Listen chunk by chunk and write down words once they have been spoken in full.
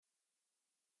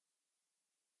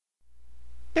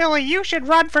Billy, you should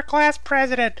run for class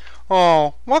president.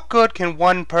 Oh, what good can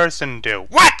one person do?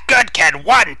 What good can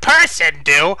one person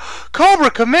do? Cobra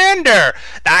Commander!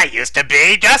 I used to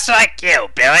be just like you,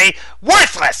 Billy.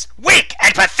 Worthless, weak,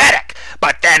 and pathetic.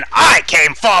 But then I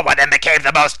came forward and became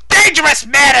the most dangerous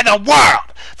man in the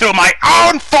world through my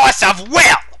own force of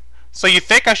will. So you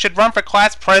think I should run for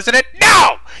class president?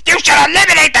 No! You should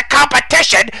eliminate the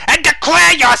competition and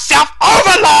declare yourself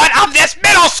overlord of this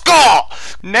middle school!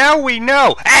 Now we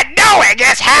know, and knowing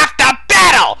is half the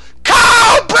battle!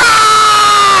 Cobra!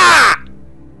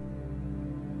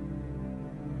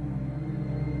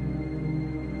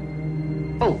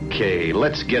 Okay,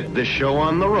 let's get this show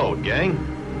on the road, gang.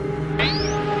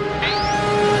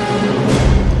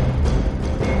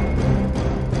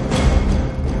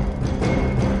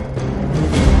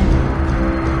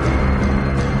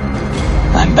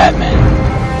 I'm Batman.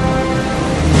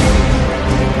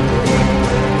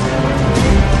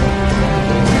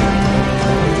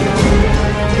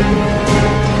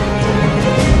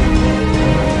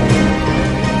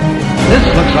 This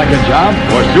looks like a job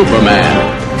for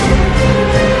Superman.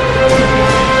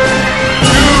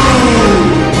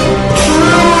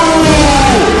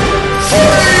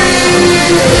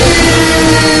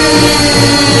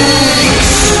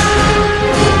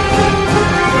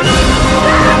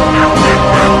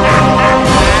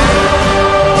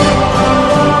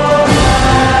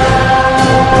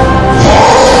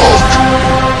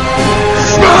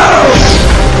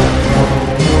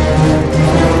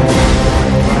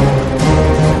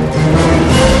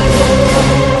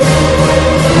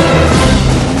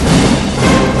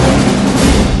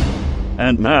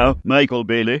 And now, Michael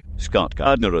Bailey, Scott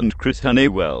Gardner, and Chris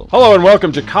Honeywell. Hello and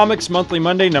welcome to Comics Monthly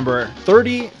Monday number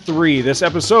 33. This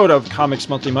episode of Comics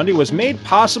Monthly Monday was made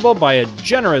possible by a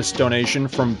generous donation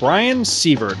from Brian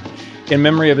Sievert in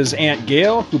memory of his Aunt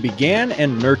Gail, who began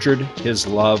and nurtured his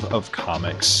love of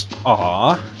comics.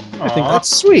 Aw. I think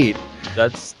that's sweet.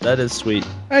 That is sweet.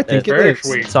 I think it very is.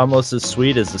 sweet. It's almost as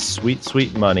sweet as the sweet,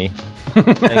 sweet money.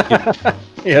 Thank you.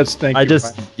 Yes, thank you.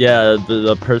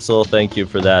 The personal thank you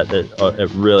for that.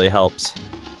 It really helps.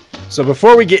 So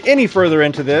before we get any further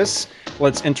into this,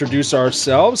 let's introduce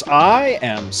ourselves. I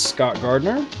am Scott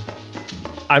Gardner.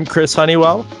 I'm Chris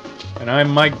Honeywell. And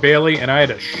I'm Mike Bailey, and I had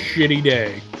a shitty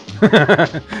day.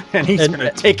 And he's going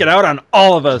to take it out on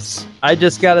all of us. I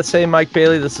just gotta say, Mike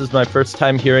Bailey, this is my first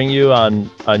time hearing you on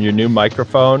your new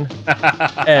microphone,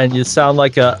 and you sound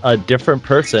like a different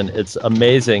person. It's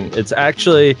amazing. It's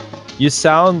actually, you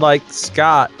sound like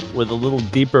Scott with a little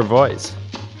deeper voice.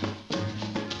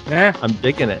 Yeah. I'm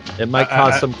digging it. It might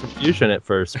cause some confusion at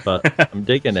first, but I'm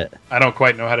digging it. I don't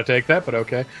quite know how to take that, but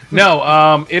okay.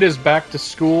 No, it is back to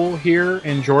school here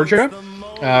in Georgia.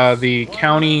 The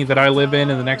county that I live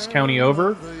in and the next county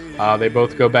over, they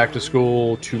both go back to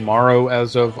school tomorrow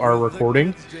as of our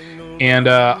recording. And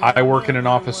I work in an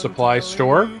office supply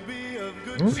store.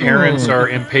 Parents are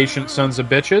impatient sons of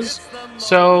bitches.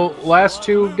 So last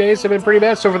 2 days have been pretty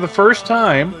bad. So for the first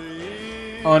time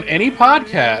on any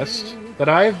podcast that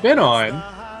I have been on,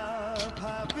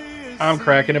 I'm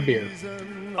cracking a beer.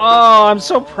 Oh, I'm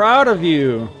so proud of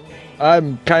you.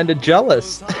 I'm kind of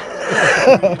jealous.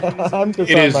 It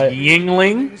is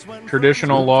Yingling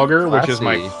Traditional Lager, which is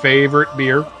my favorite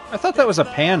beer. I thought that was a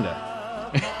panda.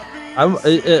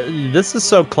 This is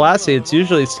so classy. It's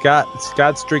usually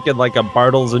Scott's drinking like a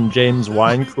Bartles and James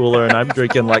wine cooler, and I'm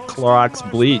drinking like Clorox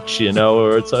bleach,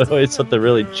 or it's always something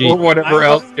really cheap. Or whatever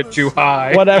else gets you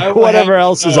high. Whatever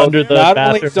else is under the Not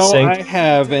only bathroom don't sink. I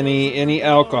have any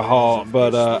alcohol,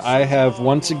 but I have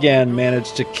once again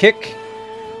managed to kick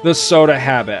the soda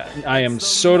habit. I am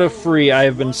soda free. I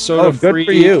have been soda free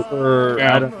for you. for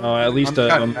Yeah. I don't know, at least a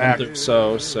month back. or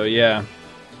so. So yeah.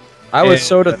 I was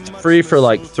soda free for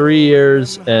like 3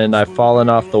 years, and I've fallen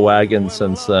off the wagon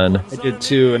since then. I did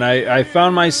too, and I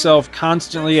found myself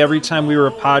constantly every time we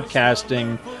were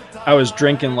podcasting, I was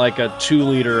drinking like a 2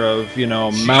 liter of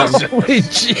mountain, Holy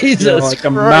Jesus like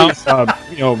a Christ.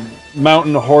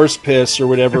 mountain horse piss or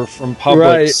whatever from Publix.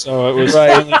 Right. So it was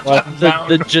Right. finally like,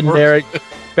 the generic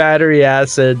battery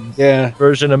acid yeah.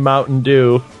 version of Mountain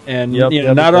Dew. And Yep,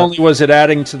 not yep. only was it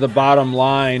adding to the bottom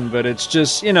line, but it's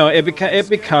just it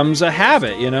becomes a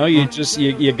habit. You just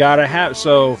you gotta have.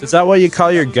 So Is that what you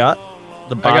call your gut?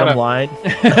 The bottom gotta- line?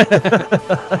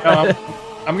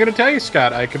 I'm going to tell you,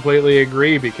 Scott, I completely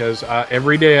agree because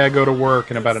every day I go to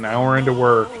work and about an hour into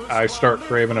work, I start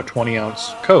craving a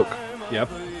 20-ounce Coke. yep.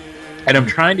 And I'm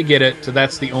trying to get it to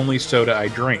that's the only soda I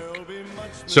drink.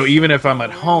 So even if I'm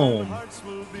at home,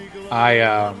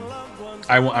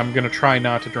 I'm going to try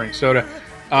not to drink soda.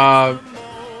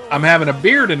 I'm having a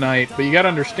beer tonight, but you got to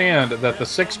understand that the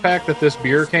 6-pack that this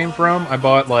beer came from, I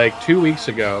bought like 2 weeks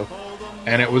ago,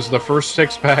 and it was the first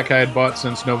 6-pack I had bought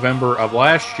since November of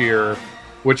last year,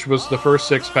 which was the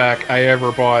first 6-pack I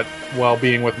ever bought while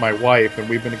being with my wife, and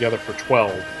we've been together for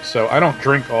 12. So I don't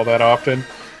drink all that often,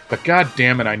 but god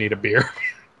damn it, I need a beer.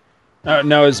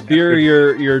 Now, is beer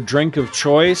your drink of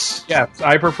choice? Yes,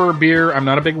 I prefer beer. I'm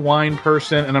not a big wine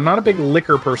person, and I'm not a big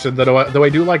liquor person, though I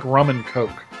do like rum and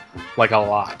Coke, like a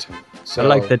lot. So I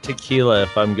like the tequila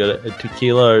if I'm good at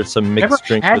tequila or some mixed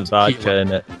drink with vodka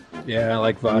in it. Yeah, I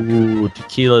like vodka. Ooh,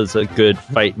 tequila's a good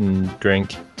fighting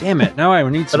drink. Damn it! Now I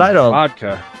need some I don't-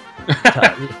 vodka.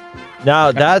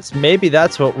 Now that's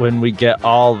what when we get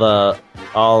all the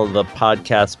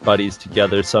podcast buddies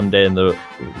together someday in the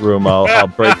room, I'll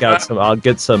break out some. I'll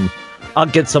get some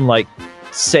like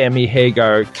Sammy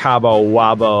Hagar, Cabo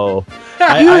Wabo.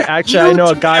 I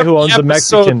know a guy who owns a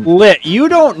Mexican. Lit. You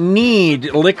don't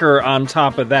need liquor on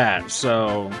top of that.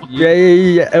 So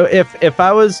Yeah. If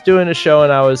I was doing a show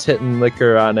and I was hitting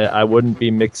liquor on it, I wouldn't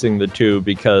be mixing the two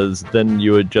because then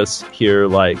you would just hear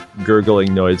like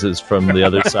gurgling noises from the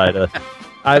other side of.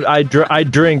 I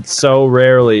drink so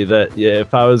rarely that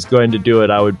if I was going to do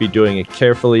it, I would be doing it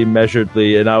carefully,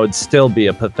 measuredly, and I would still be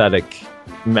a pathetic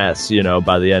mess,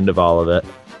 by the end of all of it.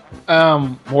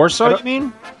 more so, you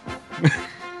mean?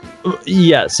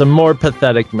 Yes, a more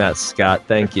pathetic mess, Scott.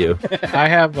 Thank you. I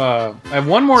have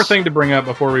one more thing to bring up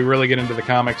before we really get into the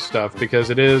comics stuff, because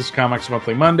it is Comics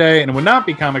Monthly Monday, and it would not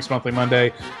be Comics Monthly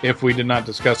Monday if we did not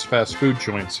discuss fast food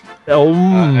joints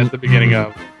at the beginning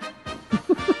of.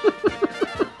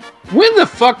 When the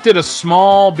fuck did a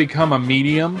small become a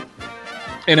medium,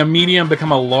 and a medium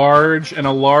become a large, and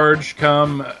a large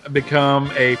become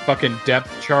a fucking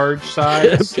depth charge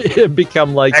size? It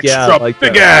become like big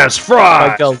ass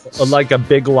fries, like a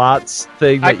Big Lots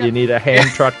thing that you need a hand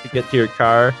truck to get to your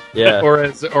car. Yeah,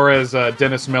 or as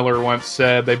Dennis Miller once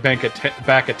said, they back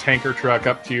a tanker truck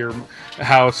up to your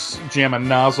house, jam a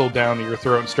nozzle down to your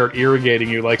throat, and start irrigating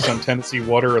you like some Tennessee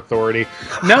Water Authority.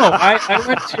 No, I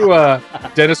went to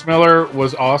Dennis Miller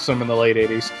was awesome in the late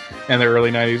 80s and the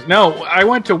early 90s. No, I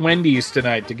went to Wendy's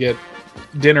tonight to get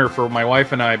dinner for my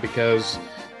wife and I because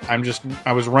I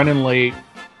was running late.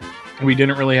 We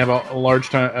didn't really have a large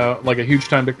time, like a huge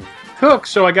time to cook,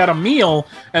 so I got a meal,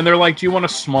 and they're like, "Do you want a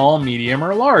small, medium,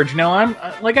 or large?" Now I'm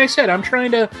like I said, I'm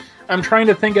trying to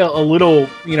think a little.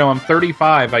 I'm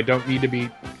 35. I don't need to be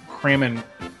cramming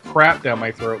crap down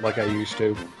my throat like I used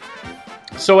to.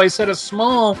 So I said a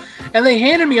small, and they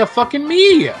handed me a fucking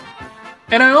medium.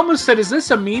 And I almost said, "Is this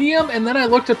a medium?" And then I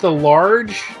looked at the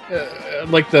large,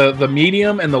 like the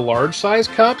medium and the large size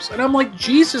cups, and I'm like,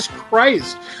 Jesus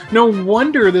Christ! No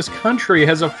wonder this country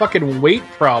has a fucking weight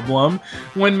problem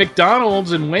when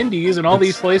McDonald's and Wendy's and all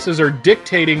these places are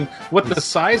dictating what the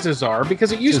sizes are,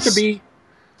 because it used to be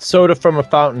soda from a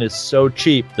fountain is so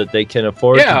cheap that they can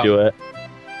afford to do it,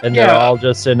 and they're all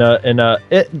just but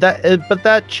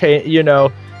that change.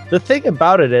 The thing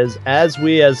about it is, as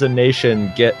we as a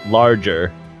nation get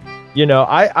larger,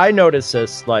 I notice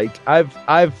this. Like I've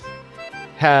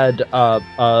had a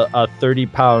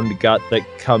 30-pound gut that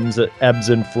ebbs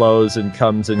and flows and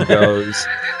comes and goes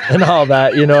and all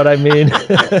that. You know what I mean?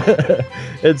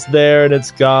 It's there and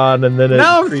it's gone, and then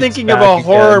now I'm thinking of a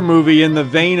horror movie in the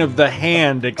vein of The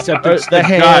Hand, except it's the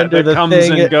hand that comes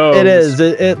and goes. It is.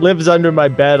 It lives under my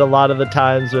bed a lot of the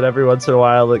times, but every once in a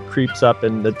while it creeps up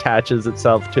and attaches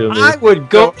itself to me. I would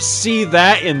go see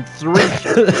that in 3.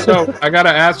 So I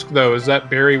gotta ask though, is that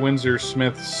Barry Windsor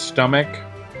Smith's stomach?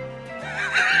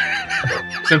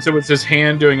 Since it was his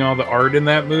hand doing all the art in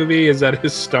that movie, is that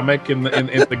his stomach in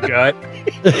the gut?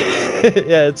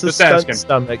 Yeah, it's a stunt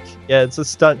stomach. Yeah, it's a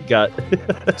stunt gut.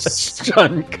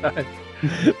 Stunt gut.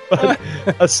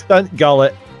 A stunt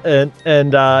gullet. And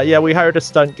we hired a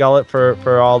stunt gullet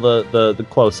for all the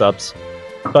close-ups.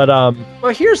 But well,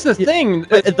 here's the thing: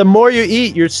 the more you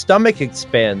eat, your stomach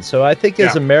expands. So I think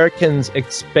as Americans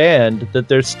expand, that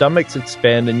their stomachs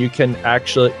expand, and you can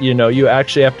actually, you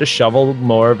actually have to shovel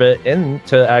more of it in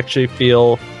to actually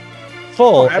feel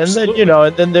full. And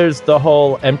then there's the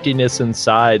whole emptiness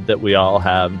inside that we all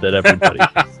have that everybody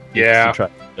to try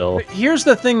to fill. But here's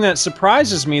the thing that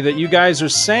surprises me: that you guys are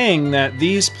saying that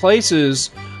these places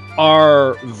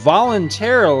are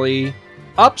voluntarily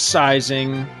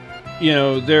upsizing.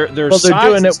 They're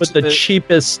doing it with the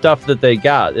cheapest stuff that they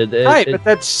got. But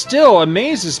that still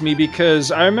amazes me,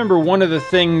 because I remember one of the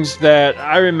things that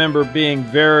I remember being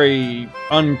very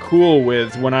uncool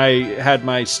with when I had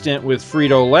my stint with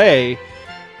Frito-Lay,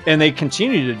 and they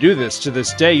continue to do this to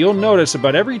this day. You'll notice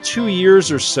about every 2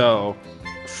 years or so,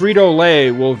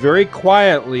 Frito-Lay will very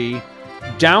quietly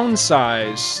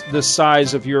downsize the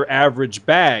size of your average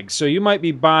bag. So you might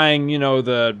be buying,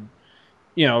 the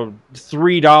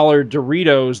 $3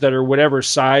 Doritos that are whatever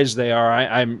size they are.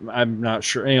 I'm not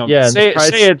sure. Say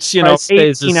it's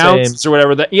 18 ounces or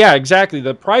whatever. Yeah, exactly.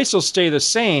 The price will stay the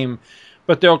same,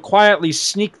 but they'll quietly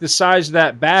sneak the size of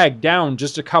that bag down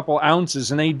just a couple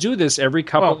ounces, and they do this every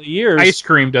couple of years. Ice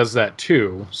cream does that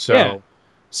too. So. Yeah.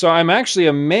 So I'm actually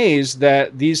amazed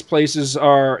that these places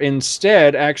are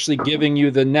instead actually giving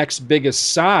you the next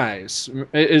biggest size.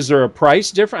 Is there a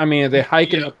price difference? I mean, are they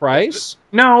hiking the price?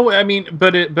 No, I mean,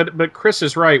 but Chris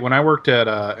is right. When I worked at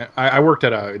I worked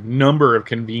at a number of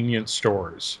convenience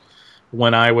stores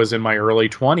when I was in my early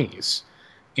 20s,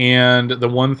 and the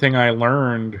one thing I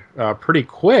learned pretty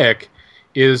quick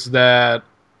is that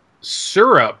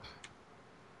syrup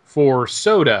for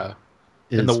soda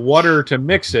and the water to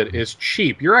mix it is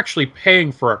cheap. You're actually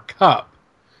paying for a cup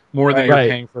more than you're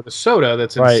paying for the soda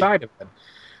that's inside of it.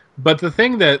 But the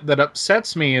thing that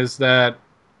upsets me is that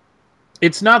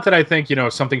it's not that I think,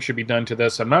 something should be done to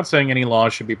this. I'm not saying any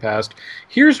laws should be passed.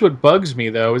 Here's what bugs me,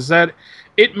 though, is that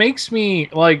it makes me,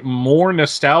 more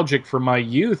nostalgic for my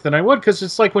youth than I would. Because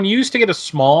it's like when you used to get a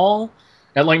small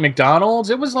at, McDonald's,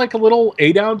 it was like a little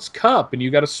 8-ounce cup, and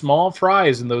you got a small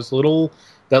fries and those little...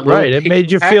 It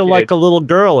made you feel like a little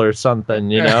girl or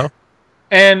something,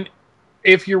 And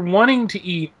if you're wanting to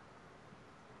eat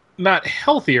not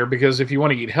healthier, because if you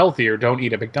want to eat healthier, don't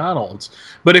eat at McDonald's.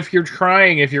 But if you're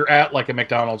at a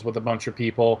McDonald's with a bunch of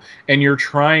people and you're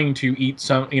trying to eat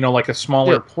some, a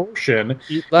smaller portion,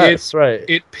 eat less,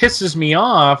 it pisses me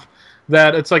off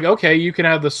that it's like, okay, you can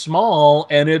have the small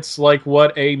and it's like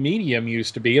what a medium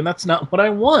used to be, and that's not what I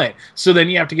want. So then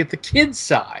you have to get the kid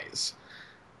size.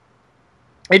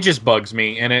 It just bugs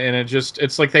me, and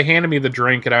it's like they handed me the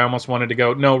drink, and I almost wanted to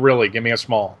go, no, really, give me a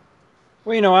small.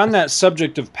 Well, on that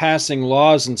subject of passing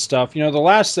laws and stuff, the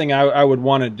last thing I would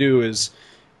want to do is,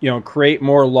 create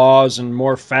more laws and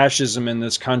more fascism in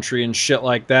this country and shit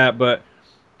like that. But,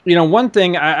 one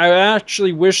thing I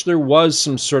actually wish there was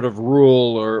some sort of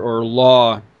rule or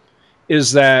law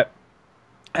is that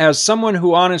as someone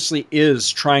who honestly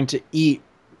is trying to eat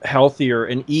healthier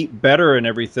and eat better and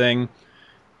everything,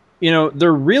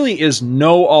 there really is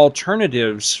no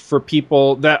alternatives for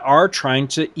people that are trying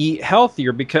to eat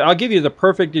healthier. Because I'll give you the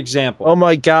perfect example. Oh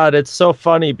my God, it's so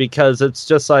funny because it's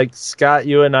just like, Scott,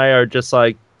 you and I are just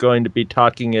like going to be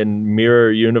talking in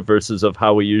mirror universes of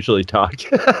how we usually talk.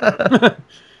 Because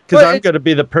I'm going to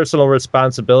be the personal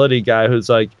responsibility guy who's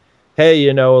like,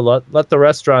 hey, let the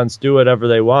restaurants do whatever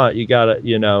they want. You got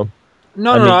to,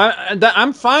 No,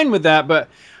 I'm fine with that. But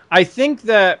I think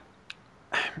that,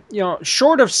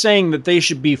 short of saying that they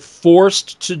should be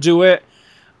forced to do it,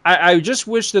 I just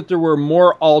wish that there were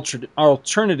more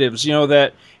alternatives,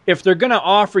 that if they're going to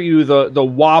offer you the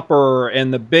Whopper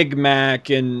and the Big Mac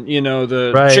and,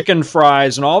 the chicken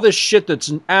fries and all this shit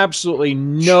that's absolutely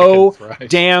no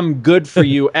damn good for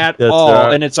you at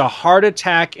all, and it's a heart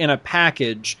attack in a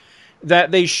package,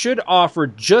 that they should offer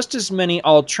just as many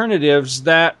alternatives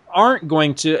that aren't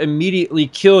going to immediately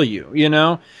kill you,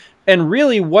 And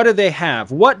really, what do they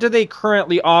have? What do they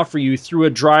currently offer you through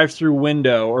a drive-through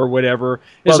window or whatever?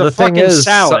 Is a fucking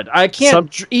salad. I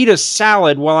can't eat a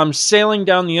salad while I'm sailing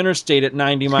down the interstate at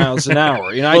 90 miles an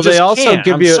hour. They also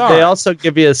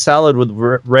give you a salad with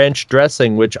ranch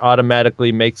dressing, which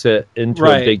automatically makes it into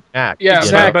a Big Mac. Yeah,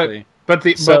 exactly.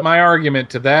 But my argument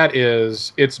to that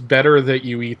is it's better that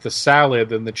you eat the salad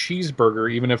than the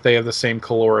cheeseburger, even if they have the same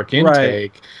caloric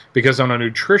intake, because on a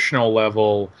nutritional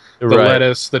level, the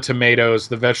lettuce, the tomatoes,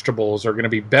 the vegetables are going to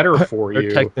be better for you.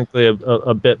 They're technically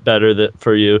a bit better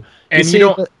for you. And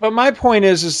but my point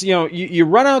is you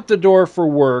run out the door for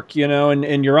work,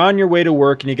 and you're on your way to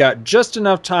work, and you got just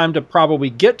enough time to probably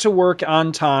get to work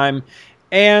on time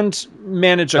and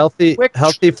manage healthy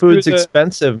food's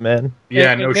expensive, man.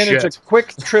 Yeah, and manage a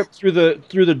quick trip through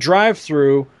the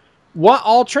drive-through. What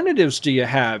alternatives do you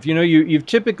have? You've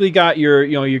typically got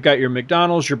you've got your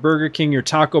McDonald's, your Burger King, your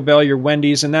Taco Bell, your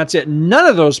Wendy's, and that's it. None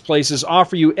of those places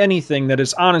offer you anything that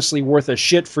is honestly worth a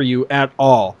shit for you at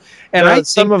all. And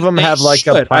some of them have like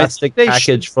a plastic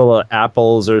package full of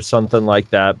apples or something like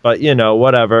that. But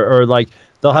whatever, or like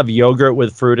they'll have yogurt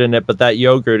with fruit in it, but that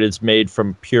yogurt is made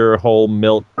from pure whole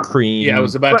milk cream. Yeah, I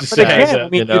was about to say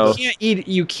that.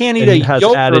 You can't eat a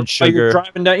yogurt added sugar. while you're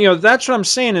driving down. That's what I'm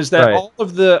saying is that all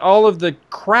of the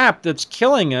crap that's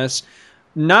killing us.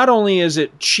 Not only is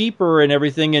it cheaper and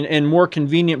everything and more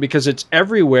convenient because it's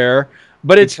everywhere,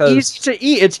 but it's easy to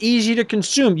eat. It's easy to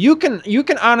consume. You can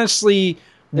honestly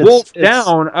wolf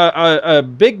down a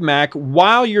Big Mac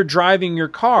while you're driving your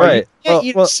car. Right. You can't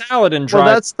eat a salad and drive.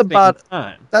 Well, that's the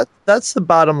time. That's the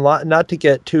bottom line. Not to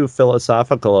get too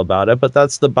philosophical about it, but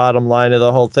that's the bottom line of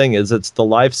the whole thing. Is it's the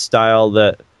lifestyle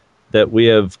that we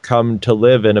have come to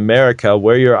live in America,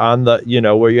 where you're on the,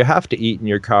 where you have to eat in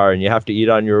your car and you have to eat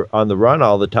on the run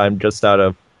all the time, just out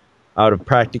of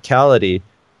practicality.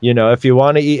 If you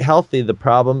want to eat healthy, the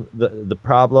problem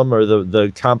or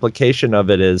the complication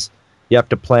of it is you have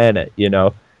to plan it,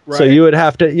 Right. So you would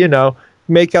have to,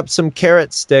 make up some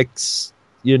carrot sticks,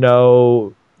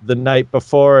 the night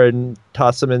before and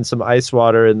toss them in some ice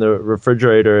water in the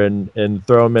refrigerator and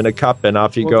throw them in a cup, and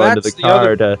off you go into the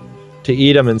car to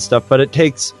eat them and stuff. But it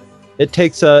takes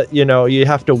you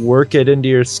have to work it into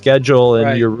your schedule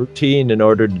and your routine in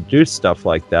order to do stuff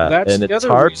like that. And it's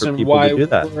hard for people to do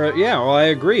that. I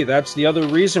agree. That's the other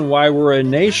reason why we're a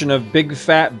nation of big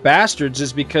fat bastards,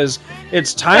 is because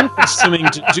it's time consuming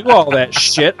to do all that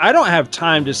shit. I don't have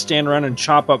time to stand around and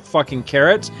chop up fucking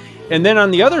carrots. And then on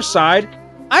the other side,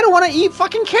 I don't want to eat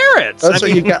fucking carrots. That's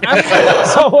what you got.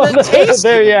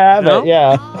 There you have it.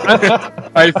 Yeah.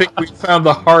 I think we found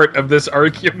the heart of this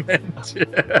argument.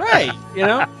 Right.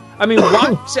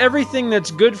 Why is everything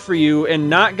that's good for you and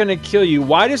not going to kill you,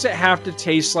 why does it have to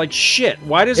taste like shit?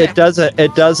 Why does it doesn't.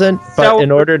 It doesn't. But in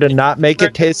order to not make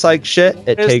it taste like shit,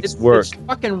 it takes work. It's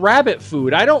fucking rabbit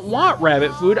food. I don't want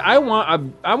rabbit food. I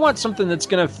want something that's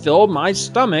going to fill my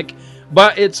stomach,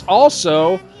 but it's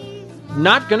also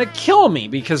not going to kill me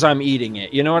because I'm eating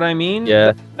it. You know what I mean?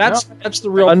 Yeah. That's the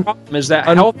real problem, is that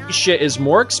healthy shit is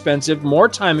more expensive, more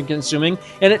time consuming,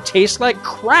 and it tastes like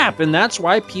crap, and that's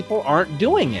why people aren't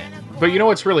doing it. But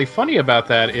what's really funny about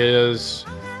that is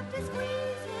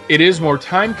it is more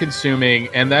time consuming,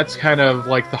 and that's kind of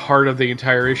like the heart of the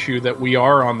entire issue, that we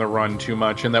are on the run too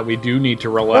much and that we do need to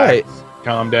relax,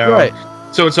 calm down. Right.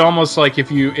 So it's almost like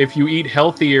if you eat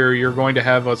healthier, you're going to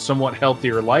have a somewhat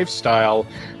healthier lifestyle,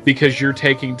 because you're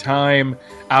taking time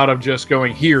out of just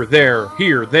going here, there,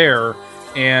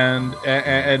 and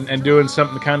doing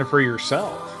something kind of for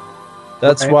yourself.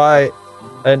 That's why,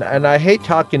 and I hate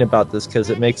talking about this because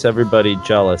it makes everybody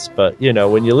jealous, but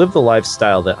when you live the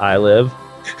lifestyle that I live,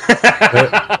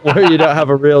 where you don't have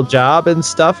a real job and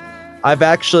stuff, I've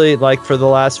actually, for the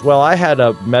last, I had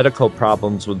medical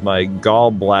problems with my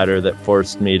gallbladder that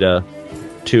forced me to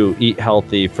eat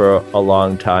healthy for a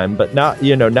long time. But now,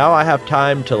 now I have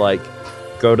time to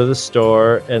go to the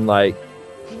store and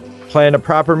plan a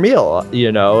proper meal,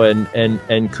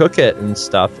 and cook it and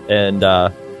stuff. And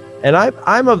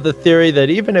I'm of the theory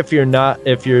that even if you're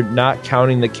not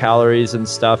counting the calories and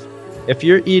stuff, if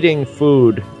you're eating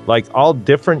food, all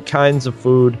different kinds of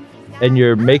food, and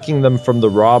you're making them from the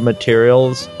raw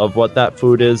materials of what that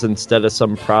food is instead of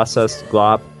some processed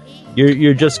glop,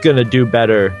 you're just going to do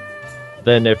better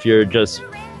than if you're just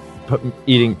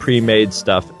eating pre-made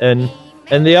stuff. And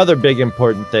the other big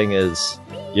important thing is,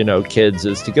 kids,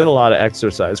 is to get a lot of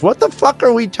exercise. What the fuck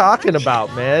are we talking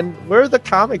about, man? Where are the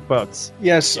comic books?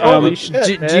 Yes. Holy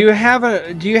shit, do you have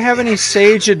any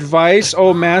sage advice,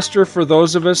 master, for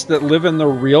those of us that live in the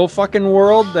real fucking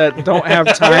world that don't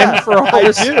have time for all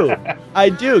this? I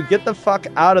do. Get the fuck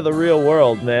out of the real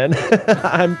world, man.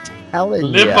 I'm telling you.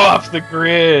 Live off the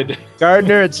grid.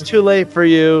 Gardner, it's too late for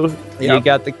you. Yep. You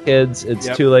got the kids.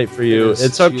 It's too late for you.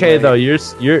 It's okay late. though. You're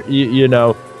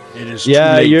It is too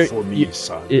late for me,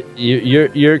 son.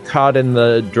 You're caught in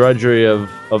the drudgery of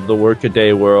the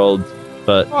workaday world,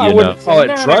 but I wouldn't call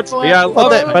it drudgery. Yeah, I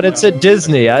love it, but it's at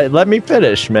Disney. Let me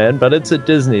finish, man. But it's at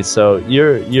Disney, so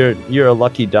you're a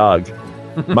lucky dog,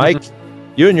 Mike.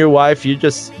 You and your wife, you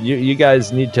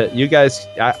guys need to. You guys,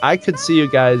 I could see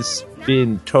you guys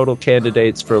being total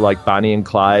candidates for Bonnie and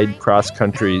Clyde cross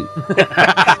country.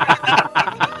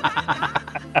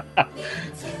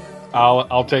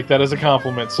 I'll take that as a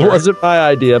compliment, sir. It wasn't my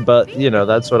idea, but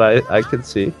that's what I could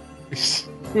see.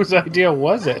 Whose idea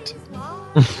was it?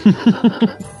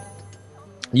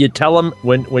 You tell them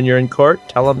when you're in court,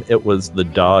 tell them it was the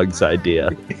dog's idea.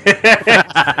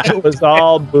 It was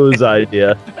all Boo's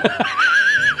idea.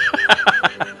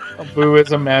 Boo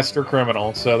is a master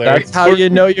criminal, so that's how you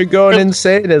know you're going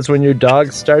insane, is when your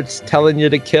dog starts telling you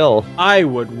to kill. I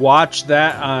would watch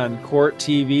that on court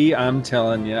TV. I'm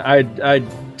telling you, I'd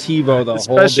TiVo the whole.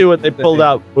 Especially when they pulled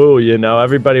out Boo,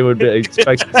 everybody would be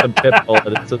expecting some pit bull,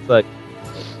 and it's just like,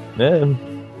 man.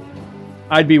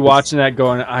 I'd be watching that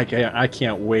going, I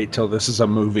can't wait till this is a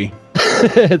movie.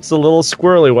 It's the little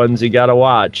squirrely ones you gotta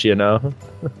watch,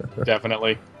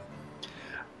 Definitely.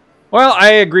 Well, I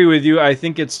agree with you. I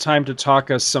think it's time to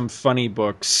talk us some funny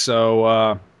books.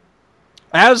 So,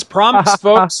 as promised,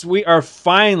 folks, we are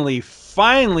finally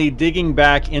finally digging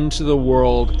back into the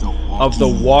world of The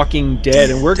Walking Dead,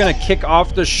 and we're going to kick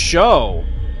off the show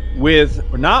with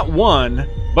not one,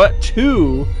 but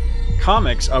two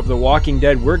comics of The Walking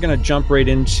Dead. We're going to jump right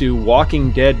into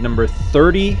Walking Dead number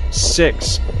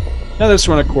 36. Now, this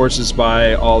one, of course, is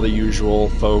by all the usual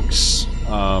folks,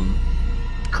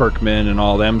 Kirkman and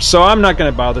all them, so I'm not going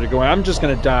to bother to go in. I'm just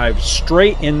going to dive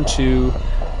straight into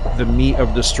the meat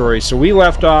of the story. So we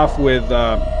left off with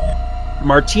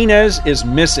Martinez is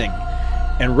missing,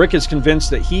 and Rick is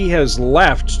convinced that he has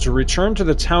left to return to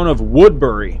the town of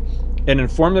Woodbury and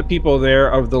inform the people there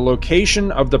of the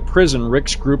location of the prison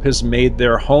Rick's group has made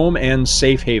their home and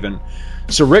safe haven.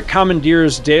 So Rick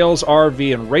commandeers Dale's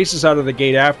RV and races out of the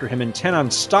gate after him, intent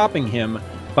on stopping him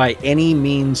by any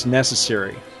means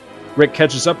necessary. Rick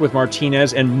catches up with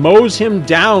Martinez and mows him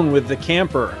down with the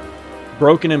camper.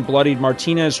 Broken and bloodied,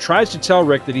 Martinez tries to tell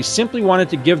Rick that he simply wanted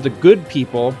to give the good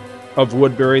people of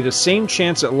Woodbury the same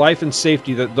chance at life and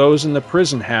safety that those in the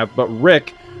prison have, but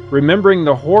Rick, remembering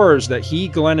the horrors that he,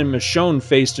 Glenn, and Michonne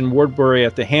faced in Woodbury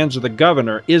at the hands of the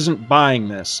governor, isn't buying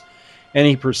this, and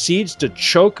he proceeds to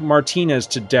choke Martinez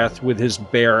to death with his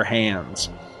bare hands.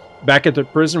 Back at the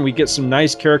prison, we get some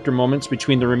nice character moments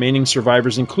between the remaining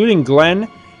survivors, including Glenn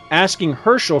asking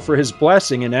Herschel for his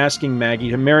blessing and asking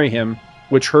Maggie to marry him,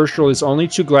 which Herschel is only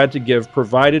too glad to give,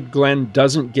 provided Glenn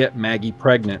doesn't get Maggie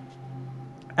pregnant.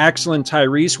 Axel and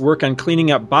Tyrese work on cleaning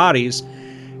up bodies,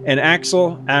 and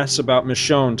Axel asks about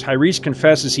Michonne. Tyrese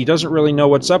confesses he doesn't really know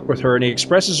what's up with her, and he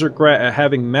expresses regret at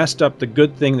having messed up the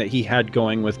good thing that he had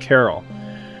going with Carol.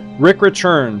 Rick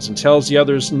returns and tells the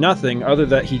others nothing other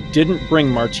that he didn't bring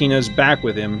Martinez back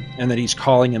with him, and that he's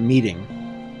calling a meeting.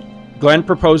 Glenn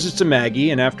proposes to Maggie,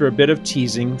 and after a bit of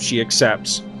teasing, she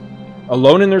accepts.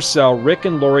 Alone in their cell, Rick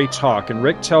and Lori talk, and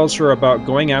Rick tells her about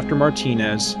going after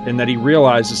Martinez and that he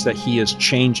realizes that he is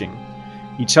changing.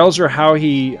 He tells her how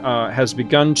he has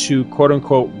begun to,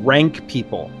 quote-unquote, rank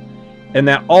people, and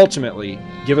that ultimately,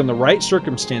 given the right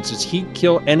circumstances, he'd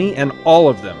kill any and all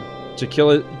of them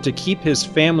to keep his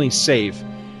family safe,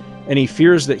 and he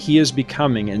fears that he is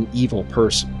becoming an evil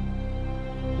person.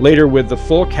 Later, with the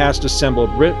full cast assembled,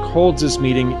 Rick holds his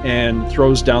meeting and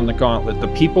throws down the gauntlet.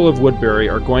 The people of Woodbury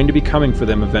are going to be coming for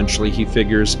them eventually, he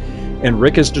figures, and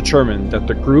Rick is determined that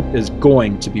the group is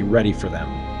going to be ready for them.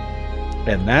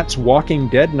 And that's Walking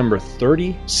Dead number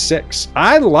 36.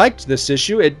 I liked this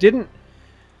issue. It didn't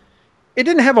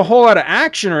have a whole lot of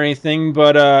action or anything,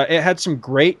 but it had some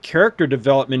great character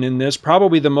development in this.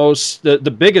 Probably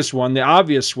the biggest one, the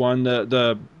obvious one,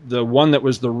 the one that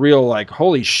was the real, like,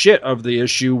 holy shit of the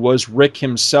issue was Rick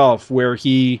himself, where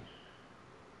he,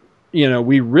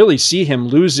 we really see him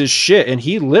lose his shit, and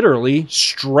he literally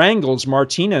strangles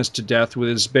Martinez to death with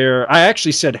his bare... I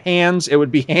actually said hands. It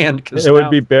would be hand.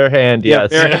 Would be bare hand, yes.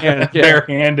 Bare hand, yeah.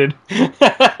 Barehanded.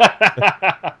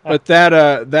 But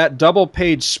that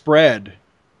double-page spread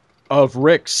of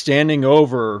Rick standing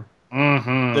over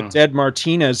the dead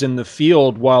Martinez in the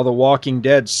field while the Walking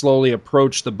Dead slowly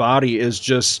approach the body is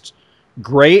just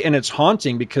great, and it's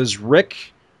haunting because Rick,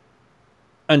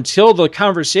 until the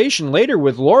conversation later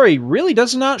with Lori, really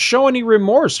does not show any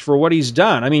remorse for what he's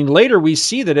done. I mean, later we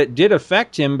see that it did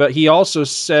affect him, but he also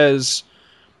says,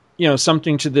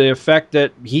 something to the effect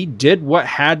that he did what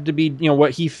had to be,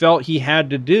 what he felt he had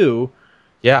to do.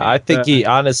 Yeah, I think he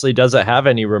honestly doesn't have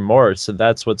any remorse, and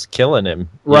that's what's killing him.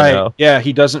 Right. Yeah,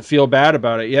 he doesn't feel bad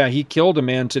about it. Yeah, he killed a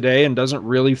man today and doesn't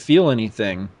really feel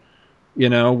anything.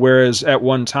 Whereas at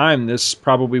one time, this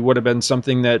probably would have been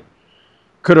something that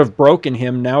could have broken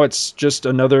him. Now it's just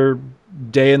another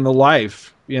day in the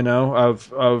life,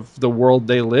 of the world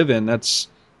they live in.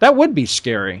 That would be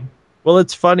scary. Well,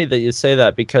 it's funny that you say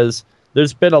that because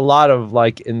there's been a lot of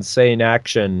insane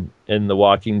action in The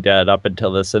Walking Dead up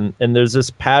until this, and there's this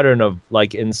pattern of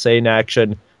insane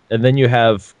action, and then you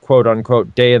have quote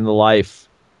unquote day in the life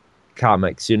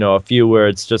comics, a few where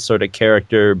it's just sort of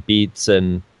character beats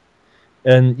and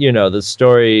the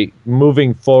story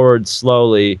moving forward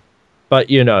slowly, but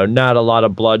not a lot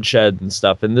of bloodshed and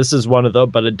stuff. And this is one of those,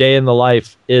 but a day in the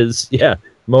life is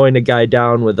mowing a guy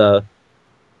down with a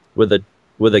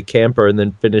camper and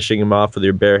then finishing him off with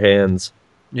your bare hands.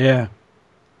 Yeah.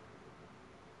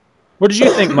 What did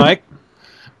you think, Mike?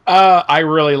 I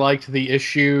really liked the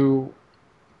issue,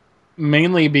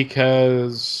 mainly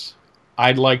because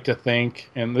I'd like to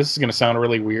think, and this is going to sound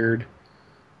really weird,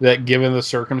 that given the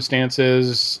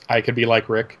circumstances, I could be like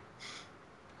Rick.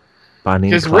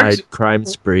 Bonnie and Clyde crime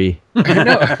spree.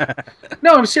 No,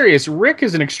 I'm serious. Rick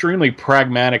is an extremely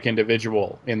pragmatic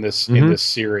individual in this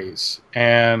series,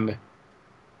 and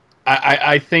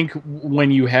I think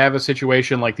when you have a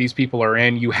situation like these people are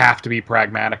in, you have to be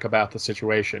pragmatic about the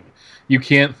situation. You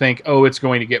can't think, oh, it's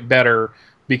going to get better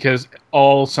because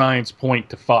all signs point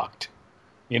to fucked.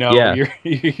 You know,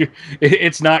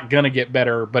 it's not going to get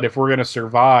better, but if we're going to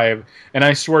survive, and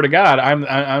I swear to God,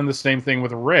 I'm the same thing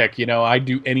with Rick. You know, I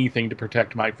do anything to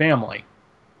protect my family.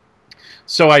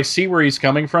 So I see where he's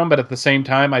coming from, but at the same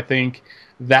time, I think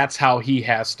that's how he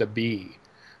has to be.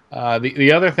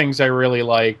 The other things I really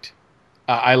liked,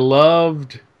 I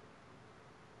loved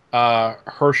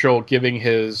Herschel giving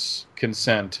his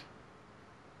consent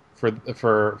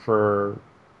for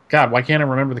God. Why can't I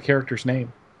remember the character's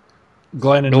name?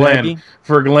 Glenn Maggie?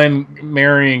 For Glenn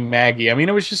marrying Maggie. I mean,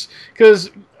 it was just because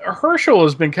Herschel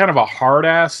has been kind of a hard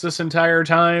ass this entire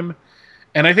time.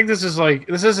 And I think this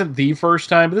isn't the first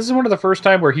time, but this is one of the first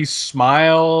time where he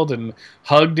smiled and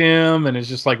hugged him and is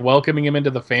just like welcoming him into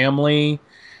the family.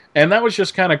 And that was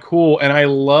just kind of cool. And I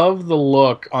love the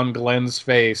look on Glenn's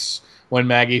face when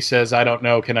Maggie says, I don't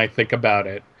know, can I think about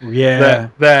it? Yeah.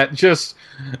 That just,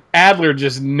 Adler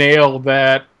just nailed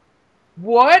that.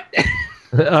 What?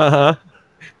 Uh-huh.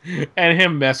 And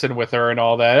him messing with her and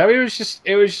all that. I mean, it was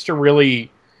just a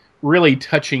really, really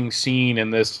touching scene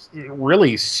in this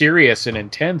really serious and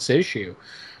intense issue.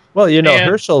 Well, you know,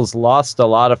 Herschel's lost a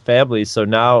lot of family, so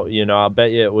now, you know, I'll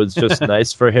bet you it was just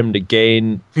nice for him to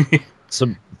gain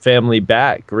some family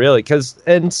back, really.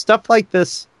 And stuff like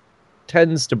this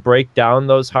tends to break down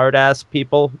those hard-ass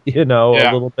people, you know,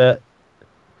 a little bit.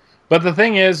 But the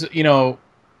thing is, you know,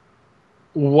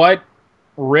 what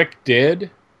Rick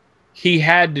did, he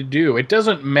had to do. It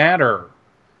doesn't matter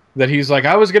that he's like,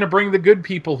 I was going to bring the good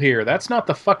people here. That's not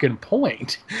the fucking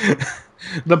point.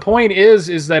 The point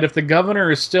is that if the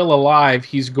governor is still alive,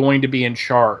 he's going to be in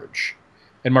charge.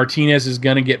 And Martinez is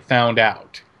going to get found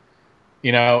out.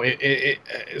 You know,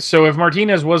 so if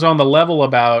Martinez was on the level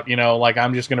about, you know, like,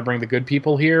 I'm just going to bring the good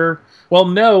people here. Well,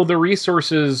 no, the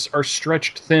resources are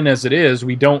stretched thin as it is.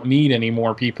 We don't need any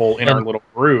more people in our little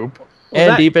group.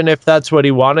 And even if that's what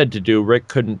he wanted to do, Rick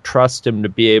couldn't trust him to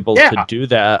be able to do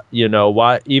that. You know,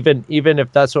 why? Even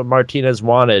if that's what Martinez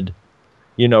wanted,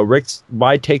 you know,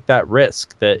 why take that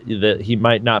risk that he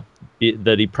might not be,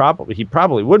 that he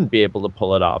probably wouldn't be able to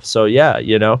pull it off. So yeah,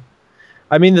 you know,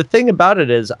 I mean, the thing about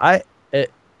it is,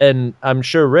 and I'm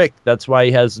sure Rick, that's why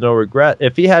he has no regret.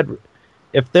 If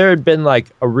there had been like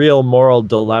a real moral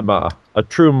dilemma, a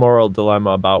true moral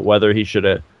dilemma about whether he should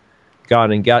have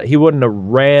gone and he wouldn't have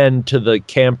ran to the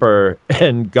camper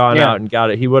and gone out and got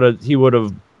it. He would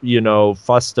have, you know,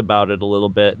 fussed about it a little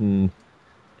bit and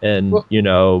you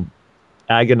know,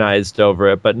 agonized over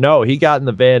it. But no, he got in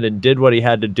the van and did what he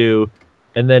had to do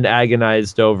and then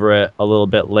agonized over it a little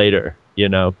bit later, you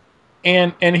know.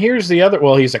 And here's the other,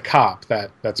 well, he's a cop,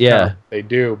 that's kind of what they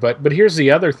do. But here's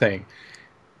the other thing.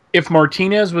 If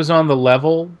Martinez was on the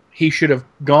level, he should have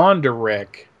gone to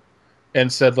Rick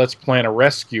and said, let's plan a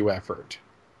rescue effort.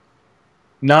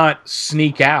 Not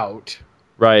sneak out.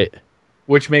 Right.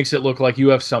 Which makes it look like you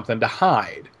have something to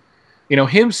hide. You know,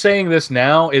 him saying this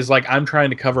now is like, I'm trying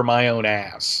to cover my own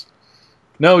ass.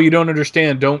 No, you don't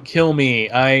understand. Don't kill me.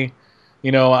 I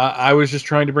was just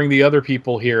trying to bring the other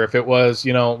people here. If it was,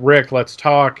 you know, Rick, let's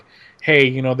talk. Hey,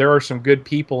 you know, there are some good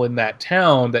people in that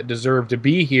town that deserve to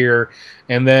be here.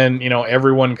 And then, you know,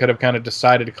 everyone could have kind of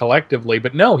decided collectively.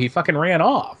 But no, he fucking ran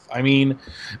off. I mean,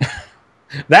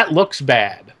 that looks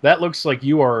bad. That looks like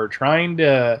you are trying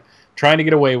to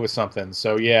get away with something.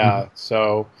 So, yeah.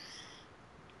 So,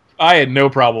 I had no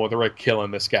problem with Rick killing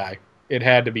this guy. It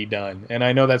had to be done. And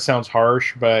I know that sounds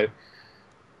harsh, but...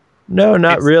 No,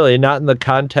 not really. Not in the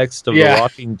context of The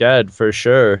Walking Dead, for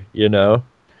sure, you know?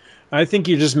 I think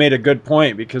you just made a good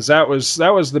point, because that was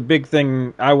the big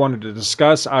thing I wanted to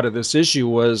discuss out of this issue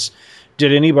was,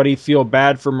 did anybody feel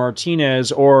bad for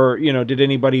Martinez, or, you know, did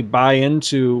anybody buy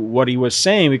into what he was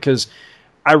saying? Because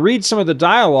I read some of the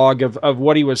dialogue of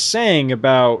what he was saying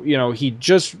about, you know, he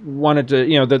just wanted to,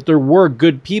 you know, that there were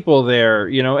good people there,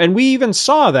 you know, and we even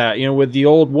saw that, you know, with the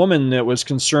old woman that was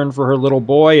concerned for her little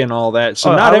boy and all that.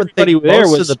 So not everybody there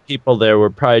was... Most of the people there were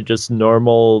probably just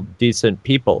normal, decent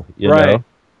people, you know?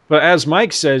 But as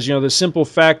Mike says, you know, the simple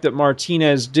fact that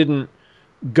Martinez didn't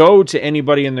go to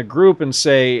anybody in the group and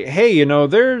say, hey, you know,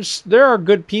 there are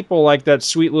good people like that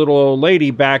sweet little old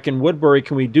lady back in Woodbury.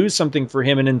 Can we do something for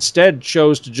him? And instead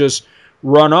chose to just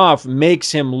run off, makes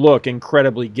him look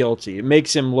incredibly guilty. It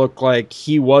makes him look like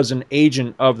he was an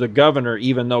agent of the governor,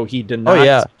 even though he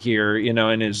denied here, you know,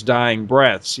 in his dying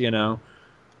breaths, you know.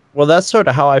 Well, that's sort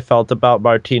of how I felt about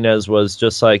Martinez, was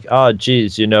just like, oh,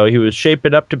 geez, you know, he was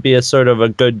shaping up to be a sort of a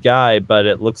good guy, but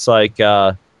it looks like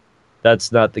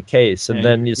that's not the case. And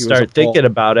then you start thinking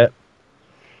about it.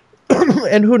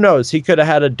 And who knows? He could have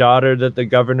had a daughter that the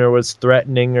governor was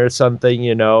threatening or something,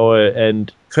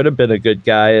 and could have been a good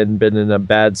guy and been in a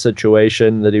bad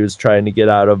situation that he was trying to get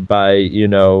out of by,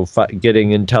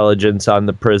 getting intelligence on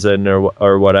the prison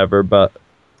or whatever. But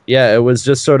yeah, it was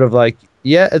just sort of like,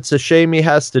 yeah, it's a shame he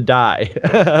has to die.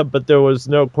 But there was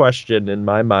no question in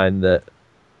my mind that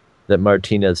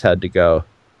Martinez had to go.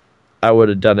 I would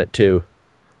have done it too.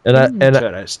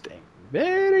 Interesting.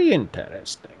 Very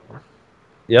interesting.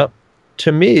 Yep.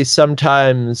 To me,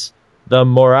 sometimes the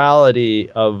morality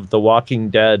of The Walking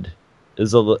Dead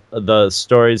the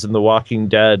stories in The Walking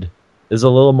Dead is a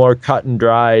little more cut and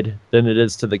dried than it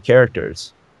is to the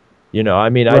characters. I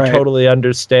mean, right. I totally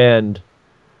understand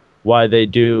why they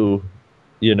do,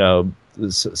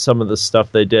 some of the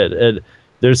stuff they did. And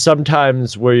there's some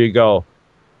times where you go,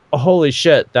 oh, holy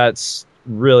shit, that's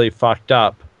really fucked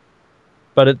up.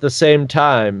 But at the same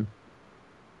time,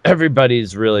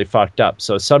 everybody's really fucked up.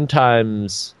 So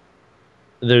sometimes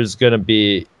there's going to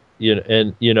be,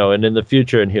 and in the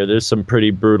future in here, there's some pretty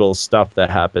brutal stuff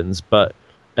that happens. But,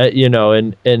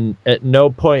 and at no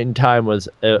point in time was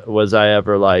I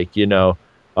ever like,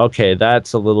 okay,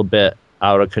 that's a little bit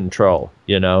out of control,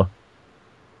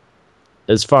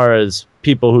 as far as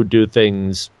people who do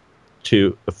things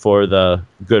for the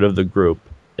good of the group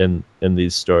in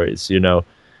these stories,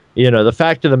 the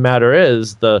fact of the matter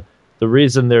is the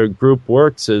reason their group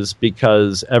works is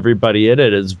because everybody in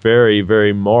it is very,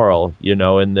 very moral,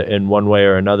 in one way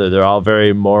or another. They're all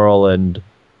very moral and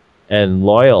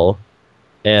loyal.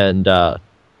 And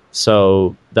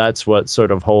so that's what sort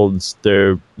of holds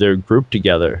their group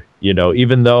together,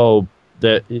 even though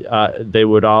they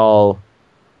would all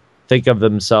think of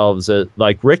themselves as,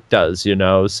 like Rick does,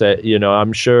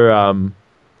 I'm sure,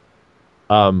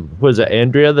 was it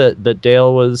Andrea that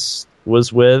Dale was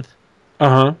with?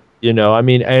 Uh-huh. I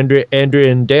mean, Andrea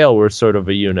and Dale were sort of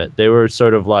a unit. They were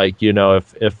sort of like,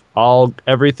 if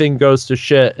everything goes to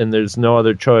shit and there's no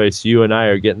other choice, you and I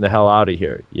are getting the hell out of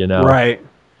here, Right.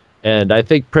 And I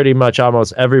think pretty much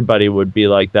almost everybody would be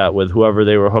like that with whoever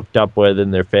they were hooked up with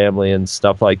and their family and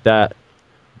stuff like that.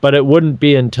 But it wouldn't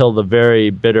be until the very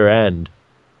bitter end.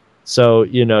 So,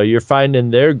 you're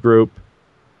finding their group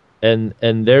and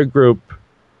their group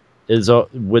is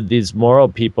with these moral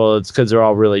people. It's because they're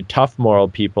all really tough moral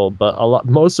people, but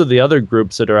most of the other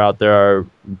groups that are out there are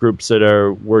groups that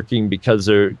are working because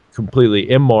they're completely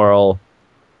immoral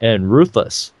and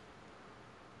ruthless.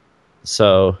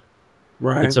 So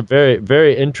right. It's a very,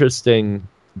 very interesting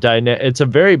dynamic. It's a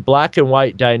very black and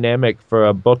white dynamic for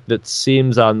a book that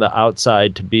seems on the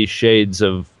outside to be shades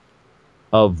of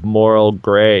moral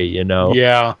gray,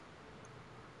 Yeah.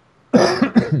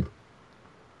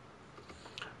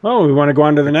 Oh, we want to go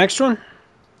on to the next one?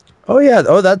 Oh, yeah.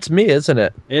 Oh, that's me, isn't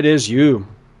it? It is you.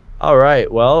 All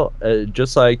right. Well,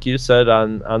 just like you said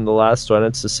on the last one,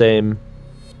 it's the same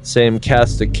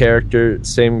cast of characters,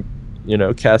 same,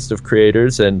 cast of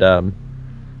creators. And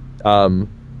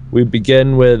we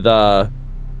begin with,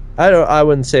 I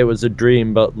wouldn't say it was a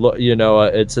dream, but,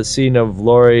 it's a scene of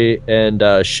Laurie and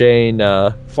Shane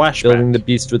building the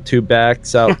beast with two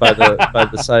backs out by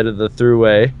the side of the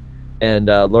thruway. And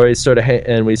Laurie's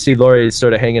and we see Laurie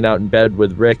sort of hanging out in bed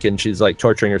with Rick, and she's like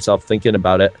torturing herself thinking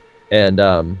about it.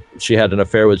 And she had an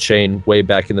affair with Shane way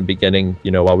back in the beginning,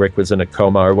 while Rick was in a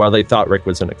coma, or while they thought Rick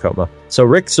was in a coma. So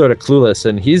Rick's sort of clueless,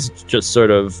 and he's just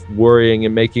sort of worrying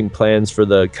and making plans for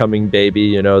the coming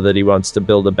baby, that he wants to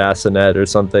build a bassinet or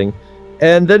something.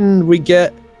 And then we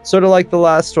get sort of like the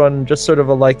last one, just sort of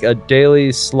like a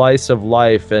daily slice of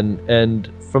life, and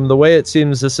from the way it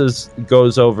seems, this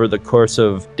goes over the course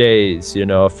of days,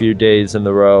 a few days in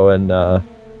a row. And,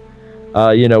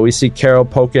 we see Carol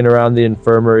poking around the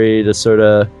infirmary to sort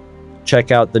of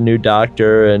check out the new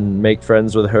doctor and make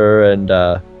friends with her. And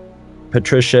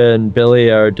Patricia and Billy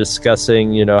are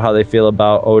discussing, how they feel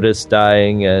about Otis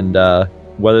dying and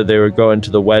whether they were going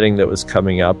to the wedding that was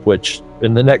coming up, which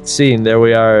in the next scene, there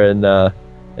we are in the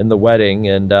wedding.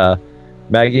 And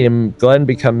Maggie and Glenn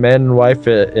become man and wife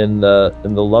in the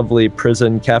lovely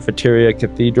prison cafeteria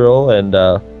cathedral, and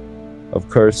of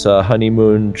course,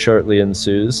 honeymoon shortly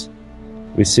ensues.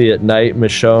 We see at night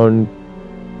Michonne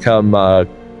come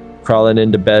crawling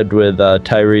into bed with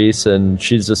Tyrese, and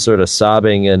she's just sort of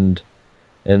sobbing and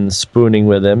spooning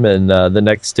with him. And the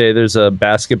next day, there's a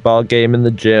basketball game in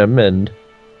the gym, and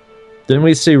then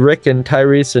we see Rick and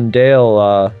Tyrese and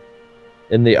Dale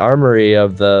in the armory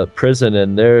of the prison,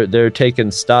 and they're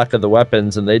taking stock of the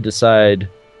weapons, and they decide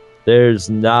there's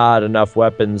not enough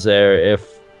weapons there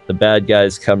if the bad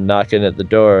guys come knocking at the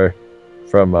door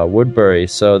from Woodbury.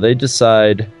 So they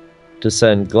decide to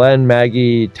send Glenn,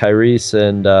 Maggie,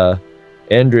 Tyrese,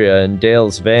 Andrea in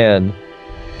Dale's van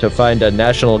to find a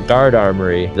National Guard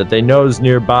armory that they know is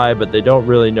nearby, but they don't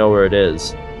really know where it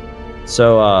is.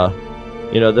 So,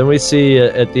 then we see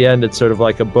at the end, it's sort of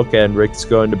like a bookend. Rick's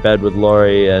going to bed with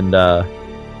Lori, and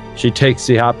she takes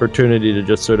the opportunity to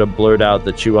just sort of blurt out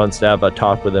that she wants to have a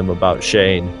talk with him about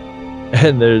Shane.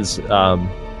 And there's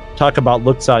talk about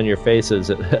looks on your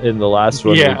faces in the last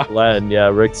one with Glenn. Yeah,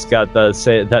 Rick's got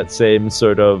that same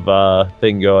sort of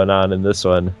thing going on in this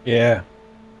one. Yeah.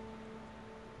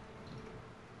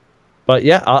 But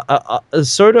yeah,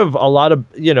 sort of a lot of,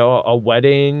 a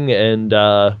wedding and,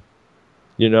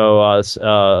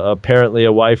 apparently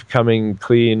a wife coming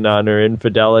clean on her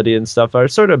infidelity and stuff are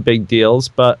sort of big deals,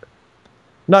 but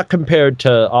not compared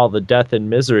to all the death and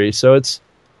misery. So it's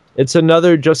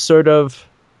another just sort of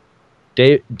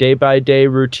day by day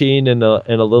routine and a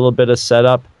little bit of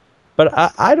setup. But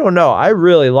I don't know. I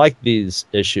really like these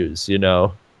issues,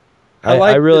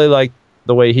 I really like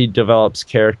the way he develops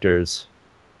characters.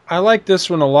 I like this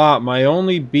one a lot. My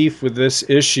only beef with this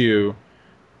issue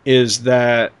is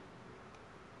that,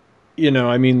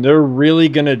 they're really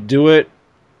going to do it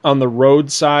on the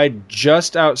roadside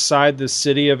just outside the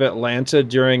city of Atlanta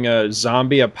during a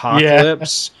zombie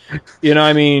apocalypse.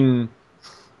 Yeah.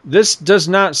 This does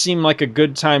not seem like a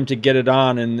good time to get it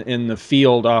on in the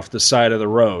field off the side of the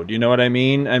road. You know what I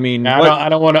mean? I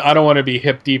don't want to be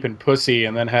hip deep in pussy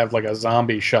and then have like a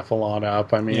zombie shuffle on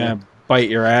up. Yeah. Bite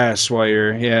your ass while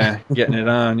you're getting it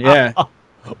on. Yeah.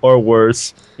 Or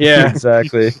worse. Yeah.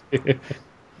 Exactly.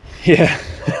 Yeah.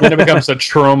 Then it becomes a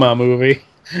trauma movie.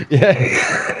 Yeah.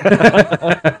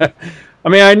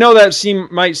 I know that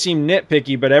might seem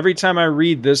nitpicky, but every time I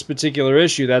read this particular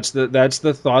issue, that's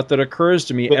the thought that occurs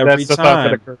to me every time. That's the thought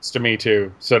that occurs to me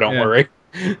too, so don't worry.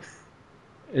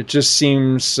 It just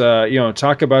seems,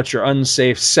 talk about your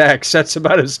unsafe sex. That's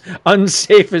about as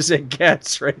unsafe as it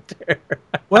gets right there.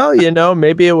 Well,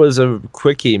 maybe it was a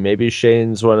quickie. Maybe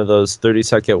Shane's one of those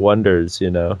 30-second wonders,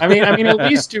 at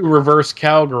least do reverse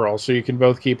cowgirl so you can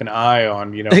both keep an eye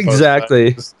on,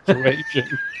 Exactly.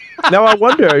 Situation. Now, I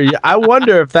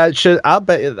wonder if that shit, I'll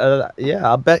bet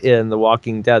you in The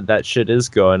Walking Dead that shit is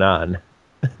going on.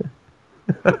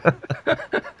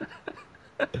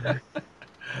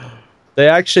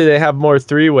 They have more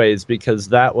three-ways because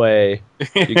that way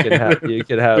you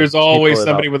can have There's always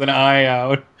somebody with an eye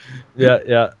out.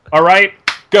 Yeah. All right,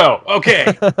 go.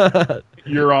 Okay.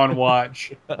 You're on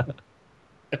watch. But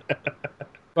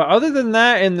other than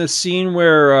that, in the scene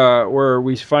where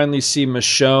we finally see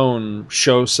Michonne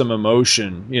show some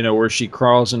emotion, where she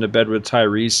crawls into bed with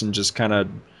Tyrese and just kind of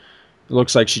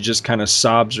looks like she just kind of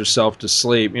sobs herself to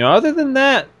sleep. Other than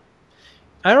that,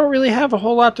 I don't really have a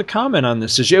whole lot to comment on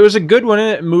this issue. It was a good one,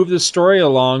 and it moved the story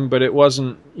along, but it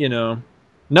wasn't,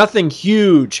 nothing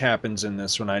huge happens in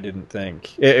this one, I didn't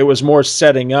think. It was more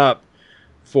setting up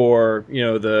for,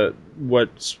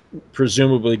 what's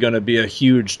presumably going to be a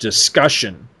huge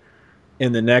discussion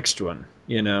in the next one,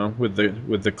 with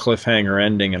the cliffhanger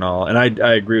ending and all. And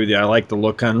I agree with you. I like the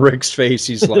look on Rick's face.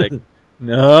 He's like,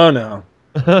 no.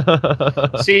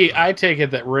 See, I take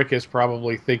it that Rick is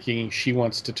probably thinking she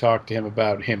wants to talk to him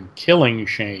about him killing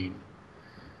Shane.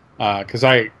 Because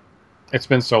it's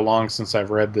been so long since I've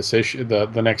read this issue,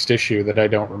 the next issue, that I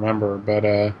don't remember.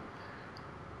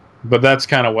 But that's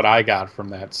kind of what I got from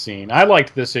that scene. I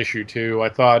liked this issue too. I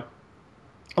thought,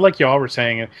 like y'all were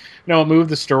saying, it moved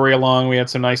the story along. We had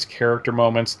some nice character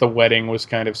moments. The wedding was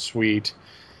kind of sweet.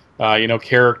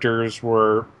 Characters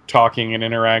were talking and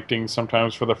interacting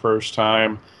sometimes for the first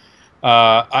time.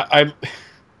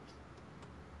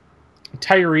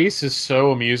 Tyrese is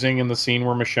so amusing in the scene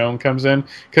where Michonne comes in,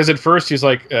 because at first he's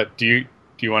like, "Do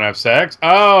you want to have sex?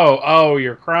 Oh,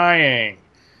 you're crying.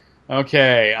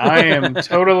 Okay, I am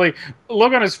totally."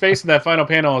 Look on his face in that final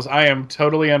panel is, "I am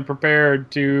totally unprepared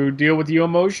to deal with you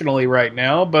emotionally right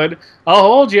now, but I'll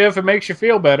hold you if it makes you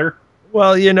feel better."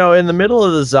 Well, in the middle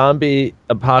of the zombie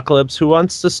apocalypse, who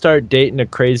wants to start dating a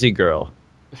crazy girl?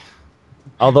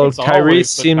 Although Tyrese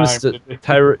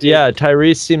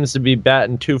seems to be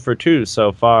batting 2 for 2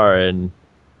 so far in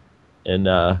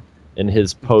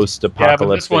his post-apocalyptic. Yeah,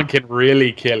 but this one can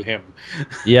really kill him.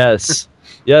 Yes.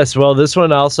 Well, this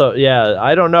one also. Yeah,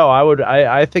 I don't know.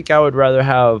 I think I would rather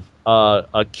have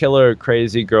a killer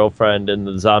crazy girlfriend in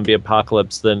the zombie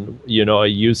apocalypse than a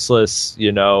useless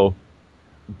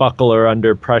buckler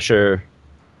under pressure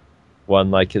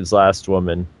one like his last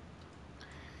woman.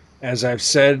 As I've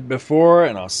said before,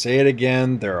 and I'll say it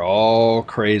again, they're all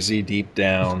crazy deep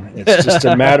down. It's just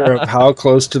a matter of how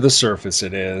close to the surface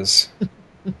it is.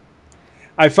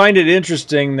 I find it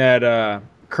interesting that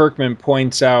Kirkman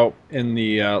points out in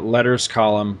the letters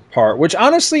column part, which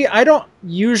honestly, I don't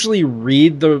usually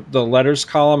read the letters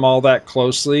column all that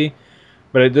closely,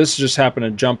 but this just happened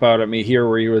to jump out at me here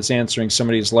where he was answering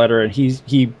somebody's letter, and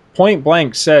he point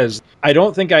blank says, "I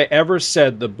don't think I ever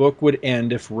said the book would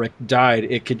end if Rick died.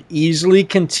 It could easily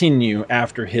continue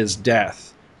after his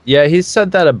death." Yeah, he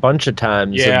said that a bunch of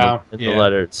times in the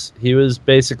letters. He was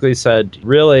basically said,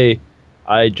 really,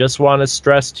 I just want to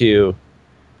stress to you,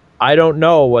 I don't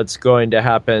know what's going to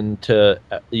happen to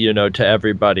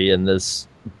everybody in this,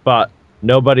 but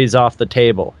nobody's off the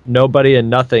table. Nobody and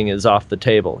nothing is off the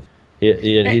table.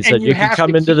 He said you can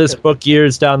come into this book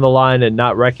years down the line and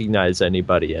not recognize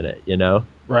anybody in it,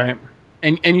 Right.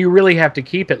 And you really have to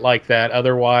keep it like that,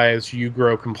 otherwise you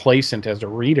grow complacent as a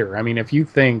reader. I mean, if you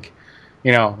think,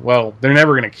 well, they're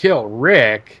never going to kill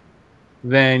Rick,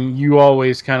 then you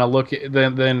always kind of look at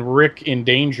then Rick in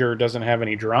danger doesn't have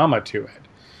any drama to it.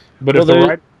 But if the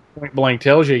right point blank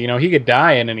tells you, he could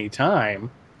die at any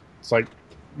time, it's like,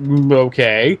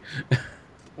 okay.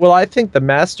 Well, I think the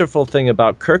masterful thing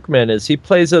about Kirkman is he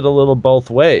plays it a little both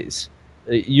ways.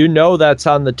 That's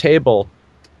on the table,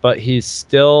 but he's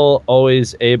still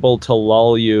always able to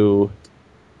lull you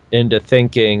into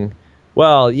thinking,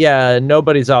 well, yeah,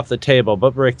 nobody's off the table,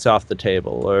 but Rick's off the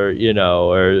table, or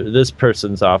this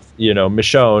person's off,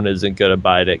 Michonne isn't going to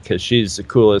bite it because she's the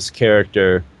coolest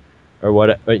character, or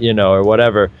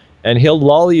whatever. And he'll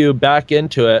lull you back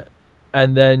into it,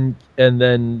 and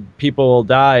then people will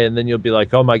die, and then you'll be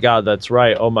like, oh my God, that's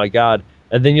right, oh my God.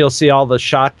 And then you'll see all the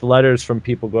shocked letters from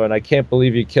people going, I can't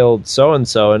believe you killed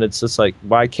so-and-so, and it's just like,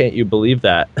 why can't you believe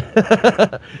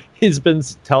that? He's been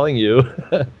telling you.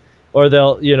 Or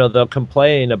they'll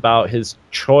complain about his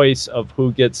choice of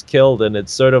who gets killed, and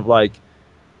it's sort of like,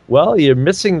 well, you're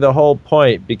missing the whole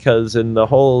point, because in the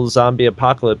whole zombie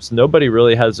apocalypse, nobody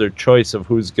really has their choice of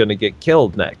who's going to get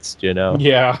killed next,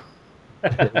 Yeah.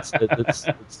 it's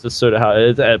just sort of how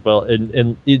it is. Well,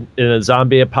 in a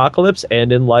zombie apocalypse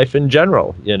and in life in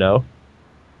general,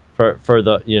 for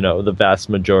the the vast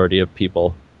majority of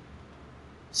people.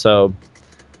 So,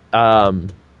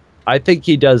 I think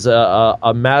he does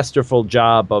a masterful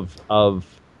job of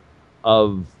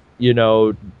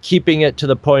keeping it to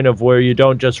the point of where you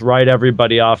don't just write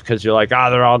everybody off because you're like,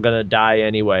 they're all going to die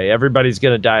anyway. Everybody's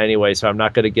going to die anyway, so I'm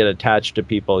not going to get attached to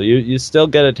people. You still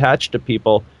get attached to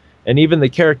people. And even the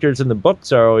characters in the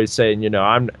books are always saying,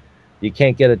 you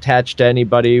can't get attached to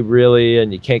anybody really,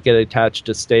 and you can't get attached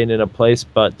to staying in a place,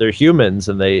 but they're humans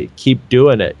and they keep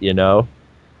doing it,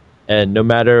 And no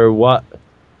matter what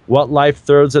life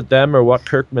throws at them or what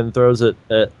Kirkman throws at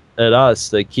us,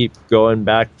 they keep going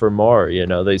back for more.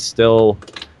 They still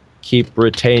keep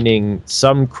retaining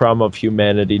some crumb of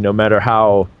humanity, no matter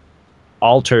how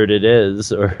altered it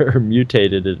is or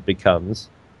mutated it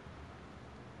becomes.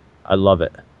 I love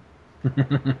it.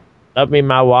 Love me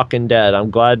my Walking Dead.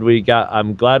 I'm glad we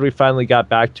finally got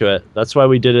back to it. That's why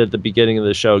we did it at the beginning of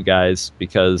the show, guys,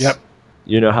 because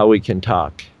you know how we can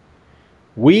talk.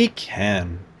 We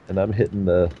can. And I'm hitting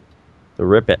the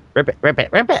rip it,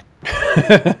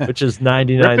 which is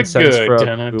 99 cents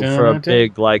for a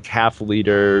big like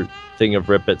half-liter thing of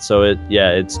Rip It. So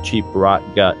it's cheap rot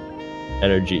gut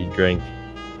energy drink.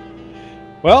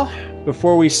 Well,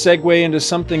 before we segue into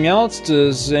something else,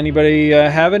 does anybody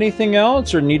have anything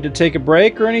else or need to take a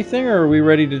break or anything? Or are we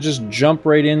ready to just jump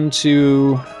right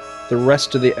into the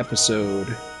rest of the episode?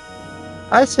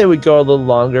 I say we go a little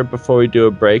longer before we do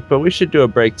a break, but we should do a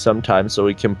break sometime so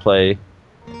we can play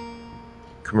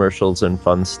commercials and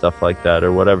fun stuff like that,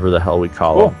 or whatever the hell we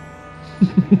call them.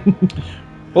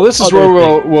 Well, this is where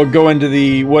we'll go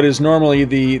into what is normally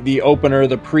the opener,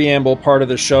 the preamble part of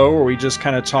the show, where we just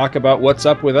kind of talk about what's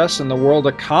up with us in the world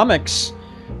of comics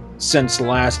since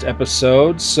last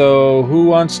episode. So who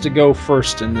wants to go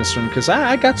first in this one? Because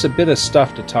I got a bit of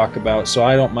stuff to talk about, so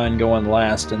I don't mind going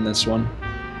last in this one.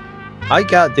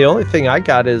 The only thing I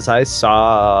got is I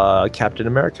saw Captain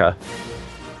America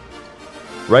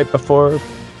right before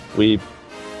we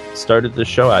started the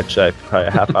show, actually, probably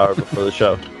a half hour before the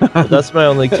show. But that's my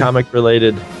only comic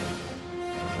related.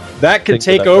 That could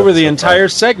take over the entire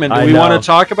segment. Do we want to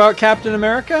talk about Captain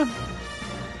America?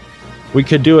 We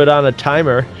could do it on a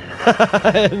timer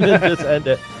and then just end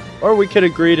it. Or we could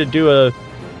agree to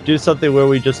do something where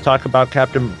we just talk about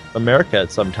Captain America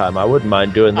at some time. I wouldn't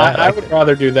mind doing that. I would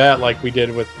rather do that like we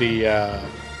did with the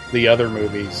other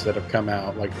movies that have come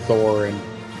out, like Thor and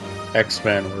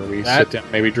X-Men, where we sit down,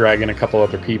 maybe drag in a couple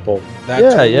other people. That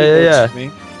totally works for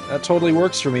me. That totally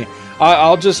works for me.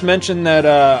 I'll just mention that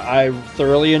I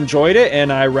thoroughly enjoyed it,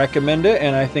 and I recommend it,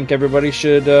 and I think everybody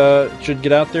should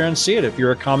get out there and see it. If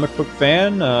you're a comic book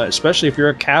fan, especially if you're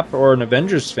a Cap or an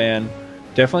Avengers fan,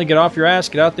 definitely get off your ass,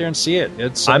 get out there and see it.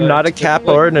 I'm not a Cap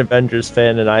or an Avengers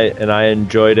fan, and I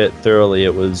enjoyed it thoroughly.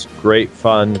 It was great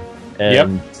fun,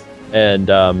 and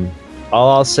all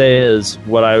I'll say is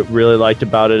what I really liked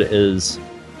about it is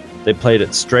they played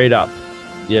it straight up.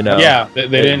 You know, yeah, they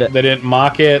didn't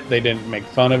mock it. They didn't make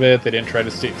fun of it. They didn't try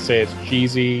to say it's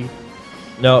cheesy.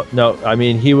 No. I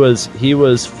mean, he was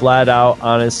flat out,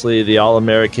 honestly, the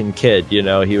all-American kid. You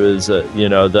know, he was,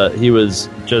 he was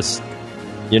just,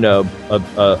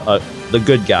 the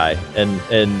good guy, and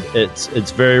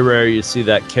it's very rare you see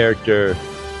that character.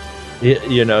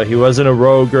 He wasn't a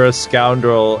rogue or a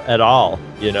scoundrel at all.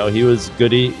 You know, he was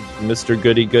Mr.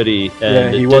 Goody.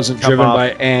 And he wasn't driven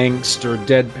by angst or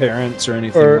dead parents or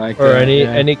anything like that. Or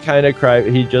any kind of cry.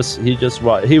 He was, he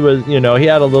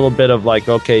had a little bit of like,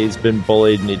 okay, he's been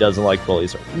bullied and he doesn't like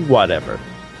bullies or whatever.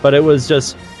 But it was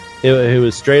just, he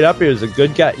was straight up. He was a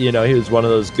good guy. You know, he was one of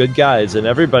those good guys, and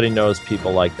everybody knows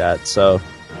people like that. So,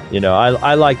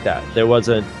 I like that. There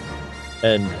wasn't,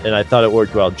 and I thought it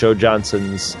worked well. Joe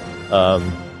Johnston's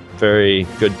very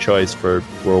good choice for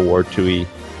World War II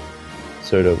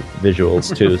sort of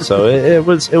visuals too. So it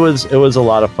was a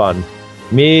lot of fun.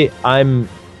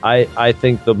 I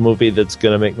think the movie that's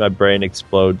going to make my brain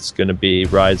explode is going to be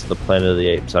Rise of the Planet of the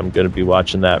Apes. I'm going to be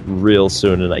watching that real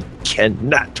soon, and I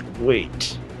cannot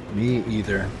wait. Me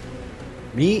either.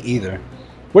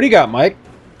 What do you got, Mike?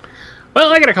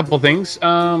 Well, I got a couple of things.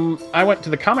 I went to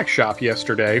the comic shop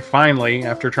yesterday, finally,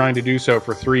 after trying to do so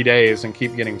for 3 days and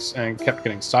kept getting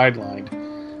sidelined,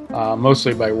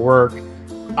 mostly by work.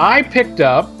 I picked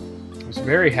up, I was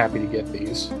very happy to get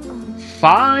these,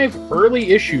 5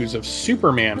 early issues of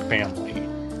Superman Family,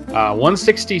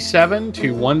 167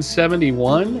 to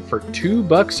 171 for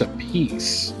 $2 a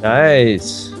piece.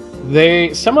 Nice.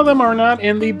 Some of them are not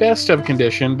in the best of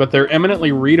condition, but they're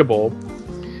eminently readable.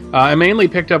 I mainly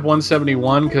picked up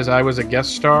 171 because I was a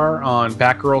guest star on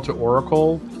Batgirl to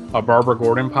Oracle, a Barbara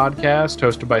Gordon podcast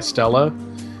hosted by Stella,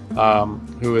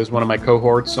 who is one of my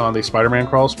cohorts on the Spider-Man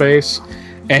Crawl Space.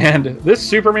 And this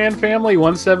Superman Family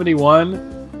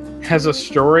 171 has a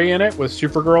story in it with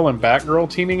Supergirl and Batgirl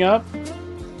teaming up.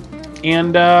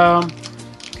 And I'm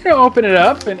going to open it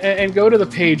up and go to the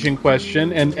page in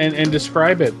question and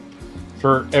describe it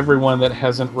for everyone that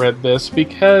hasn't read this,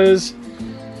 because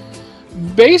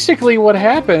basically what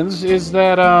happens is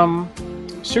that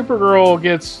Supergirl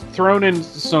gets thrown in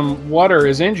some water,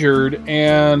 is injured,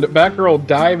 and Batgirl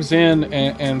dives in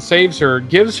and saves her,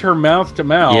 gives her mouth to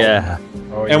mouth. Yeah.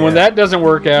 And when that doesn't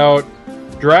work out,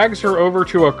 drags her over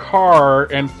to a car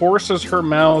and forces her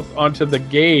mouth onto the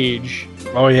gauge.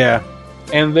 Oh, yeah.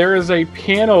 And there is a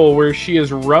panel where she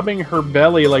is rubbing her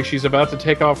belly like she's about to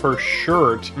take off her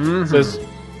shirt. Mm-hmm. It says,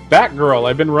 Batgirl,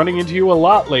 I've been running into you a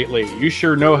lot lately. You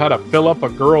sure know how to fill up a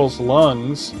girl's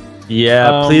lungs.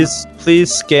 Yeah,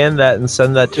 please scan that and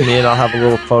send that to me, and I'll have a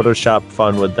little Photoshop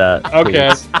fun with that.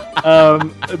 Okay.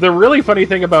 The really funny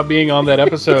thing about being on that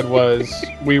episode was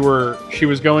she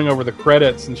was going over the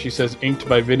credits, and she says inked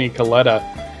by Vinnie Coletta.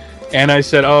 And I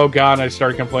said, oh, God, and I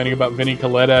started complaining about Vinnie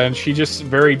Coletta, and she just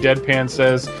very deadpan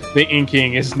says, the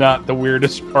inking is not the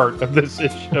weirdest part of this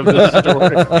issue of this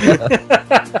story.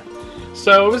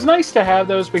 So it was nice to have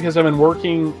those because I've been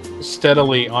working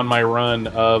steadily on my run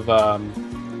of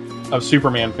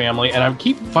Superman Family, and I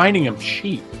keep finding them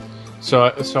cheap. So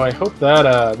I hope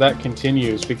that that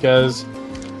continues, because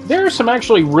there are some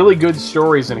actually really good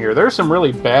stories in here. There are some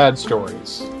really bad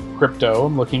stories. Crypto,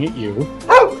 I'm looking at you.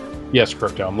 Yes,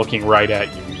 Crypto, I'm looking right at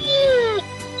you.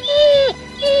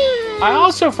 I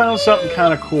also found something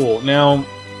kind of cool. Now,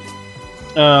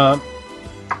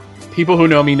 people who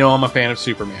know me know I'm a fan of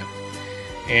Superman.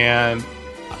 And,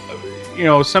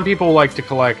 some people like to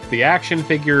collect the action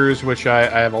figures, which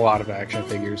I have a lot of action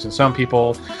figures. And some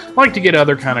people like to get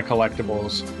other kind of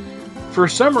collectibles. For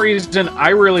some reason, I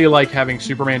really like having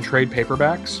Superman trade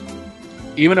paperbacks.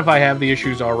 Even if I have the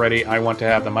issues already, I want to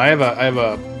have them.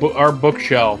 Our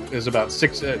bookshelf is about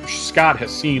 6. Scott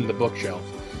has seen the bookshelf.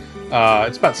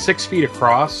 It's about 6 feet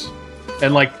across,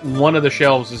 and like one of the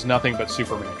shelves is nothing but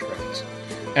Superman trades.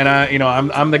 And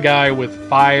I'm the guy with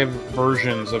 5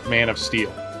 versions of Man of Steel,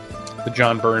 the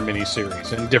John Byrne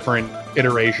miniseries, and different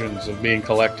iterations of being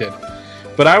collected.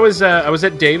 But I was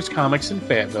at Dave's Comics in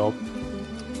Fayetteville,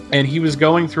 and he was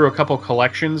going through a couple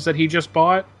collections that he just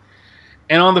bought.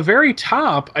 And on the very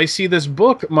top, I see this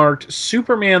book marked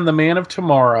Superman, the Man of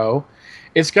Tomorrow.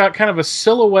 It's got kind of a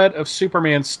silhouette of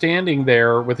Superman standing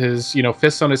there with his,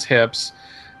 fists on his hips.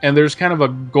 and there's kind of a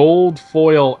gold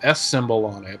foil S symbol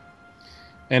on it.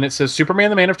 And it says Superman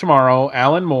the Man of Tomorrow,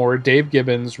 Alan Moore, Dave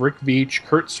Gibbons, Rick Veitch,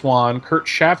 Kurt Swan, Kurt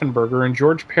Schaffenberger, and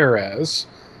George Perez.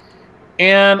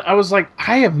 And I was like,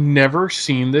 I have never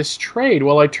seen this trade.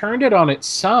 Well, I turned it on its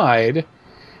side,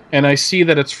 and I see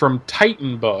that it's from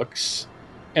Titan Books.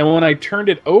 And when I turned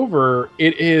it over,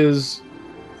 it is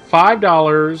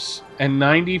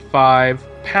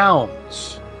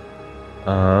 £5.95.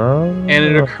 And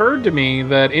it occurred to me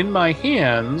that in my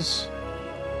hands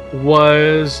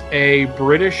was a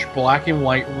British black and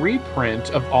white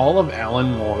reprint of all of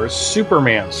Alan Moore's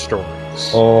Superman stories.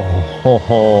 So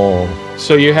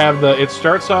you have it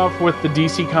starts off with the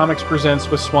DC Comics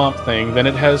Presents with Swamp Thing, then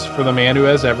it has For the Man Who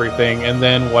Has Everything, and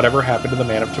then Whatever Happened to the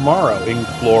Man of Tomorrow in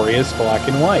glorious black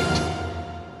and white.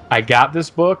 I got this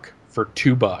book for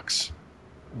 $2.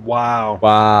 Wow.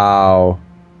 Wow.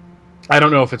 I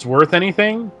don't know if it's worth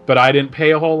anything, but I didn't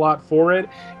pay a whole lot for it.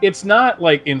 It's not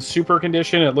like in super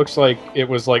condition. It looks like it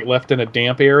was like left in a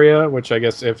damp area, which I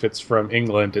guess if it's from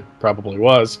England, it probably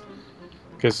was,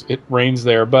 because it rains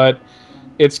there. But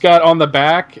it's got on the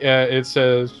back, it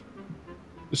says,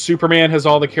 Superman has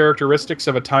all the characteristics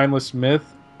of a timeless myth,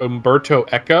 Umberto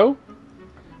Eco.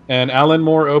 And Alan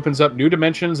Moore opens up new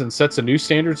dimensions and sets a new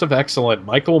standards of excellence,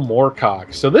 Michael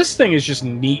Moorcock. So this thing is just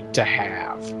neat to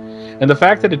have. And the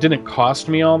fact that it didn't cost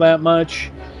me all that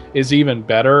much is even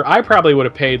better. I probably would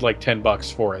have paid like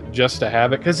 $10 for it just to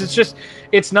have it, because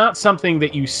it's not something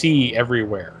that you see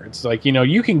everywhere. It's like,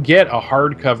 you can get a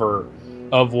hardcover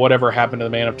of Whatever Happened to the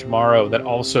Man of Tomorrow that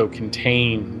also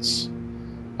contains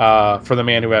For the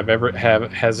Man Who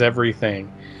Has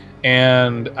Everything.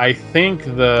 And I think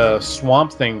the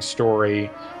Swamp Thing story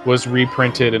was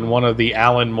reprinted in one of the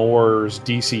Alan Moore's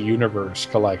DC Universe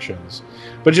collections.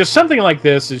 But just something like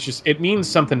this it means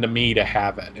something to me to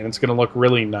have it, and it's going to look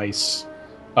really nice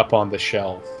up on the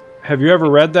shelf. Have you ever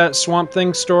read that Swamp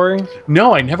Thing story?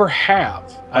 No, I never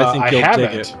have. I think you'll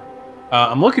dig it.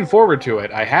 I'm looking forward to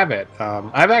it. I have it.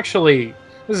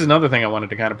 This is another thing I wanted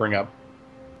to kind of bring up.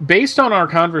 Based on our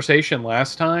conversation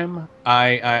last time,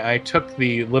 I took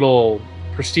the little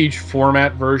prestige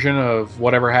format version of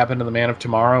Whatever Happened to the Man of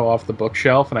Tomorrow off the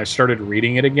bookshelf, and I started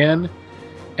reading it again.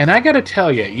 And I gotta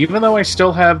tell you, even though I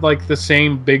still have like the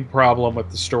same big problem with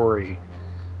the story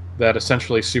that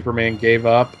essentially Superman gave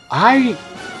up, I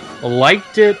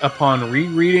liked it upon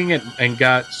rereading it and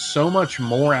got so much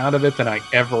more out of it than I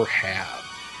ever have.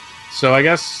 So I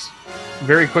guess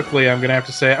very quickly I'm gonna have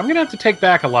to say I'm gonna have to take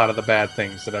back a lot of the bad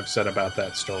things that I've said about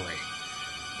that story.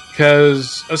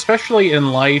 Because, especially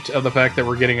in light of the fact that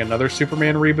we're getting another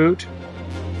Superman reboot,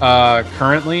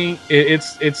 currently,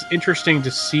 it's interesting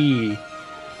to see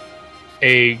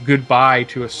a goodbye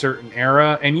to a certain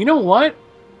era. And you know what?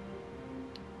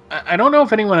 I don't know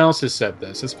if anyone else has said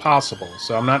this. It's possible,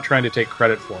 so I'm not trying to take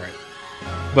credit for it.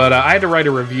 But I had to write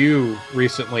a review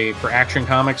recently for Action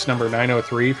Comics number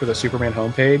 903 for the Superman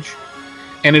homepage.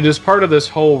 And it is part of this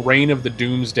whole Reign of the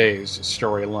Doomsdays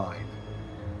storyline.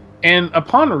 And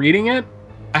upon reading it,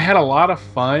 I had a lot of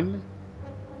fun.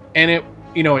 And it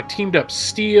teamed up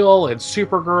Steel and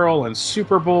Supergirl and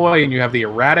Superboy, and you have the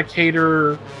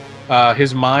Eradicator,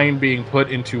 his mind being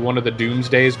put into one of the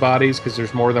Doomsday's bodies, because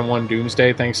there's more than one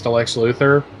Doomsday thanks to Lex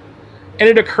Luthor. And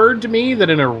it occurred to me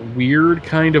that in a weird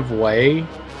kind of way,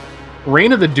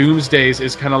 Reign of the Doomsdays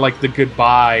is kind of like the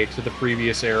goodbye to the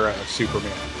previous era of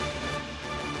Superman.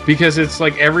 Because it's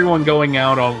like everyone going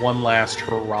out on one last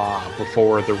hurrah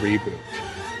before the reboot.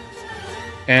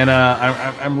 And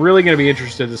I'm really going to be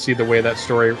interested to see the way that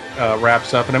story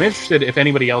wraps up. And I'm interested if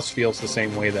anybody else feels the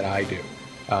same way that I do.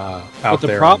 But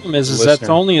the problem is that's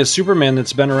only a Superman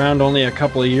that's been around only a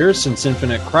couple of years since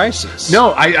Infinite Crisis.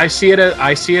 No, I see it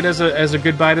as a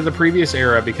goodbye to the previous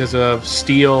era because of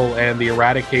Steel and the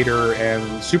Eradicator and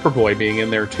Superboy being in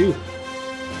there too.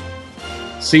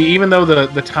 See, even though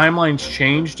the timeline's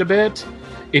changed a bit,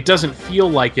 it doesn't feel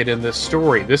like it in this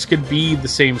story. This could be the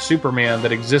same Superman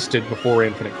that existed before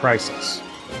Infinite Crisis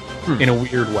in a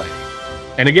weird way.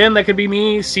 And again, that could be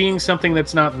me seeing something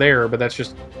that's not there, but that's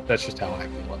just how I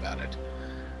feel about it.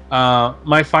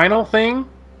 My final thing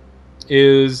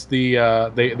is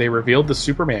they revealed the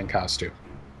Superman costume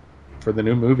for the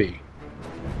new movie,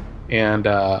 and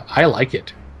I like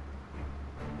it.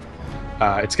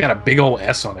 It's got a big old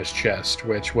S on his chest,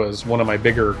 which was one of my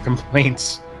bigger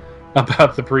complaints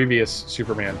about the previous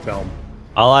Superman film.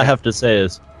 All I have to say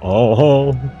is,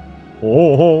 oh.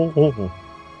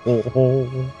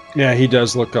 Yeah, he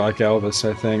does look like Elvis,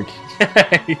 I think.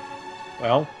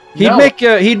 Well,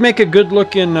 he'd make a good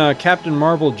looking Captain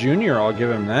Marvel Jr. I'll give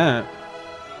him that.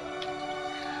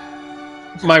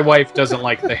 My wife doesn't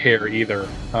like the hair either.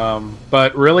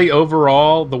 But really,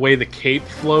 overall, the way the cape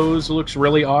flows looks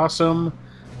really awesome.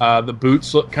 The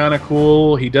boots look kind of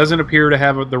cool. He doesn't appear to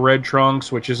have the red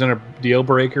trunks, which isn't a deal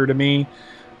breaker to me.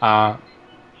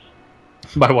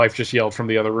 My wife just yelled from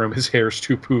the other room, his hair's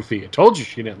too poofy. I told you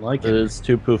she didn't like it. It is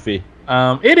too poofy.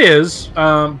 It is,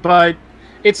 but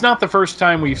it's not the first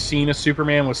time we've seen a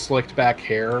Superman with slicked back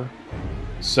hair.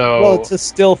 So, well, it's a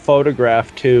still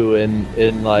photograph too,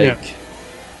 in like,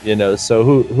 you know. So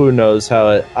who knows how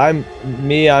it?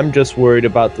 I'm just worried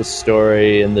about the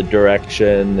story and the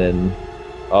direction and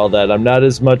all that. I'm not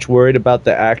as much worried about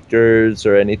the actors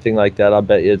or anything like that. I'll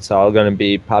bet you it's all going to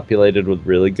be populated with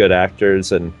really good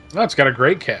actors. And it's got a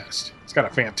great cast. It's got a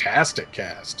fantastic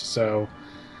cast. So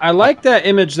I like that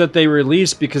image that they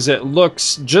released because it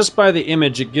looks, just by the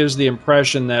image, it gives the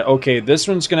impression that, okay, this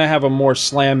one's going to have a more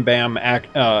slam bam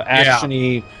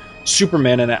action-y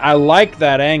Superman in it. I like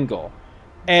that angle.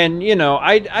 And, you know,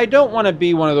 I don't want to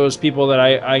be one of those people that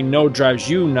I know drives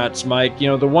you nuts, Mike. You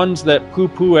know, the ones that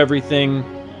poo-poo everything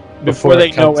before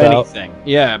they know anything.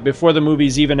 Yeah, before the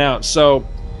movie's even out. So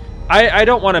I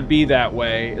don't want to be that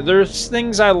way. There's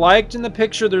things I liked in the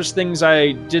picture. There's things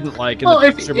I didn't like in the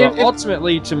picture. But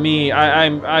ultimately, to me,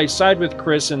 I side with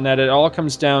Chris in that it all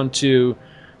comes down to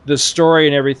the story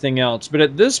and everything else. But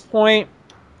at this point,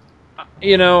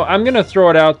 you know, I'm going to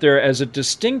throw it out there as a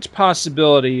distinct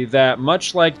possibility that,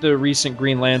 much like the recent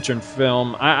Green Lantern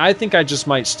film, I think I just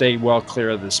might stay well clear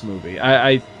of this movie.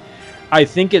 I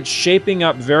think it's shaping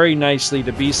up very nicely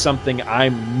to be something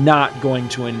I'm not going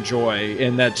to enjoy,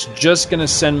 and that's just going to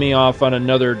send me off on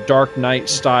another Dark Knight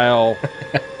style,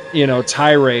 you know,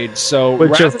 tirade. So,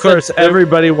 which of course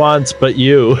everybody wants, but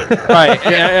you. Right,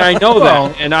 I know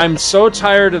that, and I'm so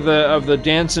tired of the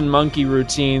dancing monkey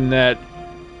routine that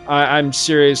I'm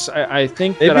serious. I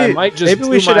think that I might just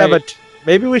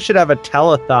maybe we should have a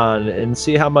telethon and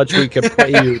see how much we can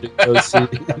pay you to go see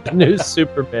the new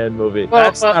Superman movie.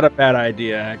 That's not a bad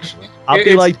idea, actually. I'll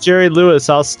be like Jerry Lewis.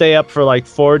 I'll stay up for like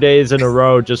 4 days in a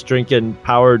row just drinking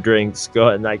power drinks,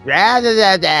 going like rah, da,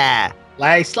 da, da.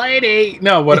 Like Slady.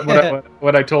 No,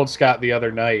 what I told Scott the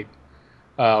other night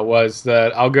was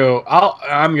that I'm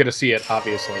going to see it,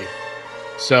 obviously.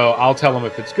 So I'll tell him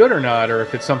if it's good or not, or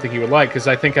if it's something he would like, because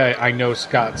I think I know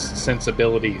Scott's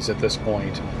sensibilities at this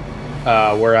point.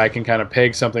 Where I can kind of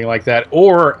peg something like that.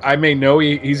 Or I may know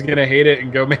he's going to hate it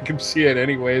and go make him see it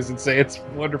anyways and say it's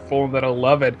wonderful and that I'll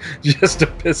love it just to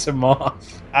piss him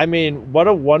off. I mean, what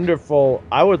a wonderful...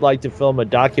 I would like to film a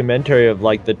documentary of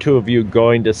like the two of you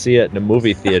going to see it in a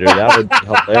movie theater. That would be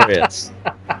hilarious.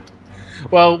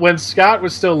 Well, when Scott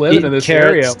was still living in this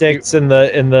area... sticks in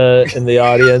the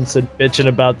audience and bitching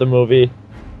about the movie.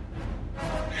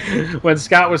 When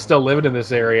Scott was still living in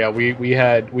this area, we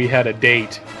had a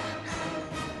date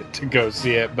to go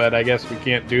see it, but I guess we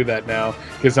can't do that now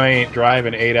because I ain't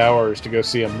driving 8 hours to go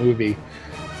see a movie.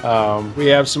 We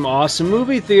have some awesome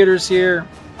movie theaters here.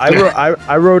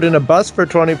 I rode in a bus for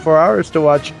 24 hours to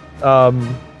watch,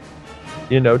 Tron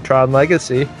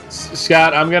Legacy.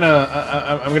 Scott, I'm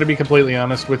gonna be completely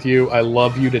honest with you. I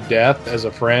love you to death as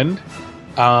a friend.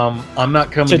 I'm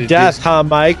not coming to death, huh,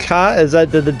 Mike? Huh?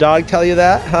 Did the dog tell you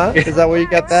that? Huh? Is that where you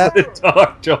got that? The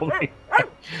dog told me.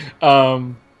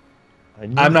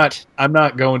 I'm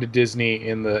not going to Disney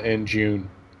in June.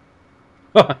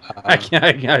 I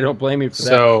don't blame you for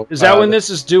that. Is that when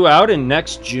this is due out in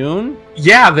next June?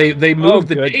 Yeah, they moved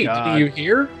the date. God. Do you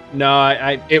hear? No,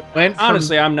 it went.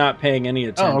 Honestly, I'm not paying any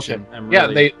attention. Oh,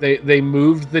 okay. They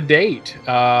moved the date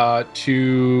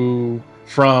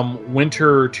from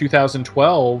winter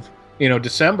 2012,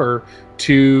 December,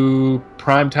 to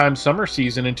primetime summer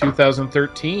season in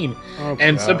 2013.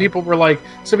 And some people were like,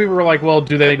 well,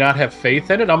 do they not have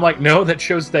faith in it? I'm like, no, that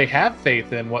shows they have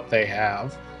faith in what they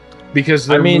have. Because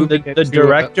the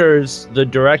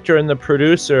director and the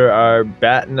producer are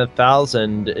batting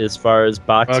 1,000 as far as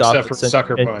box office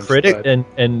Sucker and Punch, critic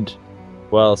and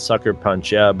Sucker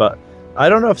Punch, yeah. But I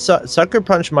don't know if Sucker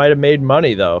Punch might have made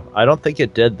money though. I don't think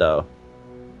it did though.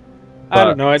 I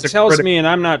don't know. It tells me, and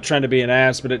I'm not trying to be an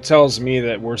ass, but it tells me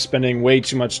that we're spending way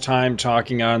too much time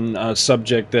talking on a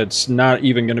subject that's not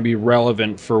even going to be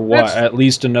relevant for at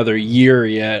least another year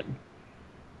yet.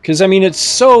 Because, I mean, it's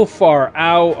so far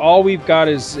out. All we've got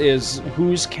is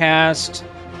who's cast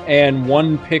and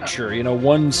one picture,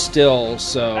 one still.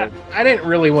 So I didn't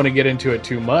really want to get into it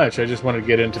too much. I just wanted to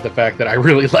get into the fact that I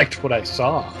really liked what I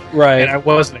saw. Right. And I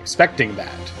wasn't expecting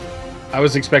that. I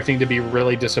was expecting to be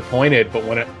really disappointed, but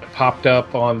when it popped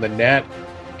up on the net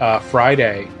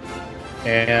Friday,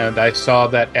 and I saw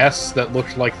that S that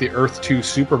looked like the Earth 2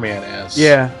 Superman S.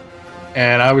 Yeah.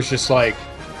 And I was just like,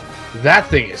 that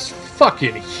thing is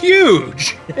fucking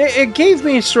huge. It gave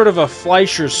me sort of a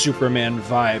Fleischer Superman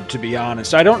vibe, to be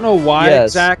honest. I don't know why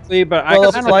exactly, but well,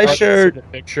 I kind Fleischer the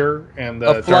picture and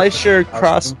the a Fleischer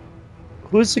cross.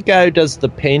 Who's the guy who does the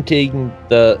painting?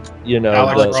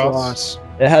 Alex Ross.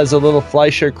 of It has a little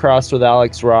Fleischer cross with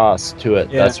Alex Ross to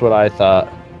it. Yeah. That's what I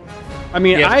thought. I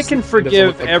mean, Yeah, I can it doesn't forgive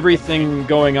look like- everything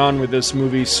going on with this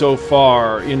movie so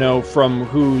far, from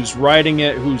who's writing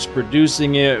it, who's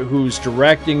producing it, who's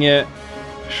directing it,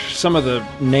 some of the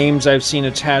names I've seen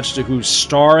attached to who's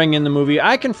starring in the movie.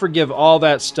 I can forgive all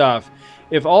that stuff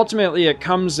if ultimately it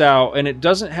comes out and it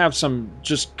doesn't have some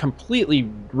just completely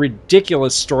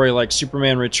ridiculous story like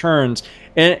Superman Returns,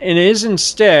 and is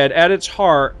instead, at its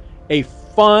heart, a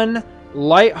fun,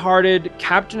 lighthearted,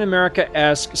 Captain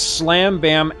America-esque slam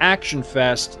bam action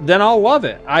fest, then I'll love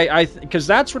it. Because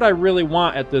that's what I really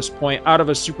want at this point out of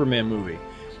a Superman movie.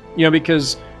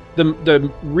 Because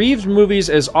the Reeves movies,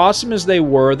 as awesome as they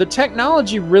were, the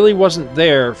technology really wasn't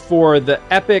there for the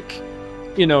epic,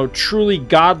 truly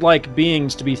godlike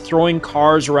beings to be throwing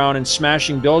cars around and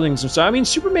smashing buildings and stuff. I mean,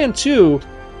 Superman 2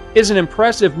 is an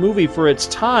impressive movie for its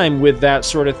time with that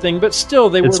sort of thing, but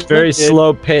still It's very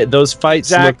slow paced. Those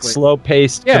fights look slow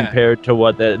paced compared to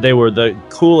what they were the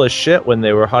coolest shit when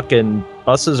they were hucking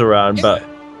buses around, but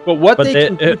what they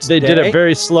can do today, they did it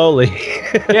very slowly.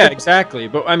 Yeah, exactly.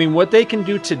 But I mean, what they can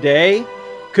do today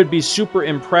could be super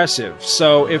impressive.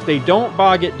 So if they don't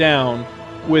bog it down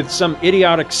with some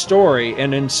idiotic story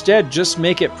and instead just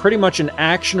make it pretty much an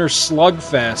action or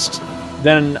slugfest,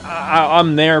 then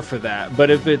I'm there for that. But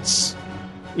if it's,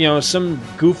 some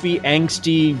goofy,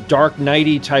 angsty, Dark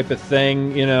Knighty type of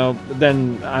thing,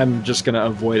 then I'm just going to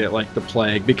avoid it like the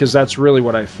plague, because that's really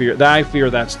what I fear. I fear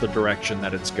that's the direction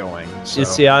that it's going. So. You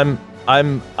see,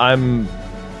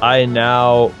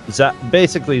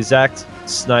 basically Zack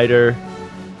Snyder,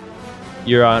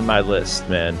 you're on my list,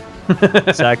 man.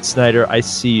 Zack Snyder, I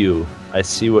see you. I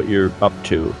see what you're up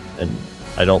to, and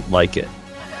I don't like it.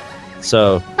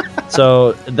 So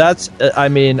that's,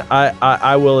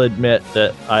 I will admit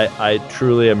that I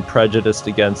truly am prejudiced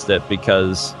against it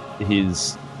because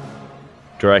he's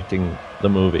directing the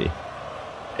movie.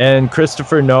 And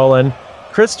Christopher Nolan,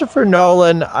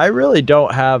 I really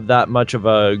don't have that much of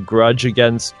a grudge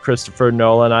against Christopher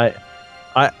Nolan.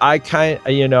 I kind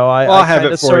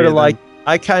of sort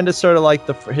of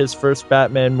like his first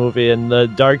Batman movie and the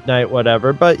Dark Knight,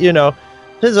 whatever. But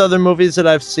his other movies that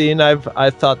I've seen,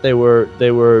 I thought they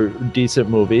were decent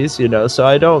movies. So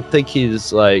I don't think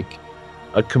he's like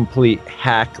a complete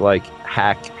hack like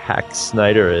hack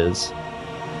Snyder is.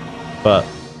 But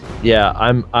yeah,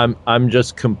 I'm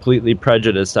just completely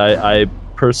prejudiced. I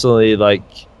personally like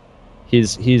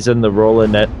he's in the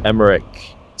Roland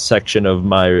Emmerich section of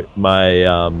my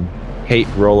hate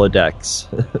Rolodex.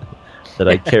 That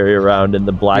I carry around in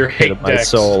the black pit of my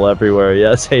soul everywhere.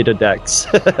 Yes, Hateodex.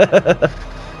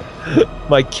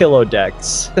 My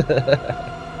Kilodex.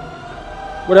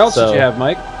 What else did you have,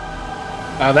 Mike?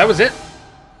 That was it.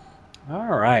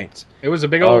 All right. It was a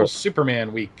big old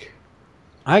Superman week.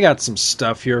 I got some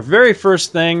stuff here. Very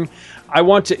first thing, I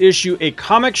want to issue a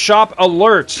comic shop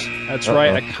alert. That's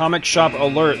right, a comic shop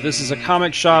alert. This is a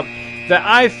comic shop that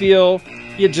I feel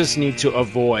you just need to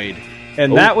avoid.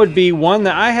 And that would be one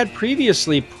that I had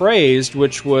previously praised,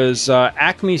 which was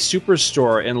Acme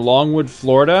Superstore in Longwood,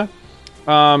 Florida.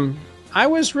 I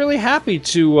was really happy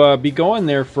to be going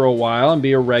there for a while and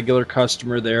be a regular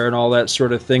customer there and all that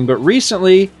sort of thing. But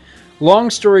recently, long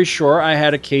story short, I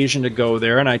had occasion to go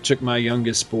there, and I took my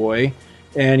youngest boy,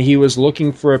 and he was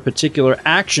looking for a particular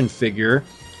action figure.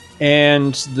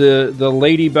 And the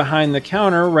lady behind the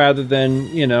counter, rather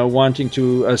than, wanting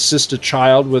to assist a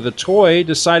child with a toy,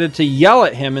 decided to yell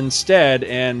at him instead,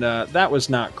 and that was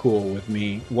not cool with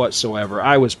me whatsoever.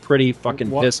 I was pretty fucking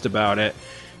pissed about it.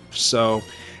 So,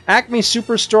 Acme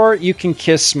Superstore, you can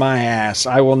kiss my ass.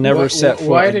 I will never set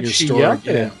foot in your store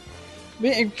again.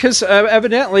 Because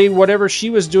evidently whatever she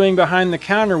was doing behind the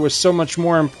counter was so much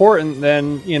more important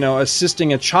than,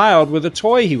 assisting a child with a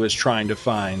toy he was trying to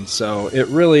find. So it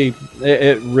really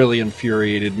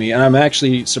infuriated me. And I'm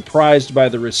actually surprised by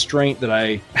the restraint that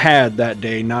I had that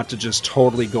day not to just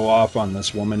totally go off on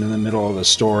this woman in the middle of the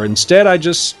store. Instead, I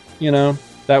just,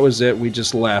 that was it. We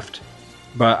just left.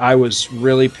 But I was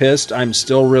really pissed. I'm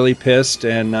still really pissed.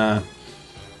 And,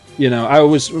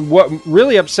 what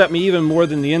really upset me even more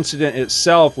than the incident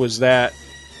itself was that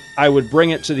I would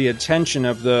bring it to the attention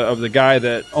of the guy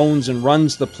that owns and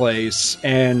runs the place,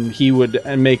 and he would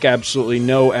make absolutely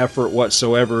no effort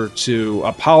whatsoever to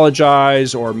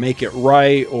apologize or make it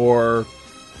right or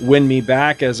win me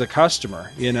back as a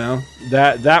customer.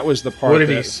 That was the part. What did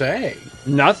he say?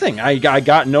 Nothing. I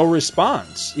got no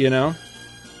response. I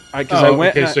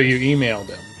went. Okay, so you emailed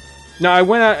him. No, I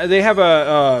went out. They have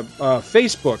a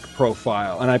Facebook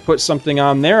profile, and I put something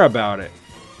on there about it.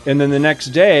 And then the next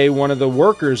day, one of the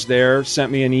workers there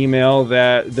sent me an email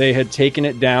that they had taken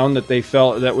it down, that they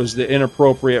felt that was the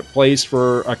inappropriate place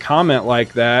for a comment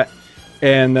like that,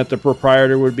 and that the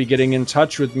proprietor would be getting in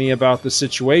touch with me about the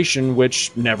situation,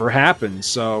 which never happened.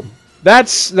 So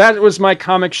that was my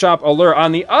comic shop alert.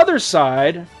 On the other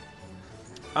side,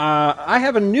 I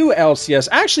have a new LCS.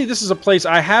 Actually, this is a place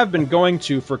I have been going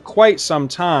to for quite some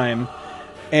time,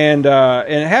 and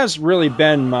it has really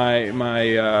been my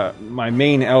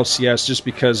main LCS just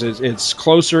because it's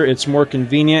closer, it's more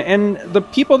convenient, and the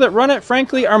people that run it,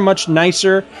 frankly, are much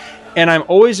nicer. And I'm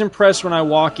always impressed when I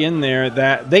walk in there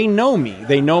that they know me,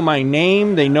 they know my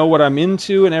name, they know what I'm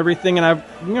into and everything. And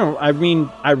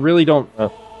I really don't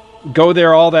go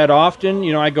there all that often.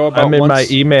 I go about. I'm in my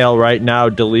email right now,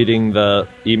 deleting the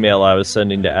email I was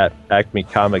sending to Acme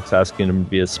Comics, asking them to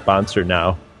be a sponsor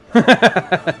now.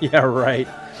 Yeah, right.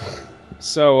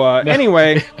 So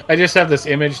anyway, I just have this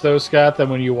image though, Scott, that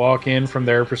when you walk in from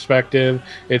their perspective,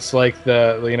 it's like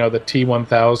the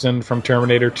T-1000 from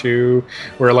Terminator 2,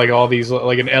 where like all these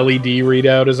like an LED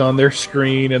readout is on their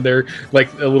screen, and they're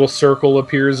like a little circle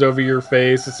appears over your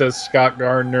face. It says Scott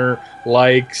Gardner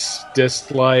likes,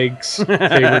 dislikes,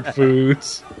 favorite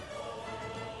foods.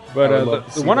 But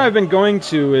the one I've been going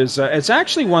to is it's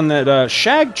actually one that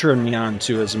Shag turned me on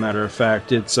to. As a matter of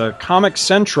fact, it's Comic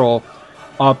Central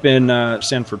up in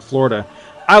Sanford, Florida.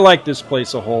 I like this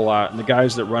place a whole lot, and the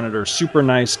guys that run it are super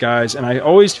nice guys, and I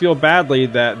always feel badly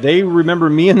that they remember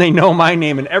me and they know my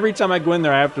name, and every time I go in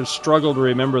there I have to struggle to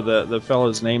remember the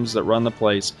fellas' names that run the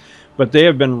place. But they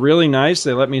have been really nice.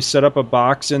 They let me set up a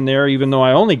box in there, even though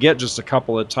I only get just a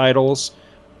couple of titles,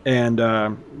 and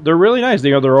they're really nice.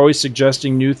 They're always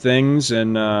suggesting new things,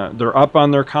 and they're up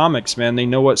on their comics, man. They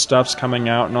know what stuff's coming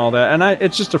out and all that, and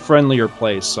it's just a friendlier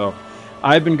place, so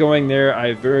I've been going there.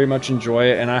 I very much enjoy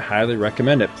it, and I highly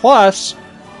recommend it. Plus,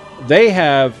 they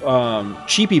have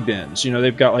cheapy bins.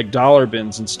 They've got like dollar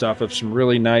bins and stuff of some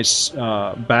really nice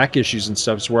back issues and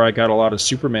stuff. It's where I got a lot of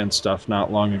Superman stuff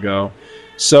not long ago.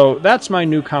 So that's my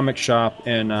new comic shop,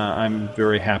 and I'm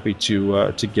very happy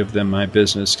to give them my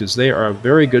business because they are a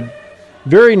very good,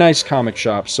 very nice comic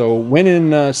shop. So when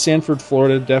in Sanford,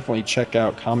 Florida, definitely check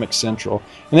out Comic Central.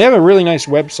 And they have a really nice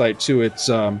website, too. It's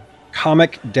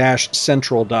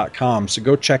comic-central.com, so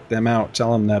go check them out.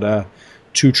 Tell them that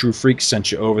Two True Freaks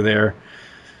sent you over there.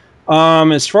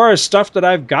 As far as stuff that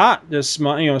I've got this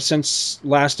month, since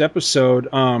last episode,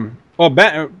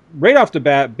 right off the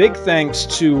bat, big thanks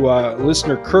to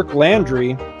listener Kirk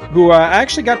Landry, who I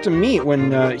actually got to meet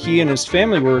when he and his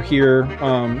family were here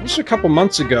just a couple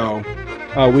months ago.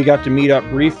 We got to meet up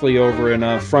briefly over in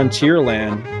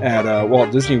Frontierland at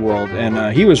Walt Disney World,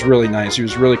 and he was really nice. He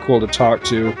was really cool to talk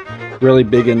to, really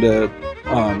big into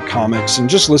comics and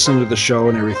just listening to the show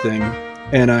and everything.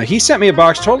 And he sent me a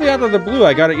box totally out of the blue.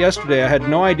 I got it yesterday. I had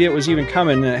no idea it was even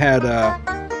coming. It had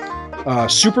a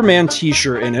Superman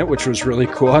t-shirt in it, which was really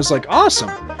cool. I was like, awesome.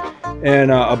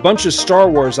 And a bunch of Star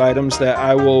Wars items that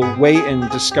I will wait and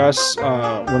discuss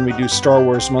when we do Star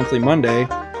Wars Monthly Monday.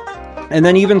 And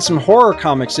then even some horror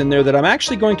comics in there that I'm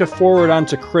actually going to forward on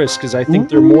to Chris because I think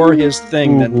they're more his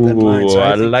thing than mine. So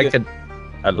I like it.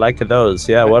 I like those.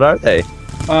 Yeah, what are they?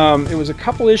 It was a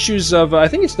couple issues of, I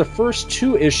think it's the first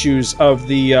 2 issues of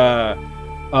the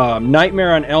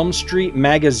Nightmare on Elm Street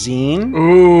magazine.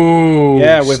 Ooh,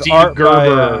 yeah, with Steve art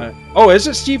Gerber. By, is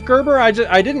it Steve Gerber? I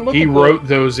didn't look. He wrote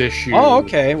those issues. Oh,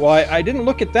 okay. Well, I didn't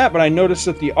look at that, but I noticed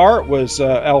that the art was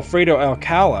Alfredo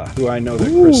Alcala, who I know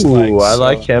that Chris likes. I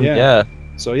like him. Yeah.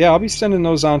 So yeah, I'll be sending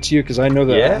those on to you because I know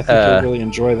that I think you'll really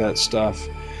enjoy that stuff.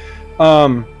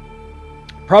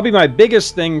 Probably my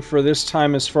biggest thing for this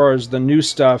time as far as the new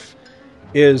stuff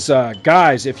is,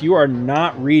 guys, if you are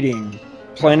not reading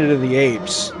Planet of the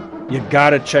Apes, you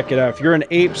gotta check it out. If you're an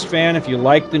Apes fan, if you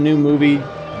like the new movie,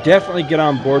 definitely get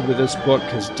on board with this book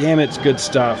because damn, it's good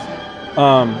stuff.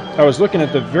 I was looking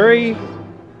at the very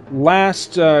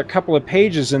last couple of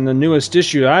pages in the newest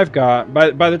issue I've got.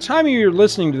 By the time you're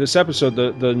listening to this episode,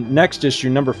 the next issue,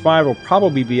 number 5, will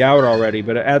probably be out already,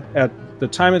 but at the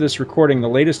time of this recording, the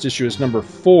latest issue is number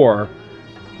 4.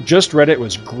 Just read it.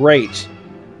 Was great.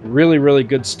 Really, really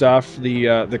good stuff.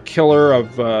 The killer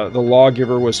of the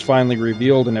lawgiver was finally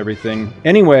revealed and everything.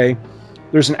 Anyway,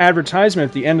 there's an advertisement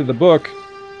at the end of the book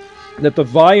that the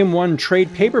Volume 1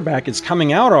 trade paperback is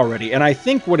coming out already. And I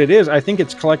think what it is, I think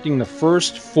it's collecting the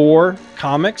first 4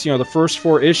 comics, the first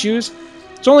 4 issues.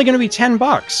 It's only going to be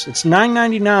 $10. It's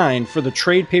 $9.99 for the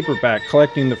trade paperback,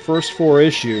 collecting the first 4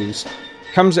 issues.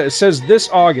 It says this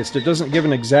August. It doesn't give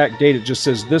an exact date. It just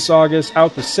says this August,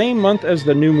 out the same month as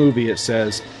the new movie, it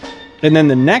says. And then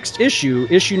the next issue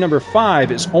number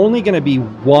 5, is only going to be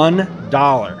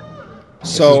 $1.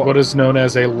 This is what is known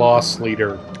as a loss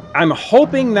leader. I'm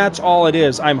hoping that's all it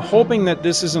is. I'm hoping that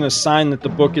this isn't a sign that the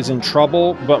book is in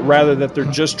trouble, but rather that they're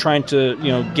just trying to,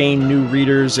 gain new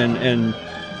readers and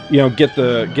get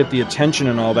the attention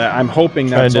and all that. I'm hoping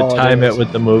that's all it is. Trying to time it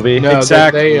with the movie. No,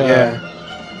 exactly.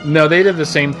 No, they did the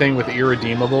same thing with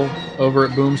Irredeemable over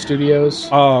at Boom Studios.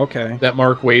 Oh, okay. That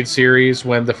Mark Waid series,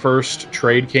 when the first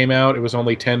trade came out, it was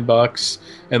only $10,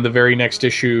 and the very next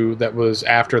issue that was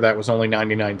after that was only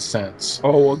 99 cents.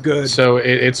 Oh, well, good. So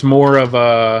it's more of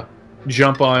a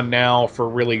jump on now for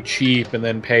really cheap, and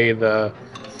then pay the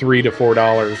 $3 to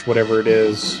 $4, whatever it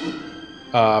is,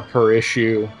 per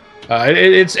issue.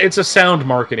 It's a sound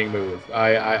marketing move.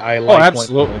 I like. Oh,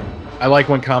 absolutely. I like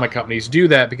when comic companies do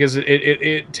that, because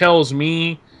it tells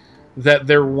me that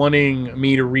they're wanting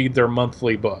me to read their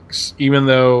monthly books, even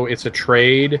though it's a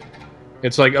trade.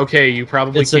 It's like, okay, you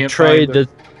probably it's can't. It's a trade find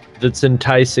that's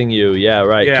enticing you. Yeah,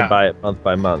 right. Yeah. To buy it month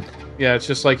by month. Yeah, it's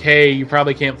just like, hey, you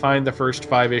probably can't find the first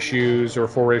 5 issues or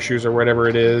 4 issues or whatever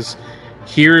it is.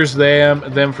 Here's them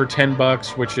for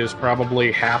 $10, which is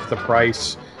probably half the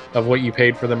price of what you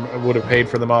would have paid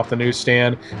for them off the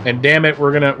newsstand. And damn it,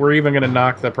 we're even gonna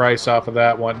knock the price off of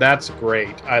that one. That's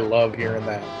great. I love hearing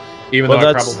that. Even though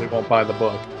I probably won't buy the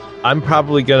book. I'm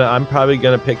probably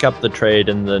gonna pick up the trade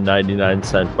in the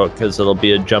 99-cent book, because it'll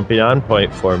be a jumping on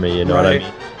point for me. You know what I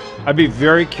mean? I'd be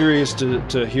very curious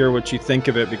to hear what you think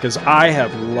of it, because I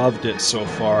have loved it so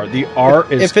far. The art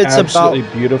is absolutely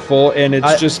beautiful, and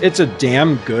it's a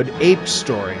damn good ape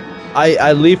story.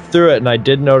 I leafed through it, and I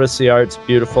did notice the art's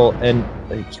beautiful, and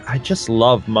I just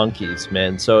love monkeys,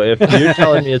 man. So if you're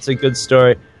telling me it's a good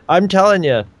story, I'm telling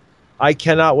you, I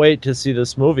cannot wait to see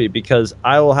this movie, because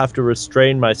I will have to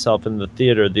restrain myself in the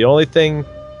theater. The only thing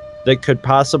that could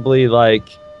possibly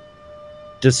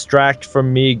distract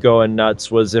from me going nuts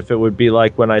was if it would be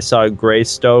like when I saw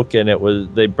Greystoke, and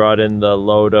they brought in the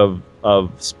load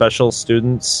of special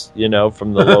students,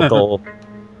 from the local.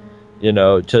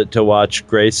 To watch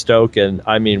Greystoke. And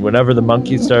I mean, whenever the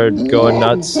monkeys started going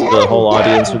nuts, the whole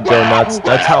audience would go nuts.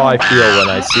 That's how I feel when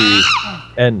I see.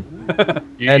 And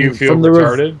you feel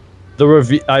retarded? The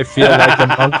review, I feel like a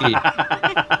monkey.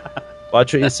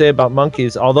 Watch what you say about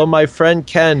monkeys. Although my friend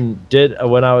Ken did,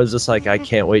 when I was just like, I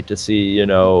can't wait to see,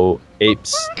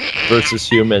 apes versus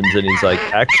humans, and he's like,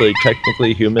 actually,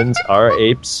 technically, humans are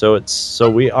apes, so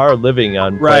we are living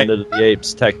on Planet of the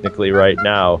Apes technically right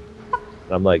now.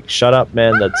 I'm like, shut up,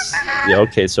 man. That's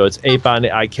okay. So it's ape on.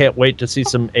 I can't wait to see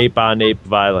some ape on ape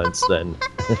violence then.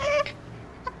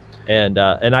 And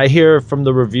I hear from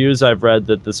the reviews I've read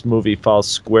that this movie falls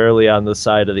squarely on the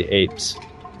side of the apes.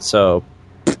 So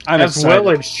I'm excited.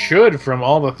 Well, it should, from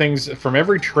all the things, from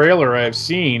every trailer I've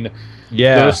seen.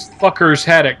 Yeah, those fuckers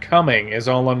had it coming, is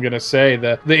all I'm gonna say.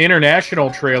 The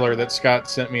international trailer that Scott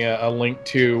sent me a link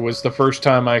to was the first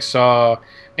time I saw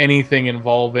anything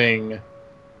involving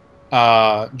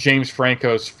James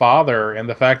Franco's father, and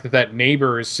the fact that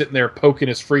neighbor is sitting there poking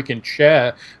his freaking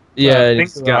chest. Yeah,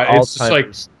 it's just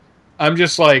like, I'm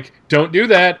just like, don't do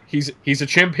that. He's a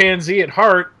chimpanzee at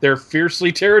heart. They're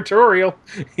fiercely territorial.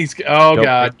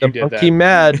 God, you did monkey that.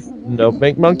 Mad. Don't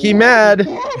make monkey mad.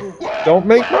 Don't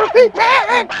make monkey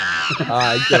mad.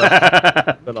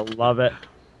 I'm gonna love it.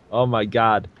 Oh my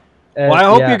god. Well, I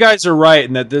hope you guys are right,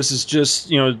 and that this is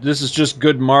just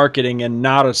good marketing and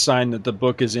not a sign that the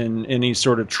book is in any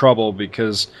sort of trouble,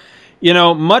 because,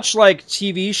 much like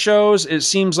TV shows, it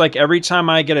seems like every time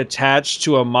I get attached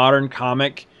to a modern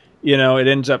comic, it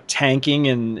ends up tanking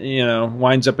and,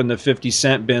 winds up in the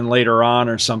 50-cent bin later on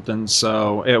or something.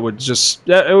 So it would just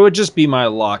be my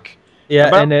luck.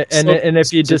 Yeah, and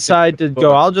if you decide to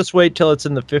go, I'll just wait till it's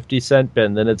in the 50-cent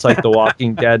bin. Then it's like The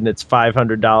Walking Dead, and it's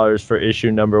 $500 for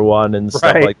issue number 1 and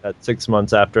stuff like that 6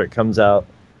 months after it comes out.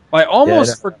 I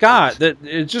almost forgot that.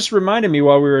 It just reminded me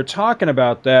while we were talking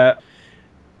about that.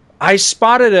 I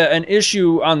spotted an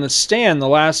issue on the stand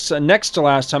the next to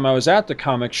last time I was at the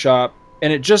comic shop,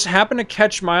 and it just happened to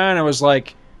catch my eye, and I was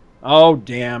like, oh,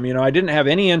 damn, I didn't have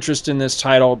any interest in this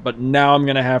title, but now I'm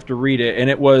going to have to read it. And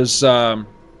it was...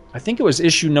 I think it was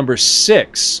issue number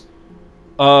 6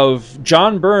 of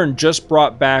John Byrne just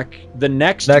brought back the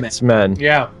Next Men.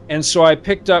 Yeah. And so I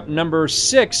picked up number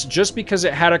 6 just because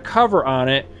it had a cover on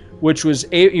it, which was,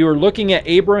 you were looking at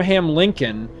Abraham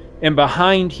Lincoln, and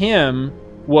behind him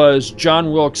was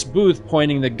John Wilkes Booth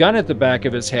pointing the gun at the back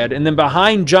of his head. And then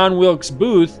behind John Wilkes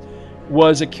Booth,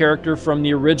 was a character from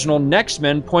the original Next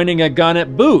Men pointing a gun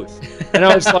at Booth. And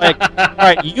I was like, all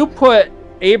right, you put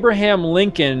Abraham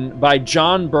Lincoln by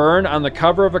John Byrne on the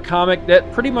cover of a comic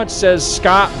that pretty much says,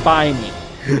 Scott, buy me.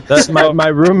 That's my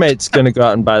roommate's going to go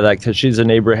out and buy that because she's an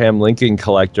Abraham Lincoln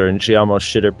collector, and she almost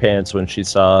shit her pants when she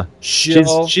saw.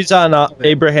 She's on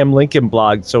Abraham Lincoln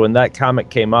blog, so when that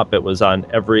comic came up, it was on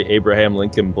every Abraham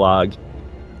Lincoln blog.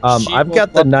 I've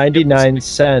got the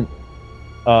 99-cent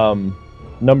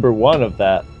number 1 of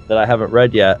that I haven't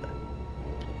read yet.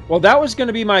 Well, that was going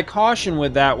to be my caution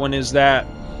with that one, is that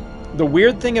the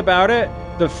weird thing about it,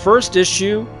 the first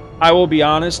issue, I will be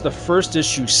honest, the first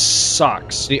issue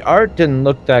sucks. The art didn't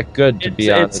look that good, to be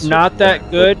honest. It's not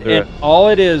that good, and all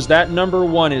it is, that number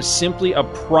 1 is simply a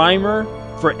primer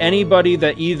for anybody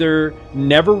that either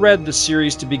never read the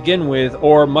series to begin with,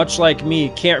 or much like me,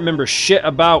 can't remember shit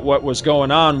about what was going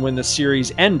on when the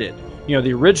series ended. You know,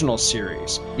 the original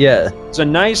series. Yeah. It's a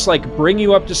nice, bring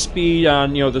you up to speed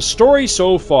on, the story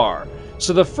so far.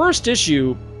 So the first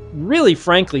issue really,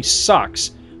 frankly,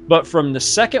 sucks. But from the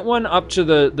second one up to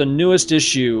the newest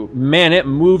issue, man, it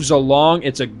moves along.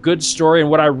 It's a good story. And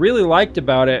what I really liked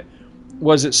about it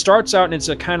was it starts out and it's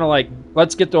a kind of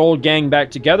let's get the old gang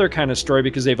back together kind of story,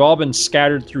 because they've all been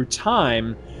scattered through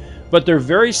time. But they're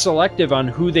very selective on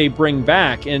who they bring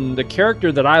back. And the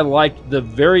character that I liked the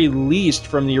very least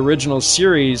from the original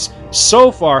series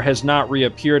so far has not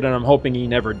reappeared, and I'm hoping he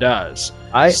never does.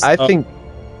 I think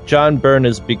John Byrne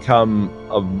has become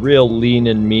a real lean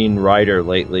and mean writer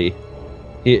lately.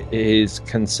 He's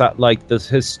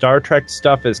his Star Trek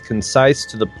stuff is concise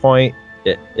to the point.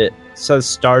 It says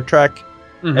Star Trek,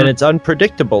 and it's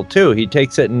unpredictable too. He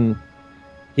takes it and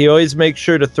he always makes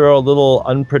sure to throw a little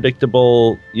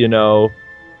unpredictable,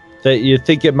 that you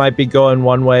think it might be going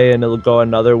one way and it'll go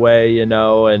another way, and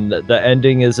the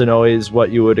ending isn't always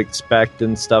what you would expect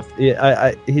and stuff.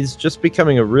 He's just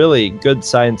becoming a really good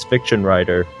science fiction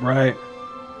writer. Right.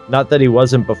 Not that he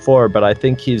wasn't before, but I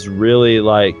think he's really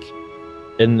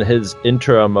in his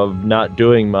interim of not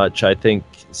doing much, I think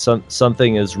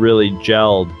something is really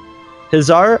gelled. His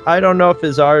art, I don't know if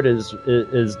his art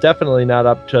is definitely not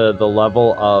up to the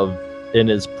level of in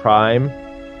his prime.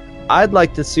 I'd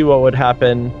like to see what would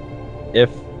happen if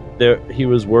he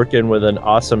was working with an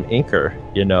awesome inker,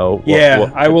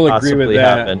 what I will agree with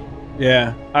that. Happen.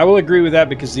 Yeah, I will agree with that,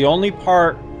 because the only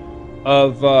part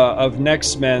of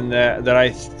Next Men that I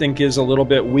think is a little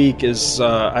bit weak is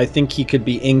I think he could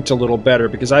be inked a little better,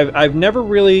 because I've never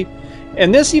really,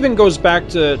 and this even goes back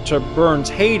to Byrne's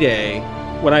heyday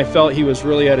when I felt he was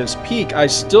really at his peak. I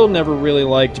still never really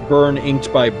liked Byrne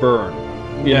inked by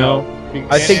Byrne. You know?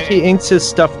 I think he inks his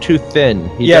stuff too thin.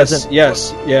 Yes.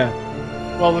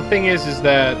 Well, the thing is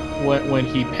that when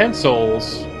he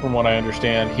pencils, from what I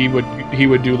understand, he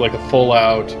would do a full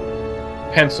out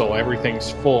pencil.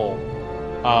 Everything's full.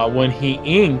 When he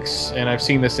inks, and I've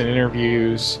seen this in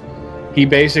interviews, he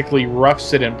basically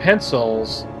roughs it in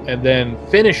pencils and then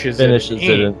finishes it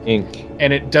in ink.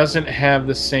 And it doesn't have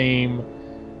the same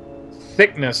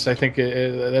thickness. I think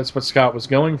that's what Scott was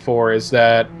going for, is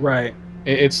that right.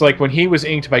 It's like when he was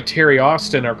inked by Terry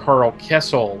Austin or Carl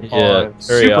Kessel on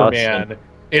Superman, Austin.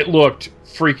 It looked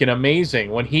freaking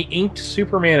amazing. When he inked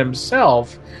Superman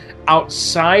himself,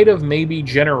 outside of maybe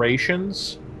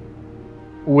Generations,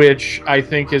 which I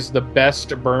think is the best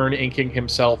Byrne inking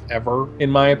himself ever,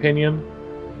 in my opinion,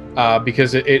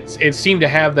 because it seemed to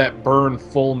have that Byrne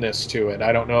fullness to it.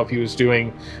 I don't know if he was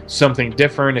doing something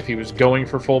different, if he was going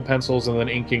for full pencils and then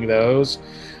inking those,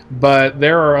 but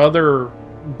there are other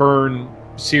Byrne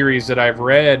series that I've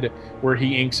read where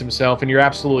he inks himself, and you're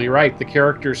absolutely right. The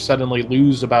characters suddenly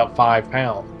lose about 5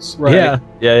 pounds. Right.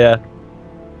 Yeah.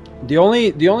 The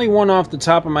only one off the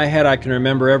top of my head I can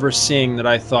remember ever seeing that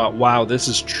I thought, wow, this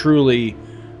is truly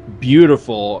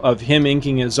beautiful, of him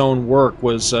inking his own work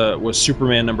was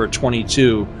Superman number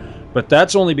 22. But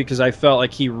that's only because I felt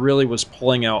like he really was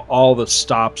pulling out all the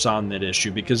stops on that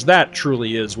issue, because that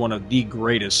truly is one of the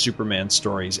greatest Superman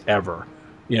stories ever.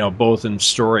 Both in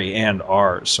story and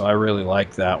art. So I really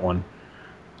like that one.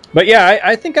 But yeah,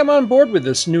 I think I'm on board with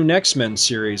this new Next Men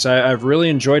series. I've really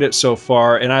enjoyed it so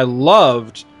far, and I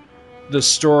loved the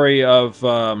story of...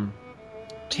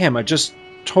 I just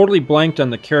totally blanked on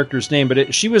the character's name,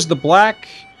 but she was the black...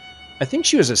 I think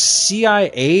she was a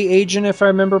CIA agent, if I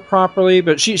remember properly,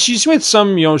 but she's with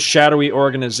some shadowy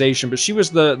organization, but she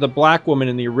was the black woman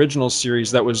in the original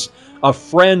series that was a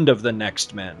friend of the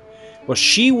Next Men. Well,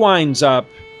 she winds up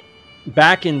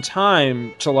back in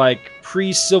time to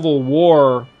pre-Civil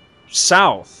War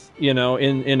South,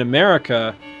 in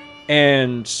America,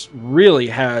 and really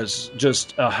has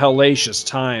just a hellacious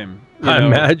time. I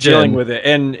imagine dealing with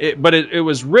it, but it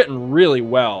was written really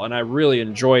well, and I really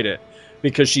enjoyed it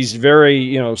because she's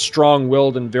very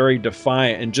strong-willed and very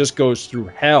defiant, and just goes through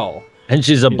hell. And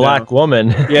she's a black woman.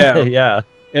 Yeah. Yeah.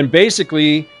 And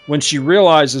basically, when she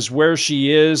realizes where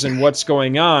she is and what's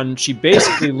going on, she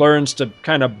basically learns to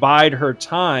kind of bide her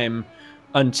time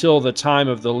until the time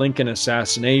of the Lincoln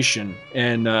assassination.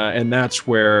 And that's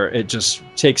where it just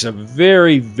takes a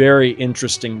very, very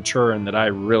interesting turn that I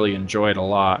really enjoyed a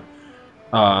lot.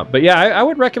 But yeah, I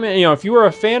would recommend, if you were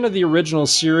a fan of the original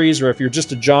series, or if you're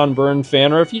just a John Byrne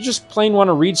fan, or if you just plain want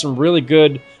to read some really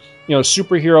good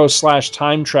superhero /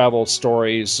 time travel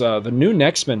stories, the new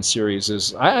X-Men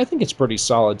series I think it's pretty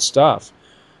solid stuff.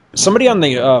 Somebody on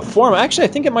the forum, actually I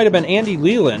think it might have been Andy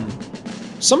Leland,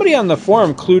 somebody on the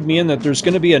forum clued me in that there's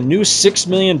going to be a new $6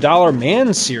 Million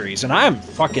Man series, and I'm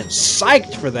fucking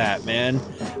psyched for that, man.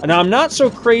 And I'm not so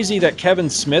crazy that Kevin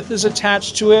Smith is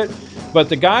attached to it, but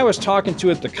the guy I was talking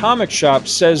to at the comic shop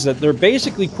says that they're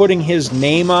basically putting his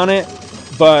name on it,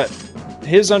 but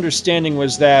his understanding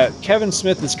was that Kevin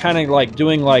Smith is kind of like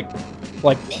doing like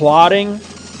plotting,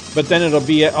 but then it'll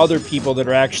be other people that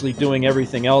are actually doing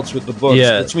everything else with the books,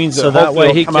 which means so that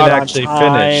way he can actually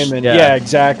finish. And yeah,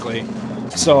 exactly.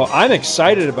 So I'm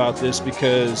excited about this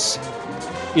because,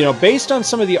 based on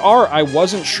some of the art, I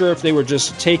wasn't sure if they were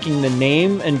just taking the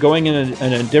name and going in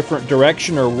a different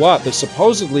direction or what, but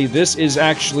supposedly this is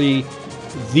actually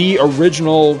the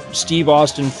original Steve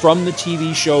Austin from the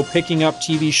TV show, picking up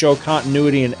TV show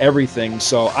continuity and everything.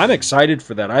 So I'm excited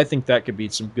for that. I think that could be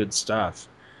some good stuff.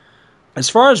 As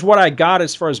far as what I got,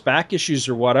 as far as back issues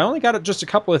or what, I only got just a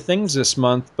couple of things this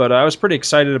month, but I was pretty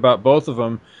excited about both of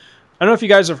them. I don't know if you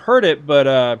guys have heard it,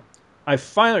 but I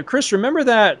finally... Chris, remember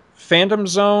that Phantom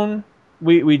Zone?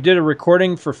 We did a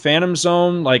recording for Phantom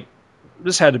Zone,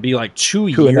 this had to be 2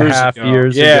 years ago. 2.5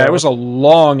 years ago. Yeah, it was a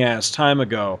long-ass time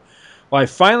ago. Well, I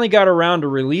finally got around to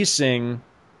releasing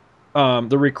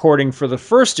the recording for the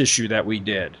first issue that we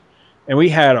did. And we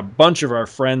had a bunch of our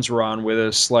friends were on with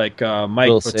us, like Mike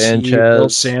Bill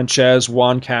Sanchez,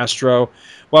 Juan Castro.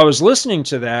 Well, I was listening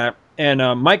to that, and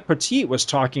Mike Petit was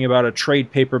talking about a trade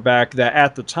paperback that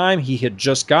at the time he had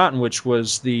just gotten, which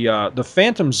was the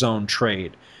Phantom Zone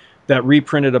trade that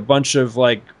reprinted a bunch of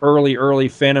early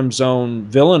Phantom Zone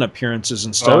villain appearances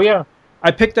and stuff. Oh, yeah. I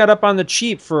picked that up on the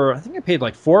cheap for, I think I paid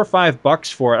 $4 or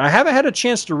 $5 for it. I haven't had a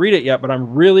chance to read it yet, but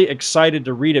I'm really excited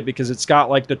to read it because it's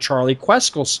got the Charlie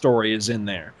Questel story is in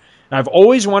there. And I've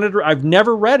always wanted to, I've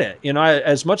never read it.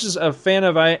 As much as a fan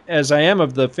as I am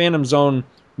of the Phantom Zone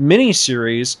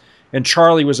miniseries, and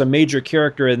Charlie was a major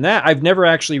character in that, I've never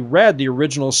actually read the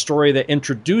original story that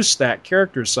introduced that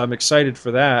character, so I'm excited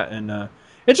for that. And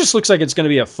it just looks like it's going to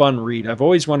be a fun read. I've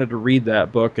always wanted to read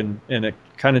that book, and it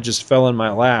kind of just fell in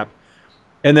my lap.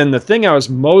 And then the thing I was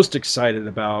most excited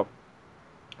about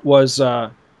was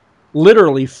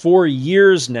literally 4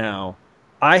 years now,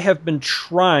 I have been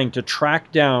trying to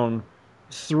track down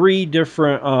 3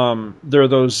 different, there are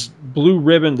those Blue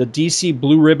Ribbon, the DC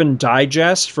Blue Ribbon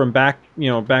Digest from back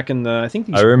in the, I think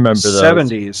these I remember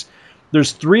 70s. those.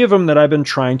 There's 3 of them that I've been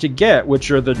trying to get, which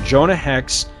are the Jonah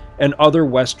Hex and Other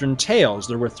Western Tales.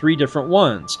 There were 3 different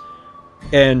ones.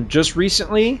 And just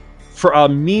recently, for a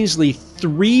measly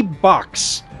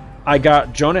 $3, I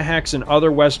got Jonah Hex and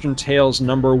Other Western Tales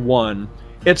 #1.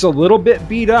 It's a little bit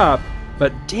beat up,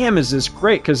 but damn, is this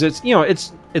great? Because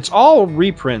it's all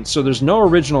reprints, so there's no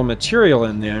original material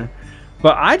in there.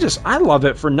 But I love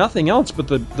it for nothing else. But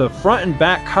the front and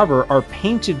back cover are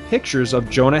painted pictures of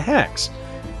Jonah Hex,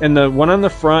 and the one on the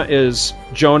front is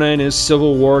Jonah in his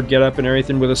Civil War getup and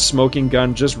everything with a smoking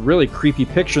gun, just really creepy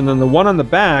picture. And then the one on the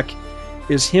back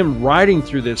is him riding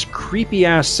through this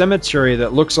creepy-ass cemetery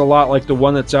that looks a lot like the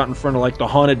one that's out in front of the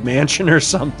Haunted Mansion or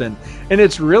something. And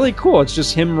it's really cool. It's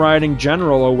just him riding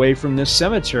General away from this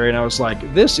cemetery, and I was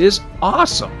like, this is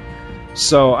awesome.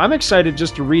 So I'm excited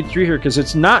just to read through here, because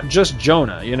it's not just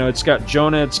Jonah. It's got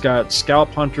Jonah, it's got Scalp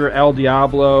Hunter, El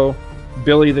Diablo,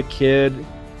 Billy the Kid.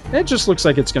 It just looks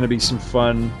like it's going to be some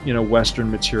fun,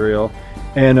 Western material.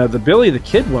 And the Billy the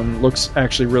Kid one looks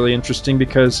actually really interesting,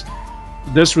 because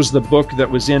this was the book that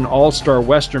was in All-Star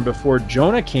Western before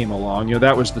Jonah came along.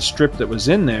 That was the strip that was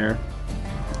in there.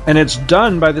 And it's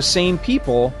done by the same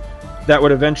people that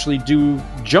would eventually do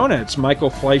Jonah. It's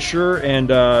Michael Fleischer and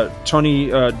Tony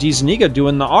DiZuniga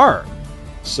doing the art.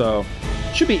 So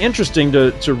it should be interesting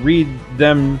to read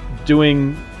them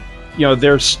doing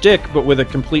their stick, but with a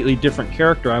completely different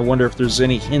character. I wonder if there's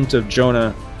any hint of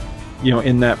Jonah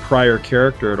in that prior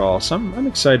character at all. So I'm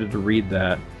excited to read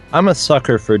that. I'm a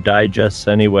sucker for digests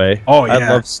anyway. Oh, yeah. I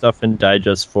love stuff in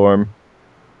digest form.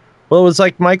 Well, it was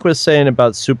like Mike was saying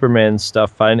about Superman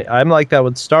stuff. I'm like that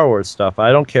with Star Wars stuff.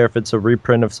 I don't care if it's a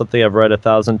reprint of something I've read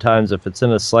 1,000 times. If it's in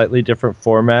a slightly different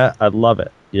format, I love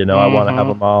it. You know, I want to have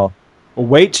them all. Well,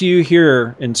 wait till you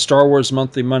hear in Star Wars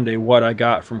Monthly Monday what I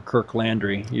got from Kirk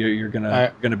Landry. You're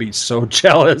gonna be so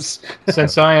jealous.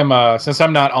 Since I'm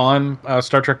not on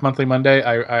Star Trek Monthly Monday,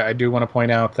 I do want to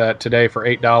point out that today for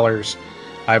 $8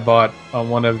 I bought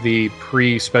one of the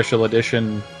pre-special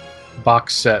edition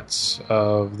box sets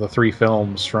of the 3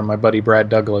 films from my buddy Brad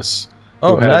Douglas,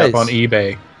 who had it up on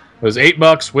eBay. It was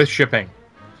 $8 with shipping.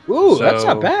 Ooh, that's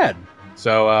not bad.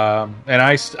 So, and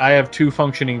I have 2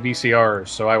 functioning VCRs,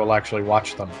 so I will actually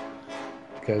watch them.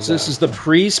 So this is the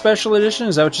pre-special edition?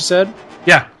 Is that what you said?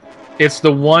 Yeah. It's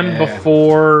the one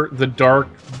before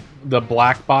the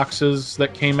black boxes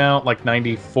that came out, like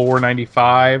 94,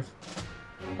 95,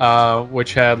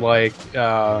 which had like...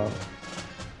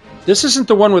 This isn't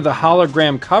the one with the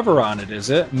hologram cover on it, is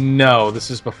it? No,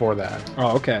 this is before that.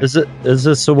 Oh, okay. Is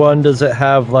this the one? Does it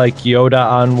have like Yoda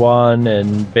on one and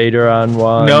Vader on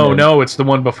one? No, it's the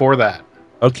one before that.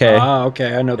 Okay. Ah,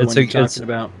 okay. I know the one you're talking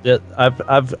about.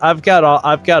 I've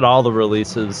got all the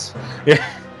releases. Yeah.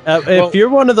 If you're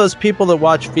one of those people that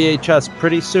watch VHS,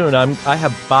 pretty soon I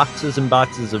have boxes and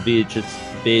boxes of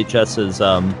VHSs.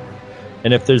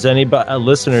 And if there's any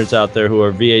listeners out there who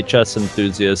are VHS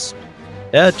enthusiasts,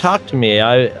 talk to me.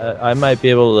 I might be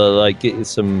able to like get you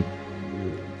some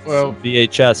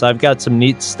VHS. I've got some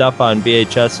neat stuff on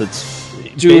VHS.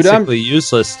 It's basically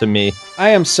useless to me. I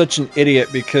am such an idiot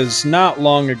because not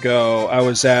long ago I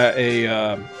was at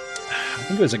I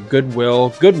think it was a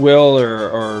Goodwill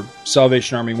or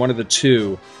Salvation Army, one of the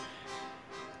two.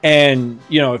 And,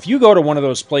 you know, if you go to one of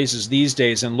those places these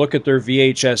days and look at their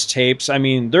VHS tapes, I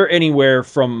mean, they're anywhere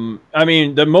from,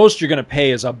 the most you're going to pay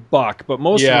is $1, but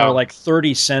most of them are like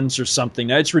 30 cents or something.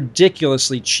 Now, it's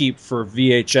ridiculously cheap for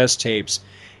VHS tapes.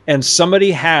 And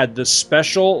somebody had the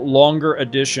special longer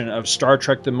edition of Star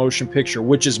Trek The Motion Picture,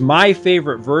 which is my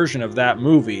favorite version of that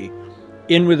movie,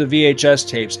 in with the VHS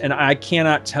tapes. And I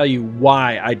cannot tell you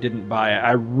why I didn't buy it.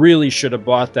 I really should have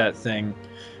bought that thing.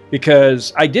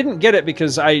 Because I didn't get it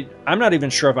because I'm not even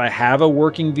sure if I have a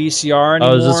working VCR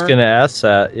anymore. I was just going to ask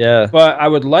that, yeah. But I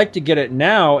would like to get it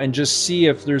now and just see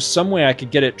if there's some way I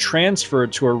could get it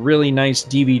transferred to a really nice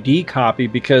DVD copy,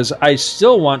 because I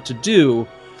still want to do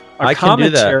a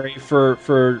commentary for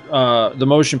the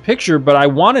motion picture, but I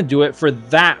want to do it for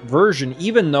that version,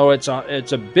 even though it's a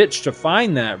bitch to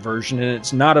find that version and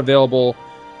it's not available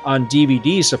on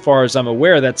DVD so far as I'm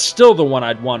aware. That's still the one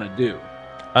I'd want to do.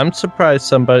 I'm surprised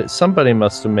somebody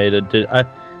must have made it.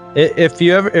 If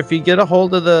you get a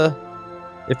hold of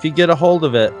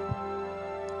it,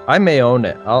 I may own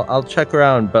it. I'll check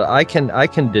around, but I can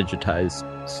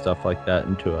digitize stuff like that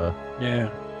into a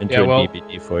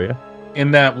DVD for you.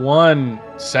 In that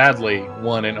sadly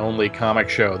one and only comic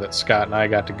show that Scott and I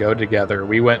got to go together,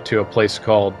 we went to a place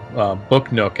called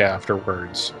Book Nook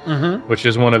afterwards, which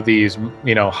is one of these,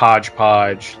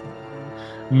 hodgepodge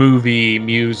movie,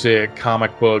 music,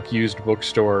 comic book, used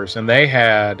bookstores, and they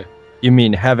had... You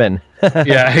mean heaven.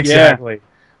 Yeah, exactly.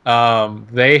 Yeah.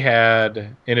 They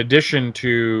had, in addition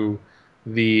to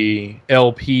the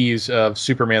LPs of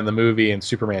Superman the movie and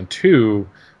Superman 2,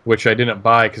 which I didn't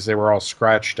buy because they were all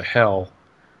scratched to hell,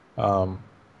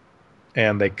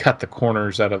 and they cut the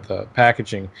corners out of the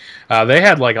packaging, they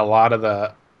had like a lot of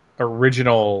the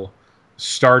original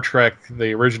Star Trek,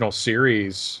 the original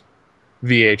series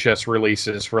VHS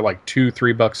releases for like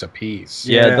 $2-3 a piece.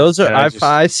 Yeah, those are.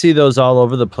 I see those all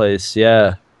over the place.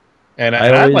 Yeah, and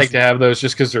I'd like to have those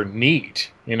just because they're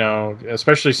neat.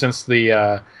 Especially since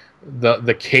the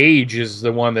cage is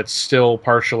the one that's still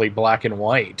partially black and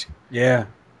white. Yeah.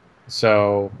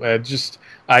 So I just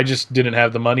didn't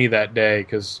have the money that day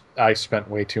because I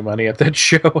spent way too money at that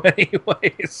show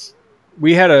anyways.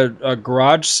 We had a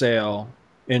garage sale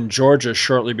in Georgia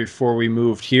shortly before we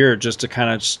moved here, just to kind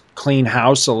of clean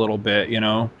house a little bit,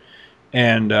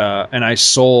 and I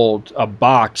sold a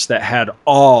box that had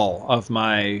all of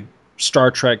my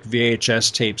Star Trek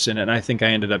VHS tapes in it, and I think I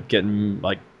ended up getting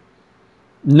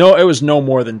it was no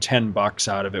more than $10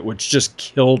 out of it, which just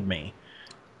killed me,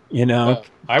 Well,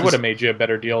 I would have made you a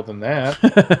better deal than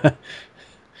that.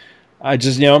 I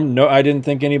just, I didn't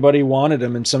think anybody wanted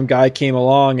them, and some guy came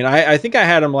along, and I think I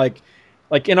had them like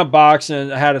in a box,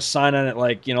 and I had a sign on it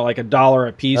like $1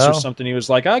 a piece or something. He was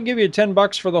like, "I'll give you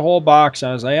 $10 for the whole box."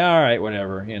 I was like, "All right,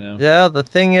 whatever." Yeah, the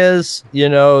thing is,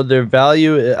 their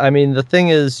value. I mean, the thing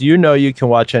is, you can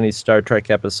watch any Star Trek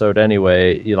episode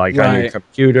anyway, on your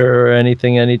computer or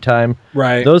anything, anytime.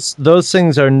 Right. Those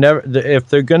things are never. If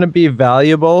they're going to be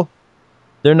valuable,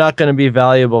 they're not going to be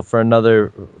valuable for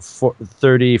another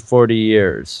 30, 40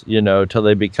 years, till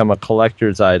they become a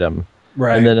collector's item.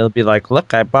 Right. And then it'll be like,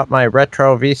 look, I bought my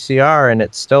retro VCR and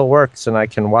it still works and I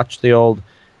can watch the old.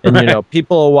 And,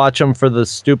 people will watch them for the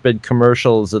stupid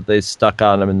commercials that they stuck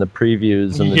on them in the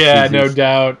previews. And the no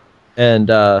doubt.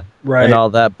 And, and all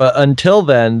that. But until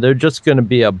then, they're just going to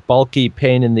be a bulky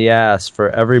pain in the ass for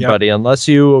everybody, unless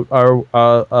you are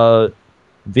a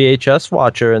VHS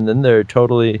watcher, and then they're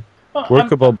totally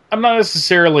workable. I'm not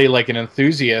necessarily like an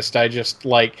enthusiast. I just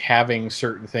like having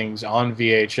certain things on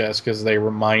VHS because they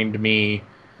remind me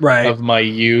of my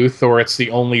youth, or it's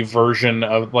the only version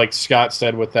of, like Scott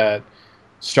said, with that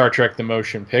Star Trek the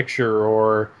Motion Picture,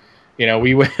 or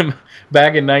we went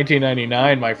back in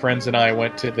 1999. My friends and I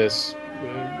went to this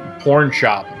porn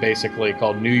shop, basically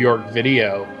called New York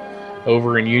Video,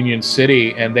 over in Union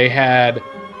City, and they had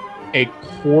a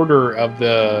quarter of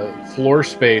the floor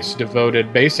space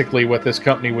devoted. Basically, what this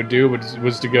company would do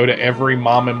was to go to every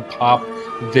mom and pop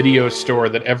video store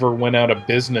that ever went out of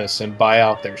business and buy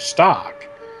out their stock.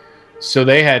 So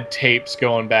they had tapes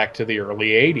going back to the early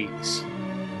 80s.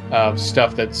 Of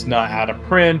stuff that's not out of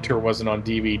print or wasn't on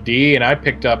DVD, and I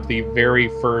picked up the very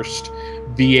first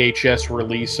VHS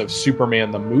release of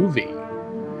Superman the movie,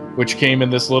 which came in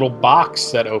this little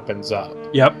box that opens up.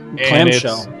 Yep,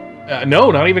 clamshell.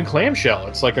 No, not even clamshell.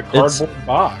 It's like a cardboard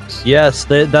box. Yes,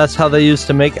 that's how they used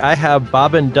to make. I have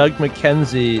Bob and Doug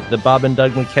McKenzie, the Bob and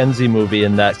Doug McKenzie movie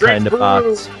in that kind of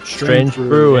box. Strange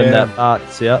Brew in that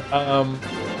box. Yep. I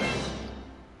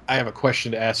have a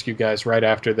question to ask you guys right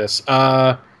after this.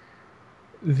 But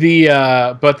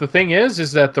the thing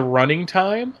is that the running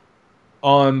time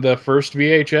on the first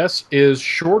VHS is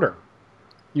shorter.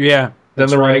 Yeah. Than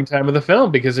the running time of the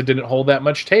film, because it didn't hold that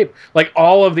much tape. Like,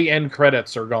 all of the end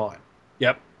credits are gone.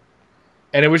 Yep.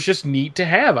 And it was just neat to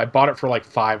have. I bought it for like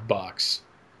 $5.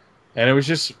 And it was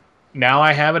just, now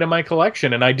I have it in my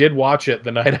collection, and I did watch it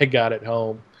the night I got it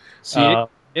home. See,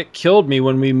 it killed me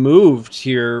when we moved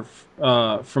here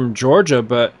from Georgia,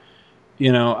 but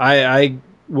I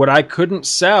what I couldn't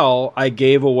sell, I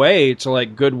gave away to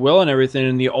like Goodwill and everything.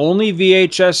 And the only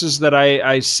VHSs that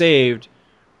I saved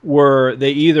were,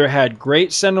 they either had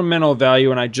great sentimental value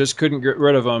and I just couldn't get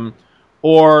rid of them,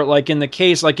 or like in the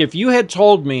case, like if you had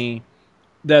told me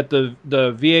that the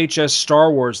VHS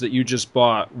Star Wars that you just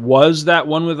bought was that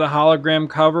one with the hologram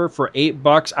cover for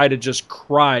 $8, I'd have just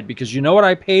cried, because you know what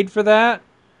I paid for that?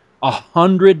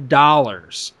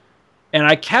 $100. And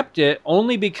I kept it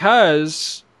only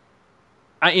because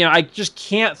I just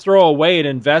can't throw away an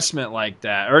investment like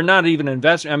that, or not even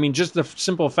investment. I mean, just the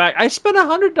simple fact I spent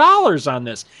 $100 on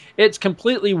this. It's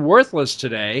completely worthless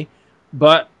today,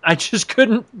 but I just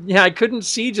couldn't. Yeah, I couldn't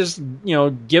see just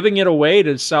giving it away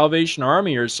to Salvation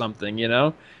Army or something.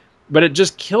 But it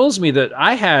just kills me that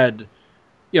I had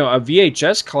a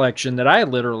VHS collection that I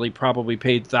literally probably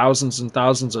paid thousands and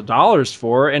thousands of dollars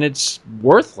for, and it's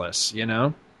worthless.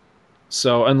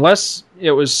 So unless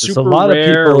it was super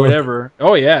rare or whatever.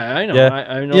 Oh yeah, I know. Yeah.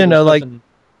 I know.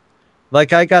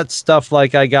 Like I got stuff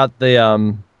like I got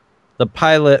the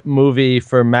pilot movie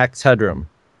for Max Headroom.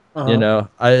 Uh-huh.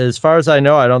 As far as I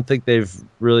know, I don't think they've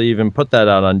really even put that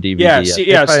out on DVD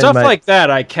yet. Stuff like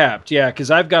that I kept. Yeah, because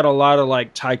I've got a lot of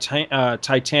like Titanic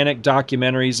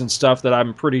documentaries and stuff that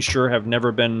I'm pretty sure have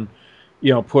never been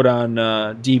put on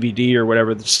DVD or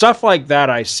whatever. Stuff like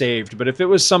that I saved. But if it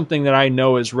was something that I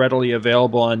know is readily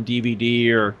available on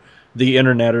DVD or the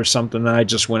internet or something, then I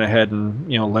just went ahead and,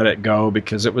 let it go,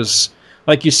 because it was,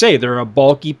 like you say, they're a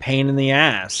bulky pain in the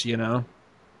ass,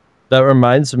 That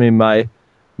reminds me,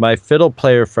 my fiddle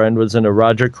player friend was in a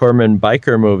Roger Corman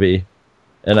biker movie,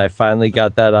 and I finally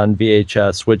got that on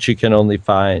VHS, which you can only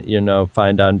find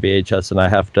on VHS, and I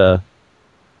have to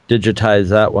digitize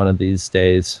that one of these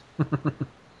days.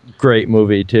 Great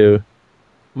movie too.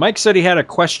 Mike said he had a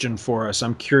question for us.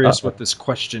 I'm curious what this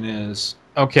question is.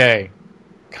 Okay.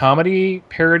 Comedy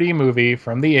parody movie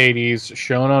from the 80s,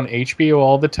 shown on HBO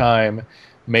all the time,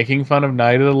 making fun of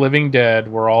Night of the Living Dead,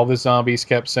 where all the zombies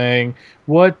kept saying,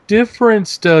 "What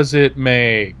difference does it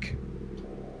make?"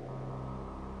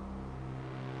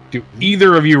 Do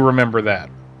either of you remember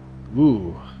that?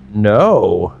 Ooh.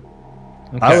 No.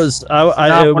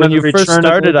 Okay. When you first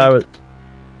started, I was...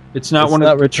 It's not one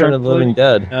of the Return of the Living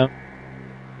Dead. No.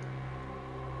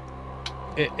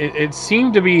 It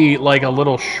seemed to be like a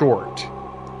little short.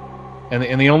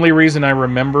 And the only reason I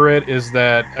remember it is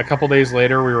that a couple days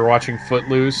later we were watching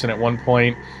Footloose, and at one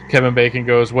point Kevin Bacon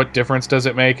goes, "What difference does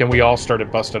it make?" And we all started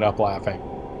busting up laughing.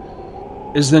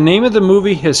 Is the name of the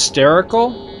movie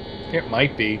Hysterical? It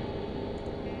might be.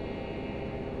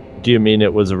 Do you mean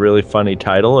it was a really funny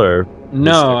title, or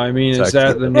No, I mean, is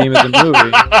that the name of the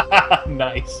movie?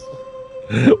 Nice.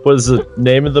 Was the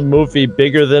name of the movie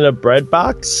Bigger Than a Bread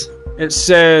Box? It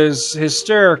says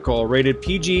hysterical, rated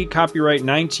PG, copyright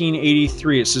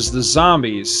 1983. It says the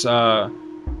zombies. They wear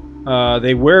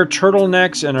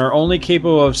turtlenecks and are only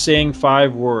capable of saying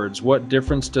 5 words. What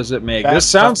difference does it make? This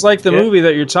sounds like the movie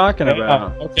that you're talking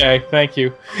about. Okay, thank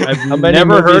you. How many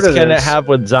never movies heard of can this. it have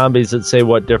with zombies that say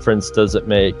what difference does it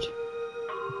make?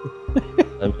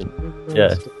 I mean,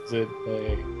 yeah.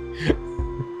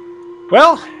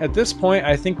 Well, at this point,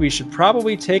 I think we should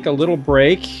probably take a little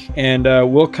break, and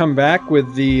we'll come back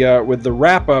with the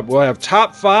wrap up. We'll have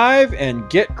top 5 and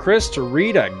get Chris to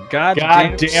read a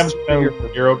goddamn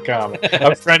superhero comic. I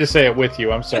was trying to say it with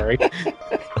you. I'm sorry.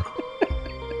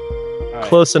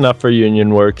 Close enough for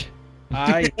union work.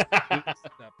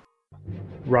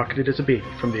 Rocketed as a baby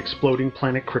from the exploding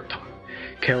planet Krypton,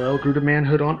 Kal-El grew to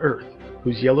manhood on Earth,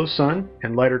 whose yellow sun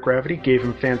and lighter gravity gave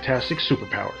him fantastic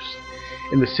superpowers.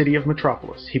 In the city of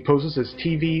Metropolis, he poses as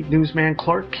TV newsman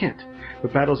Clark Kent,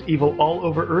 but battles evil all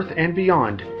over Earth and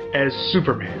beyond as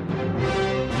Superman.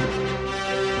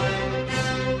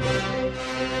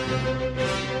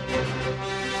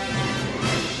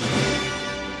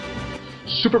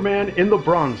 Superman in the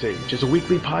Bronze Age is a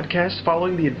weekly podcast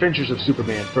following the adventures of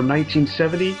Superman from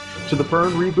 1970 to the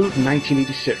Byrne reboot in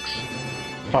 1986.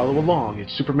 Follow along at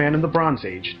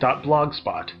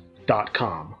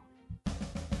supermanandthebronzeage.blogspot.com.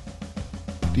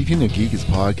 Geekin' and Geek is a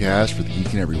podcast for the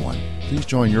geek and everyone. Please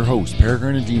join your hosts,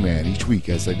 Peregrine and D-Man, each week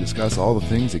as they discuss all the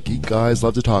things that geek guys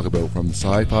love to talk about from the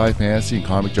sci-fi, fantasy, and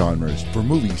comic genres. For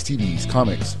movies, TVs,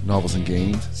 comics, novels, and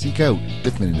games, seek out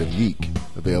Definitive Geek.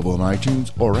 Available on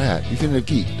iTunes or at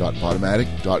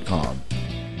definitivegeek.podomatic.com.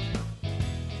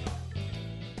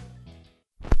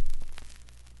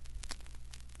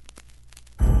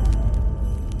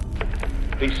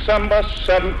 December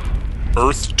 7th,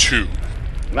 Earth 2.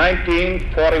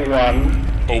 1941.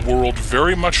 A world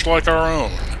very much like our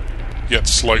own, yet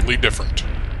slightly different.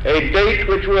 A date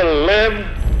which will live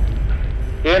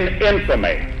in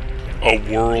infamy. A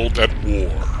world at war.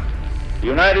 The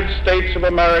United States of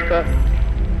America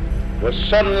was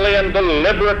suddenly and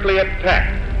deliberately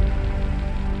attacked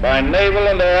by naval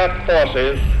and air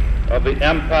forces of the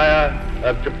Empire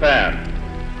of Japan.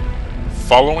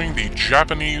 Following the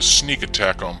Japanese sneak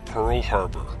attack on Pearl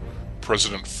Harbor,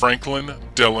 President Franklin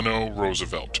Delano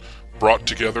Roosevelt brought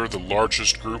together the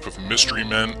largest group of mystery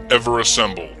men ever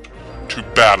assembled to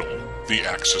battle the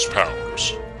Axis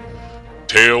powers.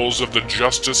 Tales of the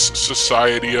Justice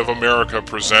Society of America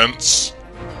presents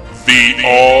the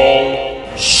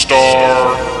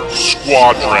All-Star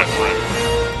Squadron.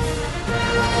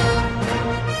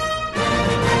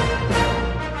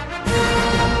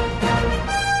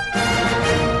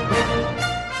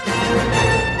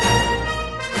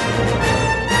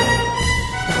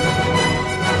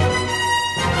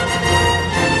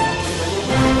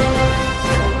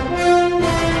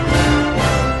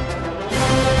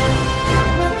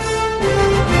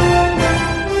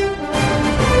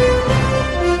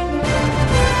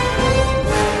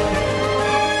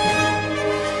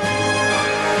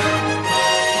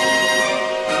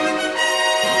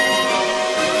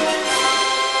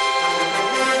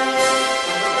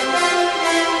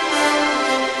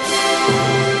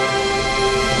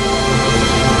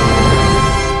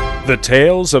 The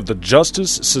Tales of the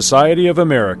Justice Society of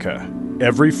America,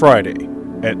 every Friday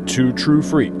at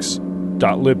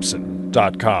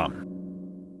twotruefreaks.libsyn.com.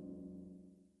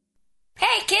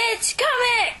 Hey kids,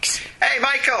 comics! Hey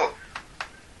Michael!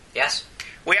 Yes?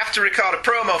 We have to record a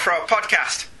promo for our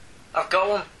podcast. I've got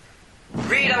one.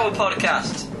 Read our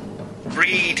podcast.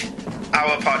 Read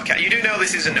our podcast. You do know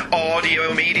this is an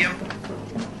audio medium?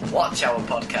 Watch our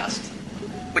podcast.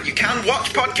 But you can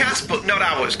watch podcasts, but not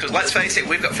ours, because let's face it,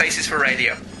 we've got faces for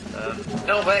radio.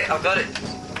 No, wait, I've got it.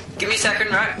 Give me a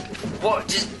second, right? What?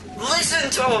 Just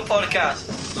listen to our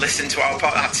podcast. Listen to our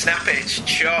podcast. Snappy, it's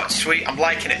short, sweet. I'm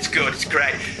liking it. It's good. It's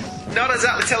great. Not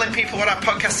exactly telling people what our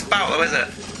podcast's about, though, is it?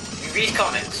 We read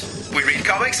comics. We read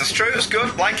comics. That's true. That's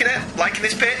good. Liking it. Liking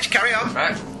this pitch. Carry on.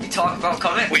 Right. We talk about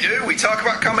comics. We do. We talk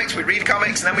about comics. We read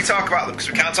comics, and then we talk about them, because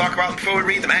we can't talk about them before we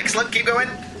read them. Excellent. Keep going.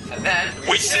 And then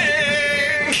we sing!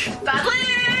 Badly!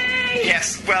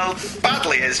 Yes, well,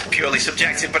 badly is purely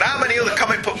subjective, but how many other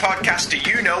comic book podcasts do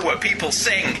you know where people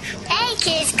sing? Hey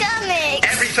kids, comics!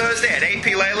 Every Thursday at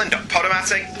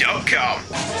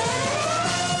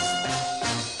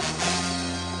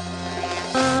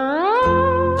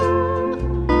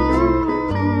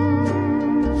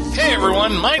Hey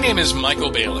everyone, my name is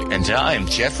Michael Bailey. And I'm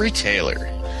Jeffrey Taylor.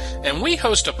 and we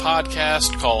host a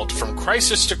podcast called From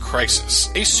Crisis to Crisis,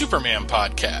 a Superman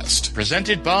podcast.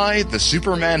 Presented by the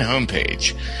Superman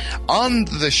homepage. On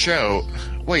the show...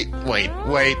 Wait.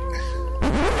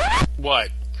 What?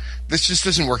 This just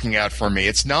isn't working out for me.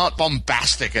 It's not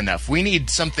bombastic enough. We need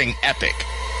something epic.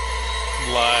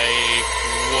 Like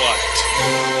what?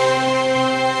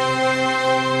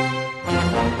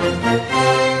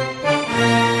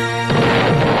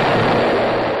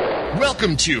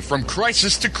 Welcome to From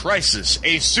Crisis to Crisis,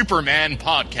 a Superman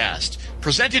podcast,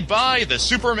 presented by the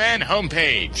Superman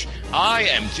homepage. I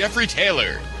am Jeffrey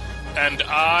Taylor. And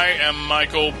I am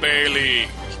Michael Bailey.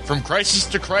 From Crisis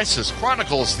to Crisis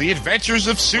chronicles the adventures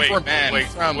of Superman. Wait.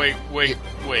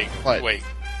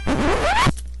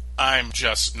 I'm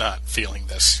just not feeling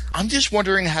this. I'm just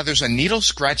wondering how there's a needle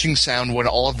scratching sound when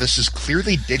all of this is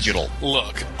clearly digital.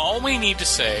 Look, all we need to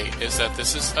say is that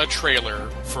this is a trailer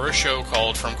for a show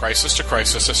called From Crisis to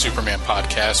Crisis, a Superman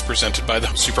podcast presented by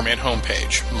the Superman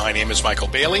homepage. My name is Michael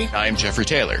Bailey. I'm Jeffrey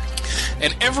Taylor.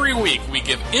 And every week we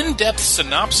give in-depth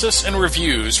synopsis and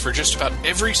reviews for just about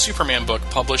every Superman book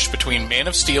published between Man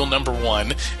of Steel #1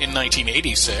 in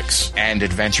 1986 and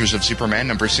Adventures of Superman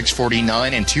number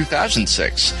 649 in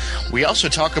 2006. We also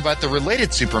talk about the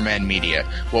related Superman media,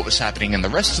 what was happening in the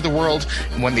rest of the world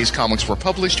when these comics were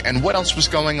published, and what else was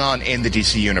going on in the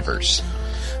DC Universe.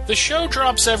 The show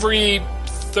drops every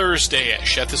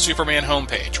Thursday-ish at the Superman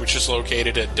homepage, which is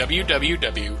located at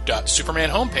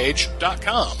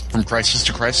www.supermanhomepage.com. From Crisis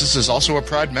to Crisis is also a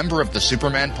proud member of the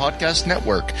Superman Podcast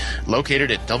Network,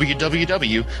 located at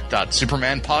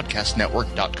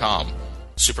www.supermanpodcastnetwork.com.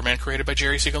 Superman created by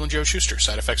Jerry Siegel and Joe Shuster.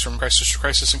 Side effects from Crisis to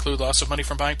Crisis include loss of money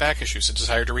from buying back issues, a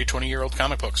desire to read 20-year-old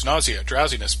comic books, nausea,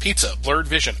 drowsiness, pizza, blurred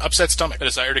vision, upset stomach, a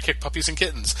desire to kick puppies and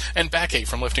kittens, and backache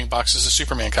from lifting boxes of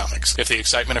Superman comics. If the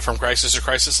excitement of From Crisis to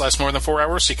Crisis lasts more than 4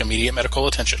 hours, seek immediate medical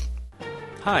attention.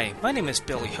 Hi, my name is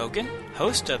Billy Hogan,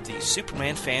 host of the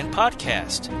Superman Fan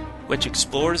Podcast, which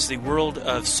explores the world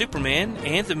of Superman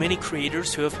and the many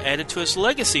creators who have added to his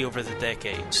legacy over the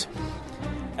decades.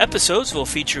 Episodes will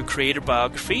feature creator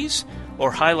biographies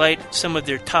or highlight some of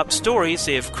their top stories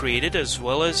they have created as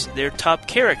well as their top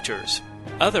characters.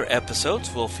 Other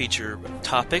episodes will feature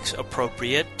topics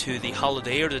appropriate to the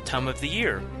holiday or the time of the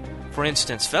year. For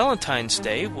instance, Valentine's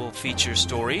Day will feature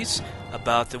stories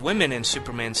about the women in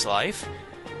Superman's life.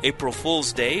 April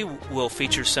Fool's Day will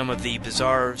feature some of the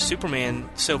bizarre Superman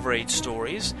Silver Age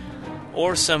stories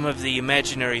or some of the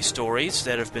imaginary stories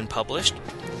that have been published.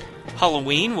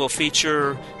 Halloween will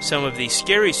feature some of the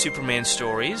scary Superman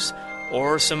stories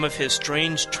or some of his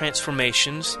strange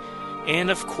transformations, and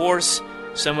of course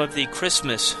some of the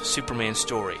Christmas Superman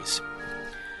stories.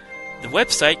 The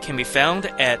website can be found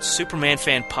at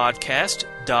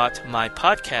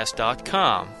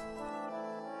supermanfanpodcast.mypodcast.com.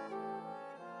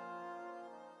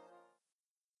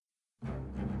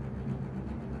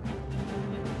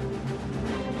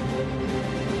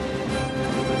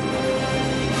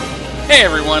 Hey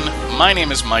everyone, my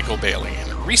name is Michael Bailey,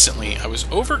 and recently I was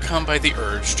overcome by the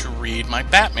urge to read my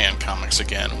Batman comics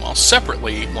again, while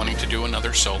separately wanting to do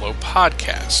another solo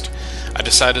podcast. I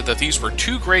decided that these were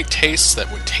two great tastes that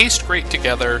would taste great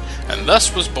together, and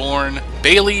thus was born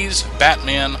Bailey's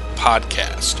Batman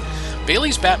Podcast.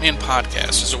 Bailey's Batman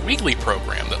Podcast is a weekly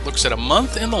program that looks at a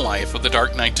month in the life of the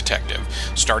Dark Knight Detective,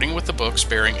 starting with the books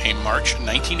bearing a March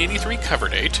 1983 cover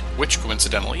date, which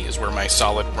coincidentally is where my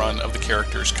solid run of the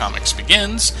character's comics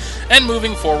begins, and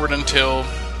moving forward until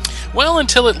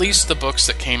at least the books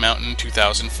that came out in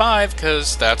 2005,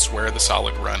 because that's where the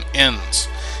solid run ends.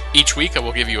 Each week I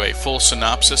will give you a full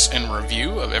synopsis and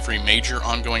review of every major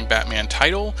ongoing Batman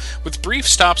title, with brief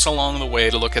stops along the way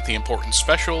to look at the important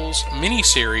specials,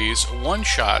 miniseries,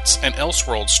 one-shots, and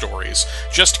Elseworld stories,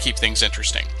 just to keep things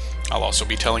interesting. I'll also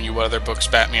be telling you what other books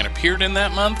Batman appeared in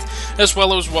that month, as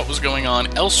well as what was going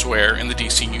on elsewhere in the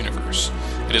DC Universe.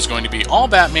 It is going to be all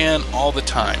Batman all the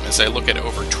time as I look at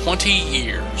over 20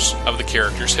 years of the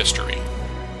character's history.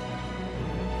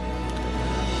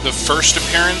 The first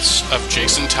appearance of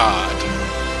Jason Todd.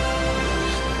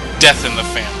 Death in the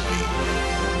Family.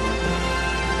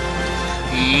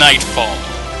 Nightfall.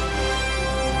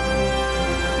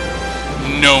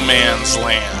 No Man's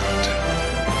Land.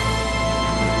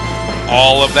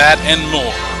 All of that and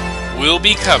more will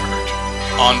be covered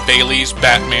on Bailey's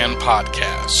Batman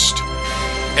Podcast.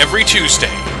 Every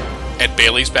Tuesday at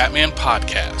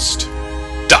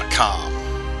Bailey'sBatmanPodcast.com.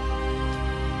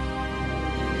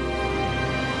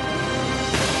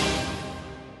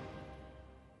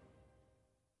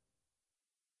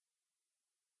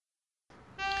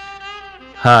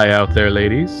 Hi out there,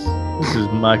 ladies. This is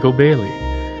Michael Bailey,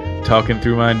 talking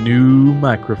through my new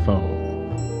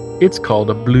microphone. It's called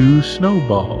a blue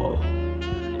snowball.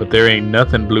 But there ain't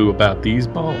nothing blue about these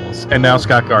balls. And now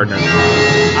Scott Gardner.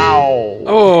 Ow.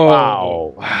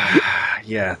 Oh. Wow.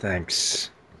 Yeah, thanks.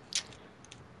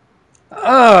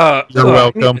 You're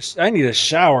welcome. I need a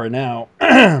shower now.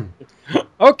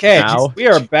 Okay, we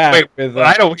are back with...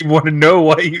 I don't even want to know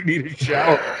why you need a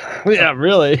shower. Yeah,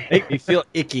 really. Make me feel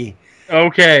icky.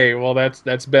 Okay, well,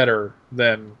 that's better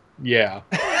than... Yeah.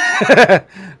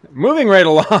 Moving right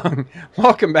along.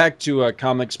 Welcome back to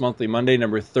Comics Monthly Monday,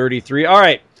 number 33. All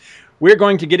right, we're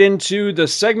going to get into the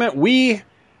segment we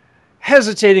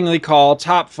hesitatingly call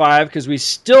Top 5 because we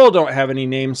still don't have any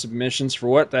name submissions for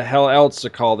what the hell else to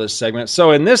call this segment.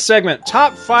 So in this segment,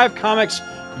 Top 5 comics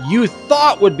you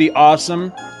thought would be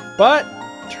awesome, but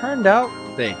turned out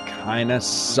they kind of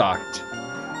sucked.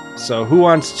 So who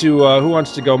wants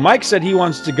to go? Mike said he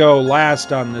wants to go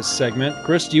last on this segment.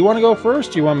 Chris, do you want to go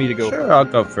first? Do you want me to go? Sure, I'll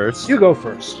go first. You go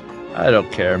first. I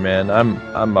don't care, man.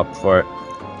 I'm up for it.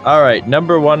 All right,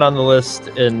 number 1 on the list,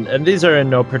 and these are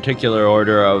in no particular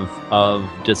order of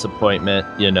disappointment.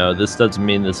 You know, this doesn't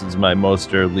mean this is my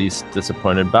most or least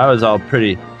disappointed, but I was all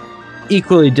pretty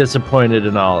equally disappointed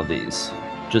in all of these,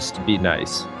 just to be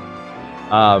nice.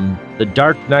 The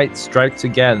Dark Knight Strikes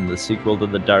Again, the sequel to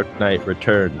The Dark Knight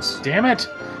Returns. Damn it!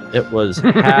 It was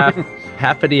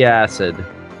half-ity acid.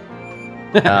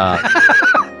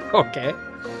 Okay.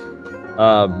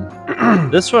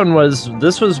 This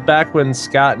was back when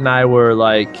Scott and I were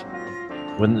like,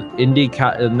 when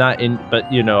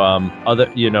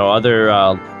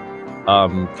other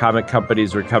comic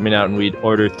companies were coming out, and we'd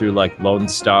order through like Lone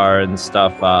Star and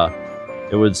stuff.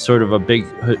 It was sort of a big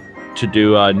to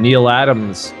do. Neil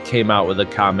Adams came out with a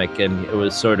comic, and it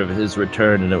was sort of his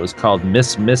return, and it was called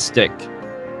Miss Mystic,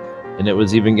 and it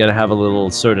was even going to have a little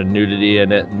sort of nudity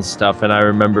in it and stuff. And I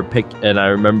remember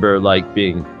like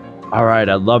being, all right,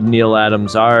 I love Neil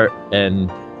Adams' art, and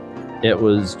it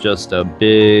was just a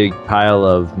big pile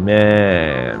of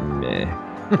meh.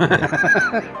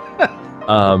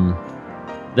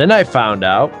 Then I found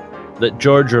out that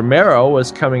George Romero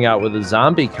was coming out with a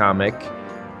zombie comic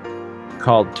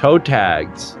called Toe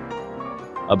Tags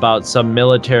about some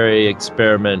military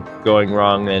experiment going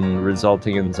wrong and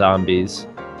resulting in zombies.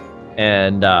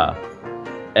 And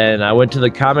I went to the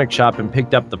comic shop and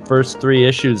picked up the first 3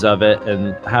 issues of it,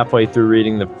 and halfway through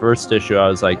reading the first issue, I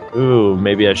was like, ooh,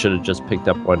 maybe I should have just picked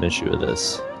up 1 issue of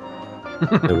this.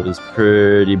 It was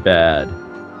pretty bad.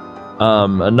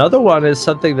 Another one is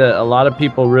something that a lot of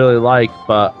people really like,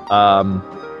 but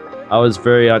I was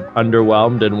very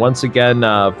underwhelmed. And once again,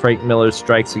 Frank Miller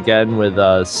strikes again with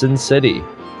Sin City,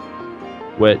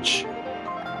 which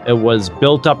it was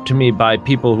built up to me by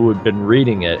people who had been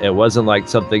reading it. It wasn't like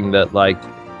something that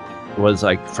was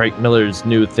like Frank Miller's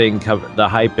new thing. The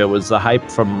hype. It was the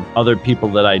hype from other people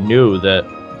that I knew that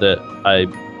I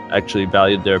actually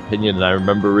valued their opinion. And I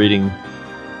remember reading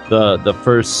the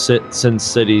first Sin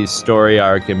City story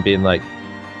arc and being like,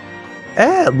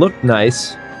 it looked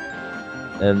nice.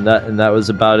 And that was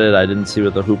about it. I didn't see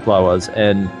what the hoopla was.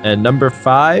 And number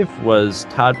 5 was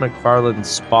Todd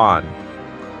McFarlane's Spawn.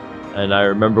 And I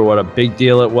remember what a big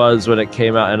deal it was when it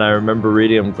came out. And I remember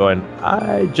reading them going,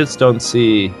 I just don't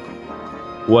see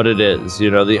what it is. You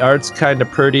know, the art's kind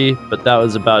of pretty, but that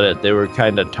was about it. They were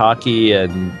kind of talky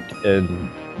and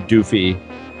doofy.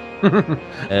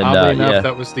 And oddly enough,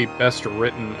 that was the best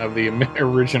written of the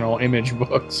original Image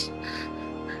books.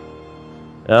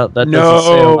 Well, that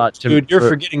doesn't say a lot to dude, you're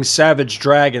forgetting Savage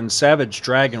Dragon. Savage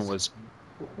Dragon was...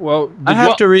 Well, I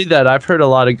have to read that. I've heard a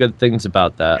lot of good things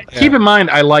about that. Keep in mind,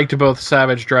 I liked both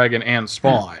Savage Dragon and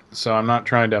Spawn, so I'm not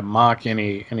trying to mock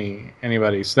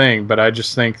anybody's thing, but I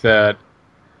just think that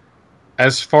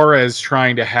as far as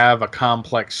trying to have a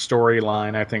complex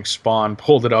storyline, I think Spawn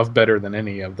pulled it off better than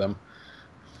any of them.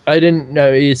 I didn't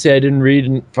know. You see, I didn't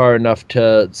read far enough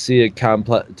to see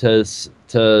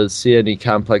to see any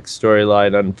complex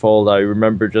storyline unfold. I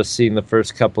remember just seeing the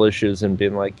first couple issues and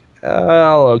being like,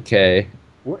 "Oh, okay."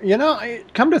 You know,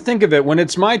 come to think of it, when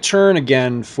it's my turn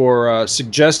again for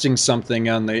suggesting something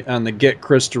on the Get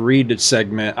Chris to Read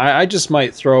segment, I just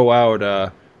might throw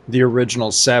out the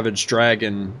original Savage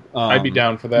Dragon. I'd be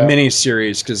down for that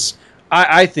miniseries, because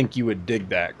I think you would dig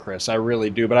that, Chris. I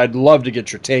really do, but I'd love to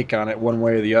get your take on it one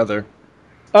way or the other.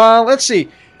 Let's see.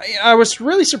 I was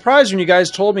really surprised when you guys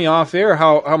told me off air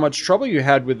how much trouble you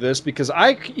had with this, because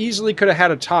I easily could have had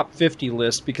a top 50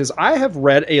 list, because I have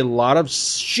read a lot of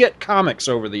shit comics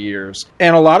over the years,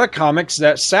 and a lot of comics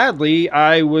that sadly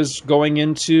I was going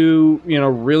into,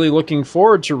 really looking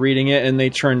forward to reading it, and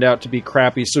they turned out to be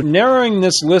crappy. So narrowing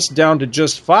this list down to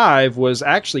just 5 was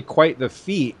actually quite the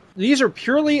feat. These are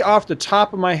purely off the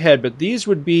top of my head, but these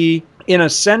would be in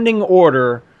ascending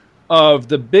order of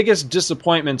the biggest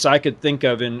disappointments I could think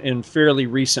of in fairly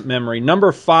recent memory.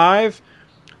 Number 5,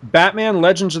 Batman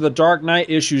Legends of the Dark Knight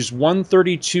issues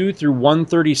 132 through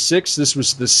 136. This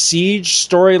was the Siege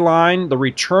storyline, the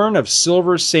return of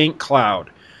Silver St.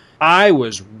 Cloud. I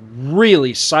was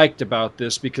really psyched about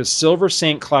this because Silver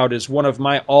St. Cloud is one of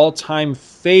my all-time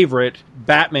favorite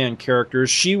Batman characters.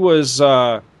 She was,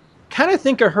 kind of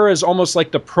think of her as almost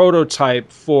like the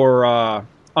prototype for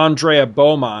Andrea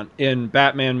Beaumont in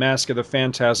Batman Mask of the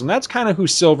Phantasm. That's kind of who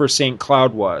Silver St.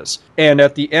 Cloud was. And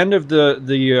at the end of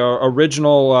the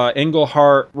original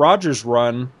Englehart Rogers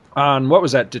run on, what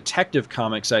was that, Detective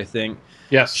Comics, I think.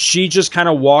 Yes. She just kind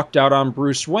of walked out on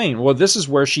Bruce Wayne. Well, this is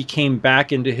where she came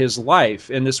back into his life.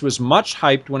 And this was much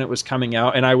hyped when it was coming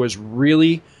out. And I was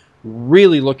really,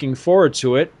 really looking forward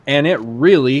to it. And it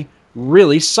really,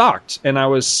 really sucked. And I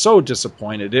was so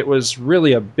disappointed. It was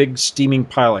really a big steaming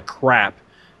pile of crap.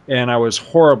 And I was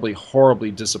horribly,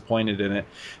 horribly disappointed in it.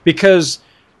 Because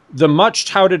the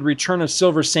much-touted return of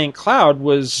Silver St. Cloud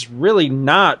was really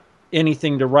not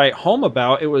anything to write home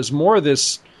about. It was more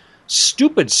this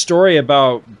stupid story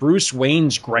about Bruce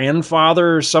Wayne's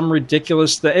grandfather or some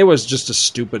ridiculous thing. It was just a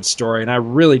stupid story, and I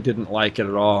really didn't like it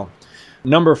at all.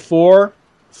 Number 4,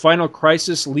 Final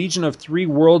Crisis Legion of Three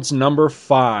Worlds number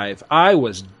 5. I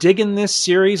was digging this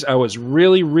series. I was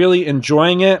really, really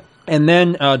enjoying it. And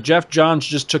then Jeff Johns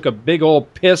just took a big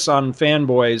old piss on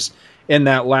fanboys in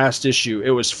that last issue. It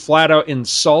was flat out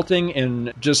insulting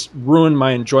and just ruined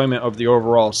my enjoyment of the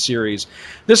overall series.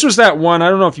 This was that one, I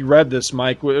don't know if you read this,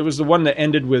 Mike, it was the one that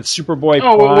ended with Superboy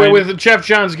Prime. With Jeff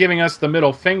Johns giving us the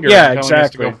middle finger yeah, and telling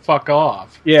exactly. us to go fuck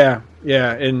off. Yeah,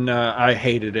 and I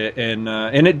hated it. And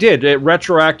it did. It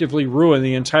retroactively ruined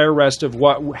the entire rest of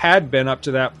what had been, up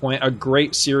to that point, a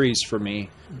great series for me.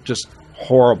 Just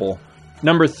horrible.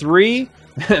 Number 3,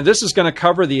 this is going to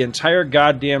cover the entire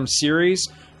goddamn series,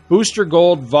 Booster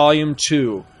Gold Volume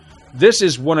 2. This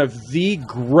is one of the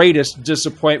greatest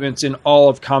disappointments in all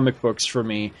of comic books for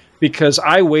me, because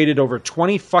I waited over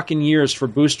 20 fucking years for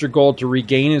Booster Gold to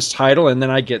regain his title, and then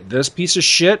I get this piece of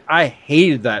shit. I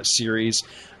hated that series.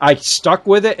 I stuck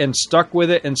with it and stuck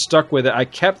with it and stuck with it. I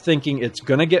kept thinking it's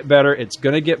going to get better, it's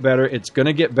going to get better, it's going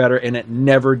to get better, and it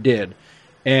never did.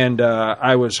 And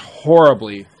I was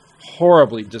horribly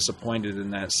disappointed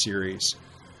in that series.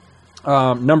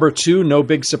 Number 2, no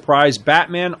big surprise,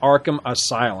 Batman Arkham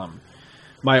Asylum.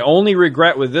 My only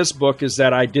regret with this book is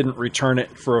that I didn't return it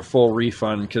for a full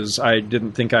refund, because I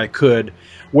didn't think I could.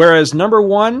 Whereas number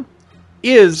 1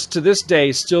 is, to this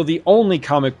day, still the only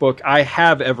comic book I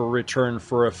have ever returned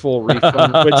for a full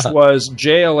refund, which was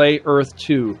JLA Earth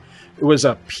 2. It was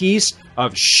a piece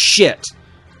of shit.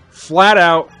 Flat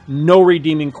out, no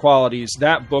redeeming qualities.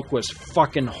 That book was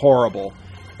fucking horrible.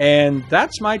 And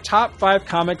that's my top 5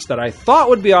 comics that I thought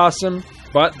would be awesome,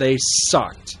 but they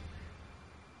sucked.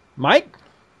 Mike?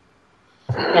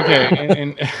 Okay,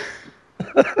 and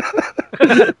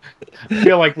I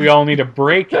feel like we all need a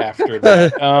break after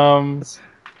that.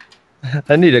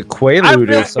 I need a Quaalude I've or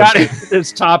really something. got into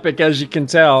this topic, as you can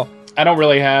tell. I don't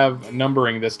really have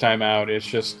numbering this time out. It's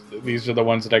just, these are the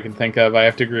ones that I can think of. I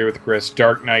have to agree with Chris.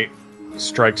 Dark Knight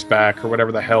Strikes Back, or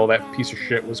whatever the hell that piece of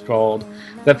shit was called.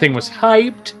 That thing was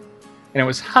hyped, and it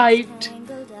was hyped,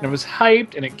 and it was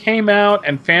hyped, and it came out,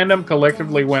 and fandom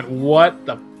collectively went, what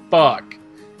the fuck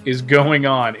is going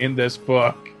on in this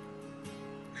book?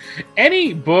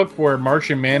 Any book where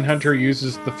Martian Manhunter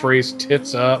uses the phrase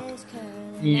tits up,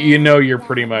 you know you're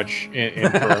pretty much in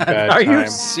for a bad Are time. you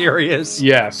serious?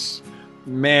 Yes.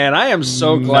 Man, I am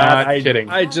so glad. Not kidding.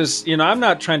 I just, I'm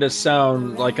not trying to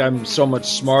sound like I'm so much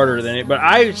smarter than it, but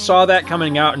I saw that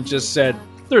coming out and just said,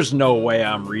 there's no way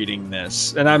I'm reading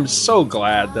this. And I'm so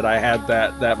glad that I had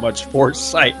that much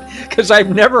foresight, because I've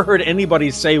never heard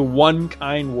anybody say one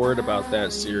kind word about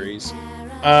that series.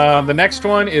 The next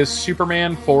one is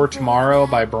Superman for Tomorrow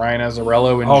by Brian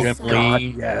Azzarello and Jim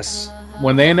Lee. Yes.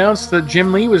 When they announced that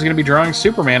Jim Lee was going to be drawing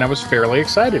Superman, I was fairly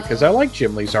excited because I like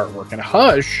Jim Lee's artwork. And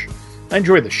Hush, I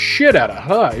enjoyed the shit out of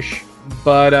Hush,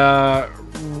 but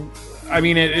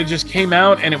it just came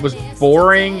out and it was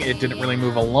boring. It didn't really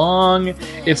move along.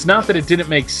 It's not that it didn't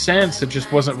make sense, it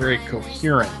just wasn't very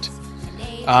coherent.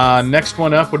 Next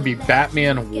one up would be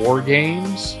Batman War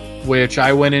Games, which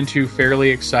I went into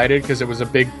fairly excited because it was a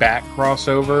big Bat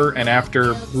crossover, and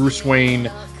after Bruce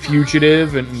Wayne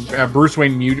Fugitive and Bruce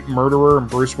Wayne Murderer and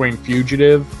Bruce Wayne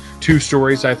Fugitive, 2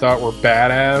 stories I thought were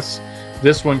badass,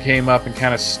 this one came up and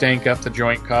kind of stank up the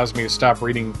joint, caused me to stop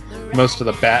reading most of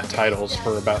the Bat titles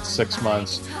for about 6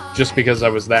 months, just because I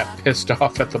was that pissed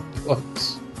off at the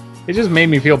books. it just made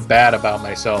me feel bad about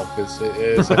myself. Is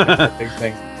I think the big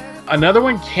thing. Another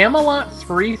one, Camelot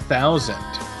 3000.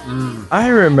 I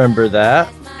remember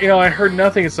that. You know, I heard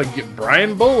nothing. It's like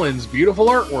Brian Boland's beautiful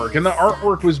artwork, and the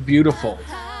artwork was beautiful.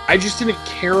 I just didn't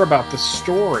care about the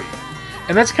story.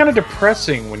 And that's kind of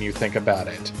depressing when you think about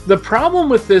it. The problem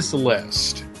with this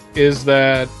list is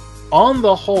that, on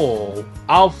the whole,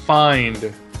 I'll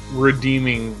find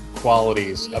redeeming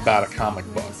qualities about a comic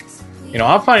book. You know,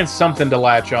 I'll find something to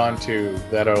latch onto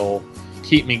that'll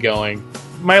keep me going.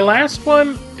 My last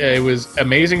one, it was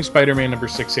Amazing Spider-Man number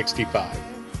 665.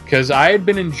 Because I had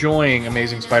been enjoying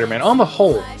Amazing Spider-Man on the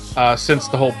whole since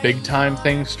the whole big time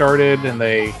thing started, and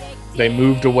they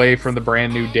moved away from the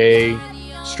Brand New Day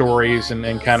stories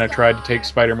and kind of tried to take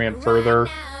Spider-Man further.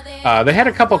 They had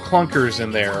a couple clunkers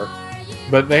in there,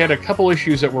 but they had a couple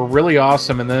issues that were really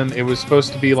awesome, and then it was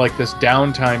supposed to be like this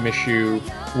downtime issue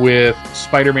with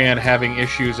Spider-Man having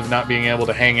issues of not being able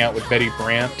to hang out with Betty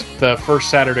Brant. The first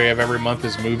Saturday of every month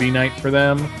is movie night for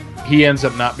them. He ends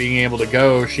up not being able to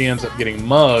go. She ends up getting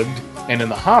mugged and in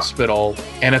the hospital.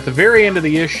 And at the very end of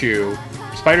the issue,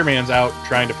 Spider-Man's out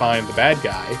trying to find the bad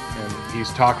guy, and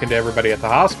he's talking to everybody at the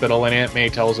hospital, and Aunt May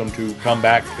tells him to come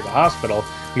back to the hospital.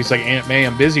 He's like, Aunt May,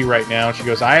 I'm busy right now. And she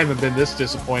goes, I haven't been this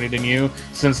disappointed in you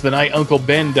since the night Uncle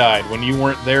Ben died, when you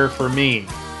weren't there for me.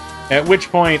 At which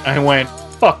point I went,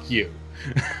 fuck you.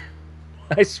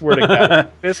 I swear to God,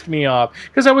 it pissed me off.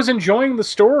 Because I was enjoying the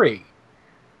story.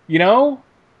 You know?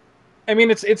 I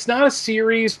mean, it's not a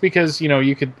series because, you know,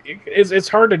 it's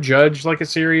hard to judge like a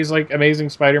series like Amazing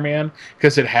Spider-Man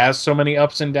because it has so many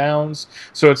ups and downs.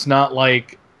 So it's not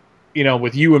like, you know,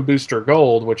 with You and Booster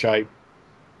Gold, which I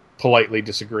politely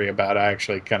disagree about. I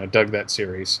actually kind of dug that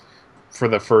series for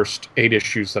the first 8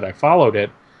 issues that I followed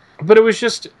it. But it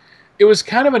was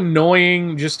kind of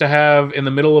annoying just to have in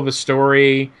the middle of a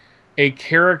story a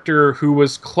character who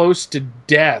was close to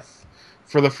death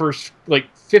for the first,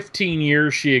 15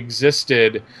 years she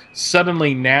existed,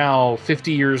 suddenly now,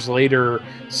 50 years later,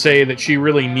 say that she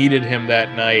really needed him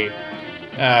that night.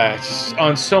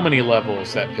 On so many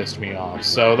levels, that pissed me off.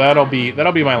 So that'll be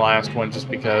my last one, just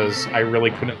because I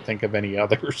really couldn't think of any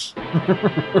others.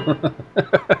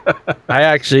 I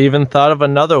actually even thought of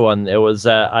another one. It was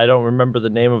I don't remember the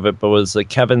name of it, but it was a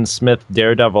Kevin Smith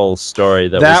Daredevil story.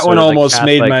 That one almost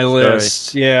made my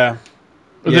list. Yeah.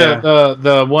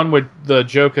 The one with the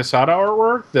Joe Quesada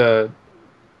artwork.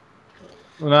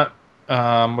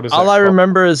 What is all I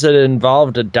remember is it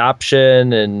involved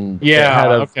adoption, and it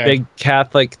had a big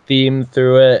Catholic theme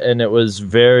through it, and it was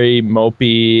very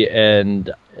mopey,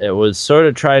 and it was sort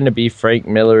of trying to be Frank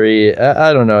Miller-y.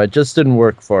 I don't know. It just didn't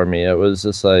work for me. It was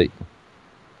just like,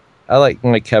 I like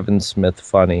my Kevin Smith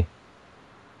funny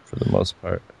for the most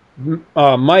part.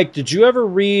 Mike, did you ever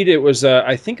read? It was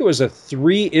I think it was a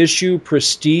 3-issue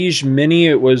Prestige mini.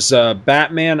 It was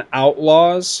Batman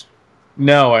Outlaws.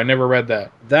 No, I never read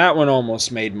that. That one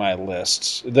almost made my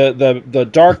list. The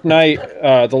Dark Knight,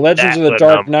 the Legends of the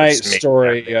Dark Knight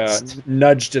story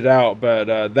nudged it out,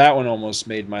 but that one almost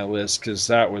made my list because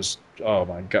that was, oh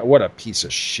my God, what a piece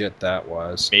of shit that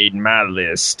was. Made my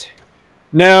list.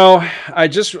 Now,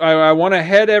 I want to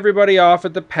head everybody off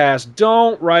at the pass.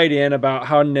 Don't write in about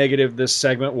how negative this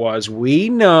segment was. We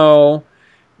know,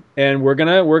 and we're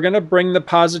gonna bring the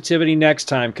positivity next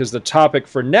time, because the topic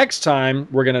for next time,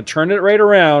 we're gonna turn it right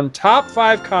around. Top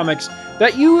 5 comics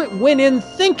that you went in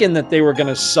thinking that they were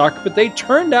gonna suck, but they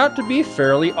turned out to be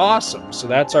fairly awesome. So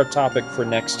that's our topic for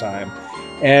next time.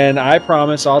 And I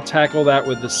promise I'll tackle that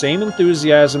with the same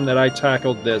enthusiasm that I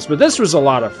tackled this. But this was a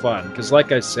lot of fun, because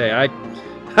like I say,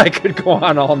 I could go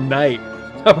on all night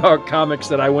about comics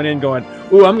that I went in going,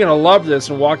 ooh, I'm going to love this,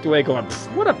 and walked away going,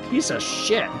 what a piece of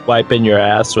shit. Wiping your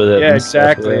ass with it. Yeah,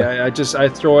 exactly. I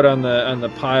throw it on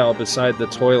the pile beside the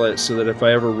toilet so that if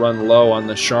I ever run low on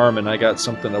the Charmin, I got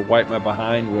something to wipe my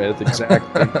behind with.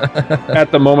 Exactly.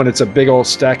 At the moment, it's a big old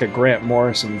stack of Grant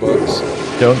Morrison books.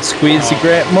 Don't squeeze the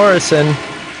Grant Morrison.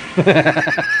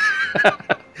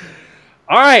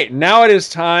 All right, now it is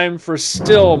time for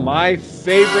still my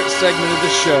favorite segment of the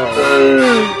show.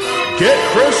 Get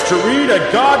Chris to read a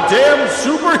goddamn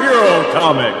superhero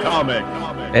comic.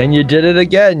 And you did it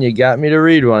again. You got me to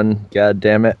read one. God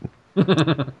damn it.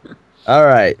 All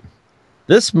right.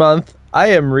 This month, I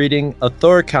am reading a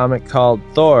Thor comic called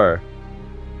Thor,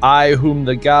 I Whom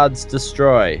the Gods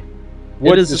Destroy.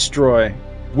 What is destroy?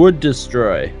 Would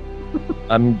destroy.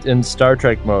 I'm in Star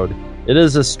Trek mode. It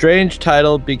is a strange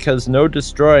title because no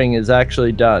destroying is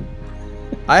actually done.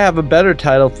 I have a better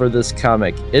title for this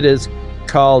comic. It is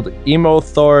called Emo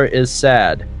Thor is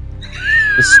Sad.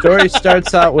 The story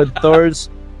starts out with Thor's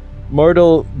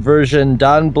mortal version,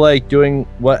 Don Blake doing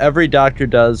what every doctor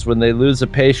does when they lose a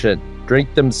patient,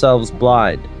 drink themselves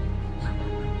blind.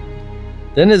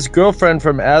 Then his girlfriend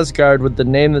from Asgard with the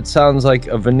name that sounds like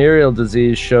a venereal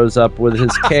disease shows up with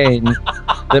his cane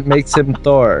that makes him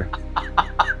Thor.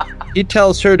 He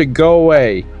tells her to go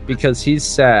away because he's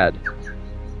sad.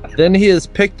 Then he is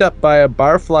picked up by a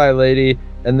barfly lady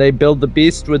and they build the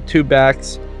beast with two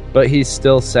backs, but he's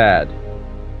still sad.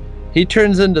 He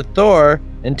turns into Thor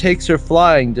and takes her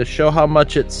flying to show how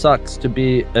much it sucks to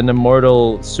be an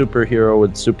immortal superhero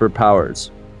with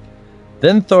superpowers.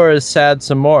 Then Thor is sad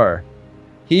some more.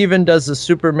 He even does the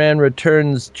Superman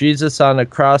Returns Jesus on a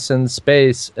cross in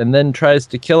space and then tries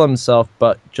to kill himself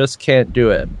but just can't do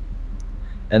it.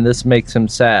 And this makes him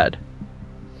sad.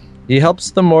 He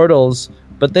helps the mortals,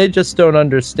 but they just don't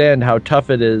understand how tough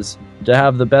it is to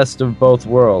have the best of both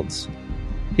worlds.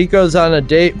 He goes on a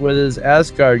date with his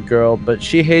Asgard girl, but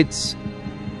she hates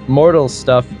mortal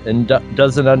stuff and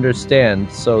doesn't understand,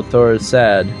 so Thor is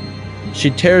sad. She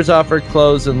tears off her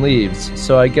clothes and leaves,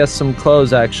 so I guess some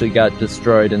clothes actually got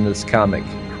destroyed in this comic.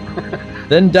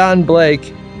 Then Don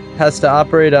Blake has to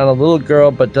operate on a little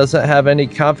girl but doesn't have any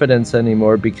confidence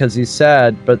anymore because he's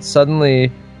sad, but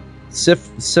suddenly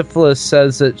Syphilis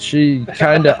says that she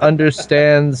kind of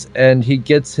understands and he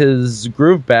gets his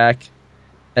groove back,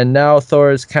 and now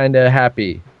Thor is kind of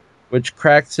happy, which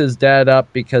cracks his dad up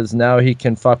because now he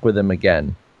can fuck with him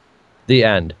again. The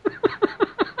end.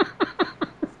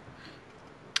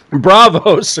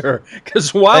 Bravo, sir.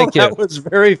 Because while that was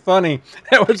very funny,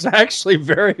 that was actually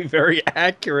very, very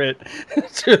accurate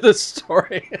to the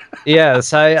story.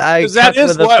 Yes, I cut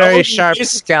with a very sharp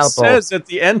scalpel. Says at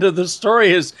the end of the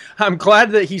story is, I'm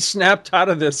glad that he snapped out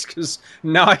of this because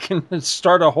now I can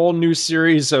start a whole new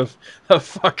series of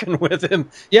fucking with him.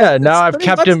 Yeah, now I've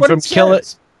kept him from killing.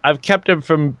 I've kept him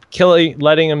from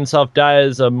letting himself die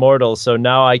as a mortal, so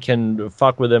now I can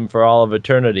fuck with him for all of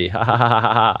eternity. Ha ha ha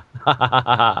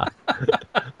ha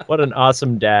ha. What an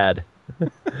awesome dad.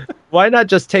 Why not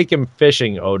just take him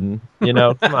fishing, Odin? You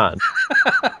know, come on.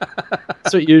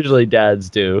 That's what usually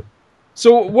dads do.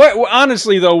 So,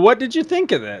 honestly, though, what did you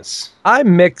think of this?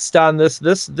 I'm mixed on this.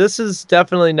 This is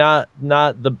definitely not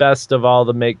the best of all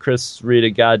the Make Chris Read a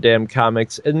Goddamn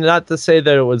Comics. And not to say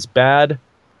that it was bad.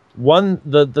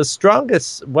 The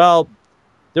strongest, well,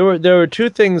 there were two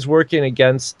things working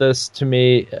against this to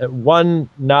me. One,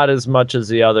 not as much as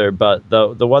the other, but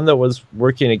the one that was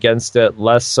working against it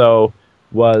less so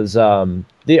was the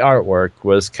artwork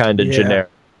was kind of generic,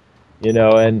 you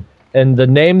know, and the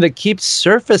name that keeps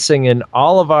surfacing in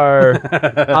all of our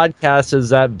podcasts is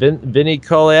that Vince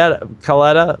Coletta.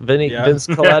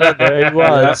 There he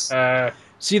was.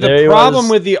 See, the problem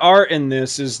with the art in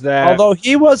this is that... Although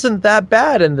he wasn't that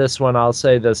bad in this one, I'll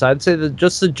say this. I'd say that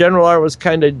just the general art was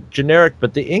kind of generic,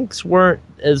 but the inks weren't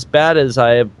as bad as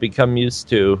I have become used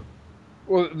to.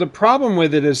 Well, the problem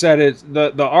with it is that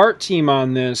the art team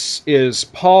on this is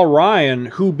Paul Ryan,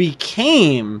 who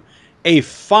became a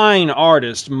fine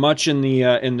artist, much in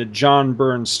the John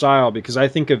Byrne style, because I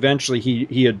think eventually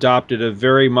he adopted a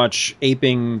very much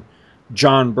aping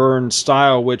John Byrne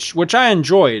style, which I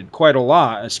enjoyed quite a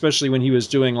lot, especially when he was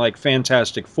doing like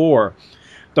Fantastic Four.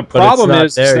 The problem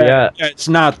is that it's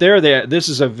not there. This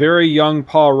is a very young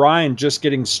Paul Ryan just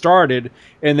getting started,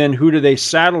 and then who do they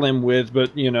saddle him with?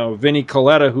 But Vinnie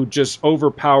Coletta, who just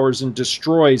overpowers and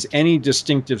destroys any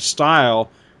distinctive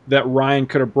style that Ryan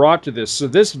could have brought to this. So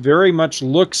this very much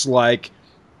looks like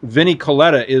Vinnie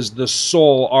Coletta is the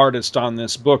sole artist on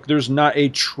this book. There's not a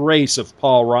trace of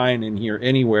Paul Ryan in here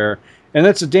anywhere. And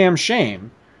that's a damn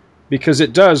shame, because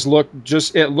it does look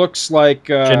it looks like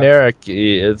generic.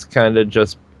 It's kind of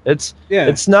just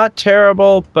it's not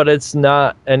terrible, but it's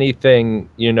not anything.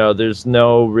 There's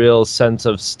no real sense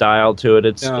of style to it.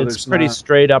 It's pretty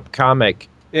straight up comic.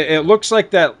 It looks like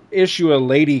that issue of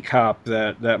Lady Cop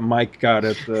that Mike got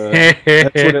at the.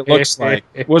 That's what it looks like.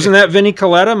 Wasn't that Vinnie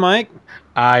Coletta, Mike?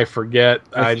 I forget.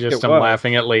 I just am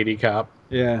laughing at Lady Cop.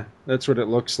 Yeah, that's what it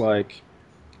looks like.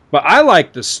 But I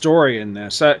like the story in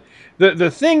this.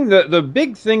 The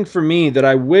big thing for me that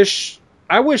I wish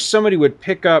somebody would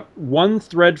pick up one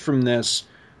thread from this,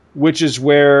 which is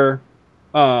where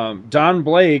Don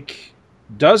Blake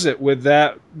does it with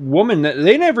that woman that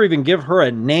they never even give her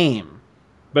a name,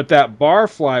 but that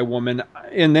barfly woman,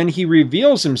 and then he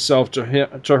reveals himself to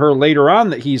her later on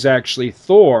that he's actually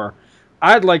Thor.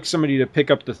 I'd like somebody to pick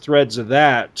up the threads of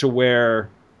that to where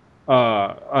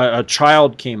a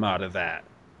child came out of that.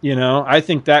 I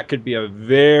think that could be a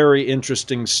very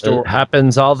interesting story. It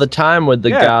happens all the time with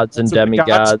the gods and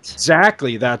demigods.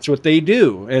 Exactly, that's what they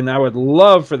do. And I would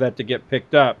love for that to get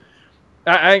picked up.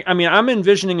 I mean, I'm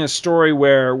envisioning a story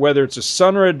where whether it's a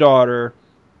son or a daughter,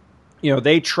 you know,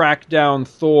 they track down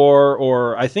Thor,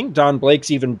 or I think Don Blake's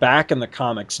even back in the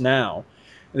comics now.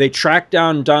 They track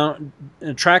down Don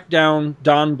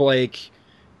Blake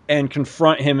and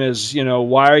confront him as, you know,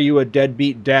 why are you a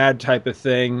deadbeat dad type of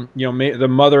thing. You know, the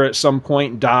mother at some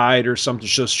point died or something,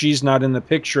 so she's not in the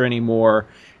picture anymore.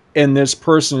 And this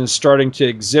person is starting to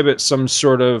exhibit some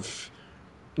sort of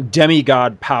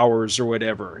demigod powers or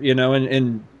whatever, you know,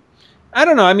 and I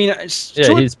don't know. I mean,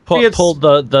 he's pulled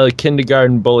the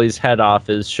kindergarten bully's head off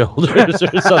his shoulders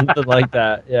or something like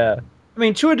that. Yeah. I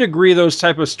mean, to a degree, those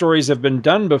type of stories have been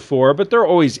done before, but they're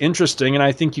always interesting, and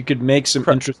I think you could make some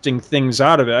interesting things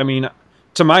out of it. I mean,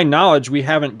 to my knowledge, we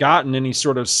haven't gotten any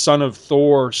sort of Son of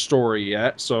Thor story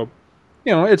yet, so,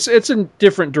 you know, it's a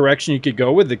different direction you could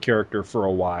go with the character for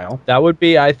a while. That would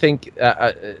be, I think,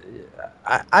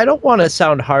 I don't want to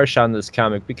sound harsh on this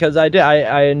comic, because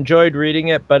I enjoyed reading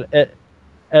it, but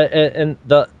in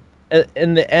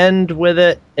the end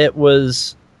with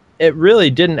it really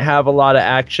didn't have a lot of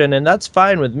action, and that's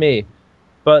fine with me.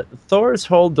 But Thor's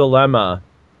whole dilemma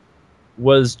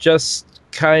was just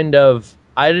kind of,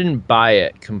 I didn't buy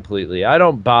it completely. I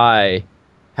don't buy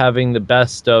having the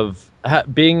best of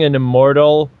being an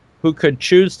immortal who could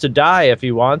choose to die if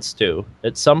he wants to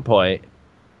at some point.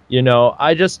 You know,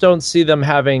 I just don't see them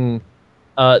having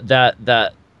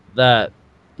that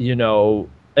you know,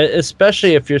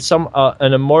 especially if you're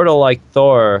an immortal like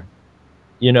Thor.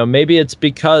 You know, maybe it's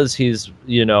because he's,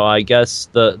 you know, I guess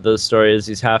the story is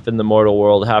he's half in the mortal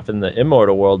world, half in the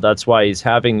immortal world. That's why he's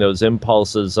having those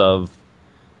impulses of,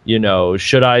 you know,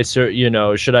 should I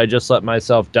just let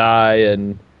myself die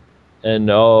and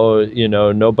oh, you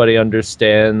know, nobody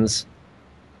understands.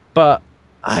 But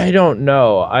I don't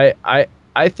know.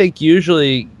 I think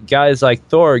usually guys like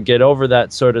Thor get over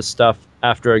that sort of stuff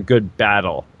after a good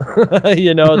battle.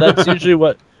 You know, that's usually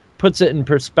what puts it in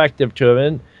perspective to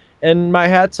him. And my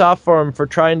hat's off for him for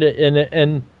trying to.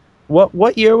 And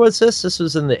what year was this? This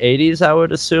was in the 80s, I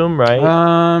would assume, right?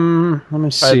 Let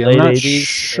me see. I'm not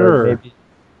sure.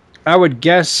 I would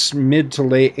guess mid to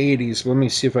late 80s. Let me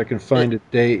see if I can find a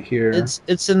date here.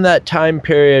 It's in that time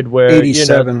period where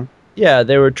 87. You know, yeah,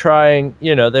 they were trying.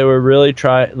 You know, they were really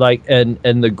trying. Like, and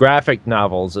the graphic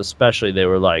novels, especially, they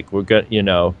were like, we're gonna, you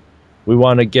know, we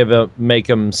want to make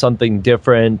them something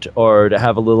different or to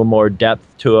have a little more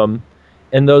depth to them.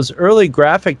 And those early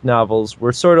graphic novels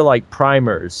were sort of like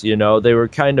primers, you know. They were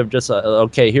kind of just,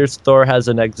 okay, here's Thor has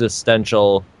an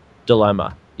existential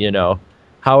dilemma, you know.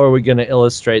 How are we going to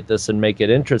illustrate this and make it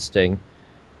interesting?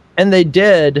 And they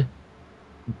did,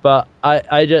 but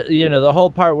I just, you know, the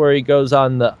whole part where he goes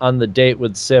on the date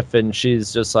with Sif and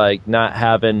she's just like not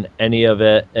having any of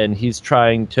it, and he's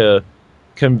trying to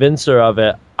convince her of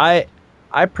it. I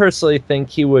personally think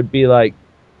he would be like,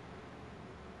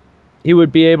 he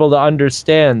would be able to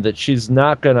understand that she's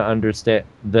not going to understand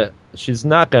the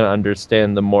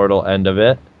mortal end of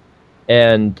it,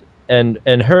 and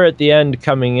her at the end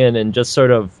coming in and just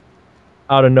sort of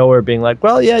out of nowhere being like,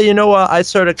 well, yeah, you know what, I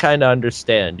sort of kind of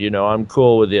understand, you know, I'm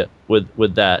cool with it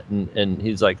with that, and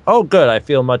he's like, oh, good, I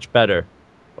feel much better.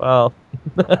 Well,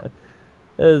 it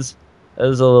was a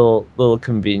little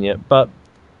convenient, but.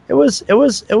 It was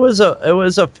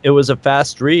a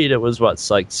fast read. It was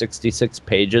like 66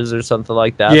 pages or something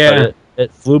like that. Yeah. But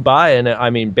it flew by, and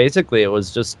it, basically it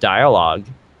was just dialogue.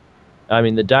 I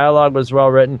mean, the dialogue was well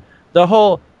written. The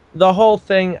whole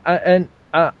thing, I'm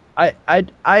not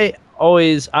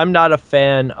a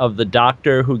fan of the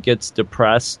doctor who gets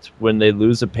depressed when they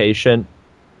lose a patient,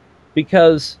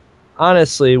 because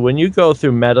honestly, when you go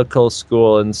through medical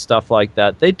school and stuff like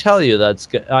that, they tell you that's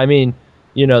good. I mean.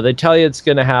 You know, they tell you it's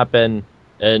going to happen,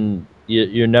 and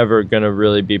you're never going to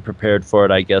really be prepared for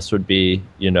it, I guess would be,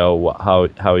 you know,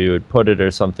 how you would put it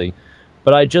or something.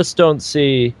 But I just don't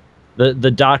see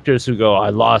the doctors who go, I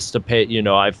lost a patient, you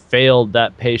know, I failed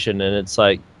that patient. And it's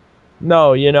like,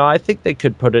 no, you know, I think they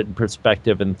could put it in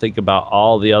perspective and think about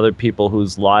all the other people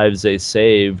whose lives they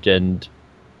saved, and,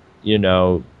 you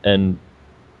know, and,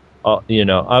 you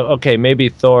know, okay, maybe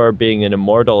Thor being an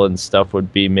immortal and stuff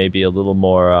would be maybe a little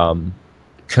more,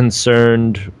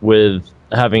 concerned with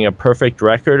having a perfect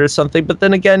record or something, but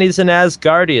then again, he's an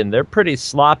Asgardian. They're pretty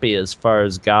sloppy as far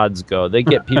as gods go. They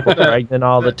get people pregnant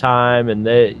all the time, and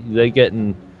they get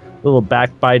in little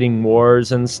backbiting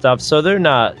wars and stuff. So they're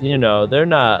not, you know, they're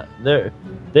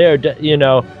you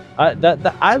know,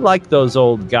 I like those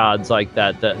old gods like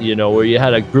that, you know, where you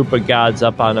had a group of gods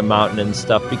up on a mountain and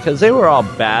stuff, because they were all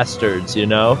bastards, you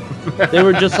know. They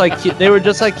were just like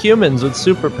humans with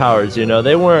superpowers, you know.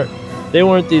 They weren't they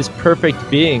weren't these perfect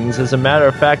beings. As a matter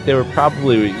of fact, they were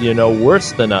probably,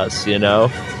 worse than us,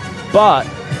 but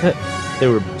they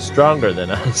were stronger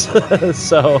than us.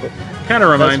 So kind of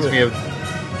reminds me of.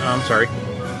 I'm sorry.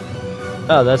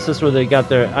 Oh, that's just where they got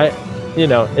their.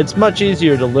 It's much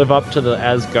easier to live up to the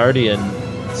Asgardian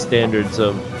standards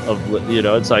of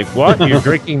it's like, what? You're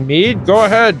drinking mead? Go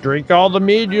ahead, drink all the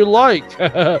mead you like.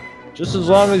 Just as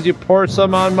long as you pour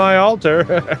some on my altar.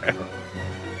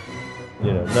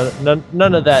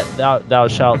 None of that. Thou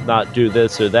shalt not do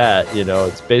this or that.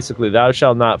 It's basically thou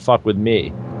shalt not fuck with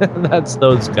me. That's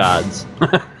those gods.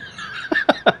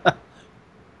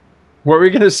 What were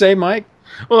you gonna say, Mike?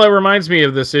 Well, it reminds me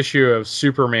of this issue of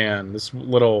Superman, this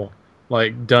little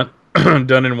done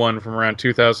in one from around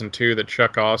 2002 that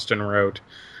Chuck Austin wrote,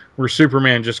 where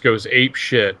Superman just goes ape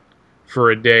shit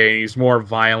for a day. He's more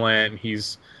violent.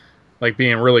 He's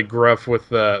being really gruff with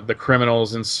the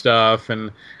criminals and stuff.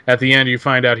 And at the end, you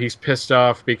find out he's pissed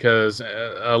off because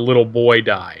a little boy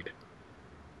died.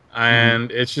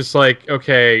 And it's just like,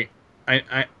 okay,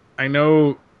 I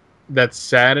know that's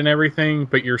sad and everything,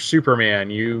 but you're Superman.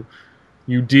 You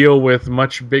deal with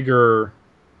much bigger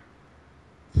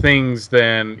things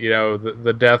than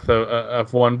the death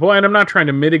of one boy. And I'm not trying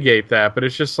to mitigate that, but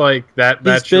it's just like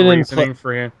that's your reasoning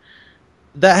for him.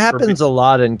 That happens a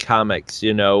lot in comics,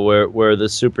 where the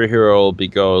superhero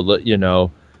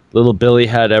will little Billy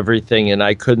had everything and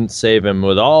I couldn't save him.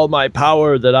 With all my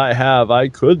power that I have, I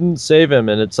couldn't save him.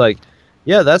 And it's like,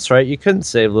 yeah, that's right, you couldn't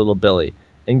save little Billy.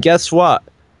 And guess what?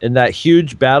 In that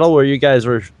huge battle where you guys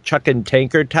were chucking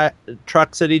tanker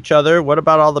trucks at each other, what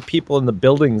about all the people in the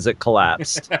buildings that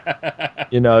collapsed?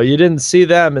 You didn't see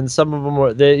them, and some of them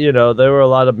were, there were a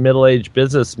lot of middle-aged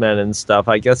businessmen and stuff.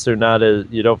 I guess they're not as,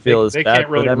 you don't feel as bad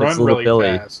for them as little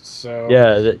Billy. Fast, so.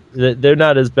 Yeah, they're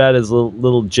not as bad as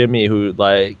little Jimmy, who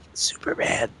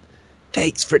Superman,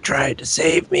 thanks for trying to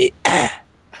save me.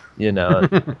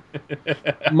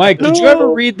 Mike, did you ever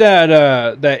read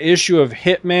that issue of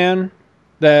Hitman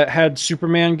that had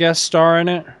Superman guest star in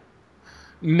it?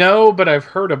 No, but I've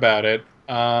heard about it.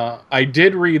 I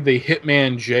did read the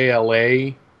Hitman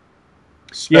JLA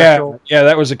special. Yeah,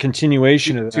 that was a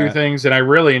continuation of that. Two things, and I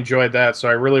really enjoyed that, so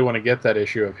I really want to get that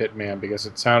issue of Hitman because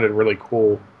it sounded really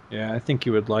cool. Yeah, I think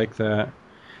you would like that.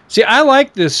 See, I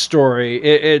like this story.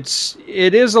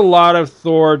 It is a lot of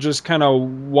Thor just kind of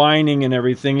whining and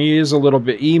everything. He is a little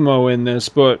bit emo in this,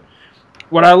 but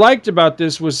what I liked about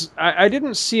this was I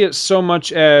didn't see it so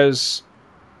much as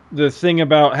the thing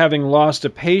about having lost a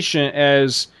patient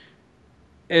as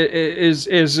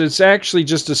it's actually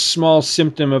just a small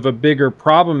symptom of a bigger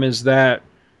problem, is that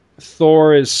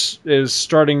Thor is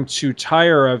starting to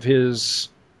tire of his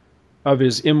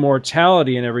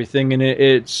immortality and everything, and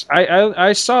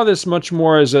I saw this much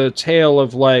more as a tale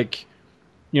of the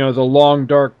long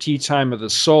dark tea time of the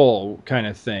soul kind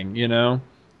of thing,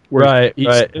 where he's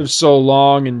lived so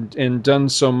long and done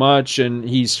so much, and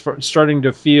he's starting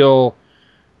to feel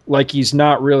like he's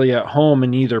not really at home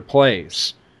in either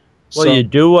place. Well, you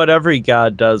do what every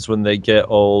god does when they get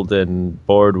old and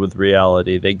bored with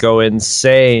reality. They go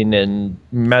insane and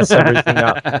mess everything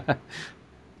up.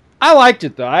 I liked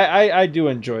it, though. I do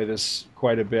enjoy this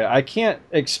quite a bit. I can't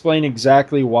explain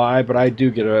exactly why, but I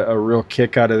do get a real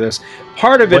kick out of this.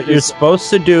 Part of it what you're supposed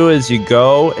to do is you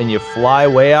go and you fly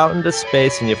way out into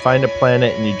space and you find a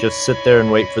planet and you just sit there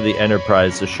and wait for the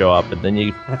Enterprise to show up, and then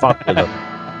you fuck with them.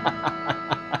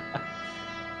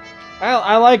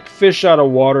 I like Fish Out of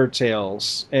Water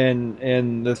Tales,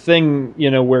 and the thing,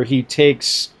 where he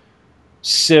takes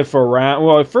Sif around.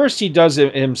 Well, at first he does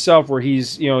it himself, where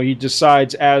he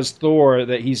decides as Thor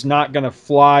that he's not going to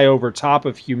fly over top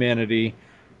of humanity,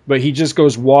 but he just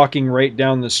goes walking right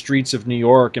down the streets of New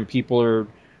York, and people are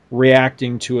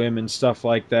reacting to him and stuff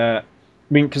like that.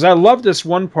 I mean, because I love this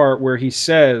one part where he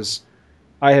says,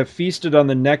 "I have feasted on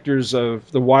the nectars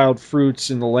of the wild fruits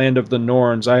in the land of the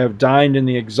Norns. I have dined in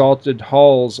the exalted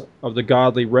halls of the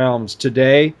godly realms.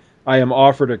 Today I am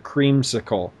offered a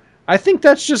creamsicle." I think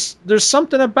that's just, there's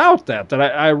something about that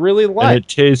I really like. And it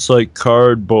tastes like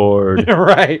cardboard.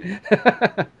 Right.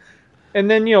 And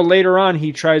then, later on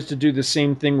he tries to do the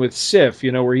same thing with Sif,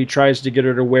 where he tries to get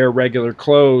her to wear regular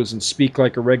clothes and speak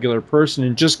like a regular person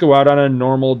and just go out on a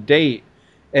normal date.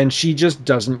 And she just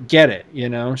doesn't get it,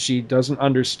 She doesn't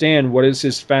understand what is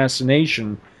his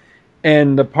fascination.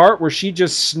 And the part where she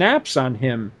just snaps on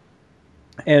him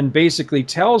and basically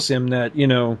tells him that,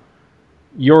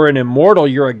 you're an immortal,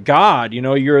 you're a god,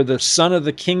 you're the son of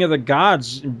the king of the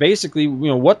gods. Basically,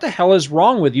 what the hell is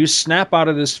wrong with you? Snap out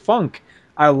of this funk.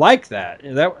 I like that.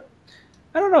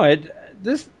 I don't know.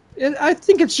 I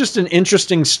think it's just an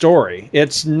interesting story.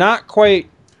 It's not quite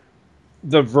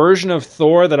the version of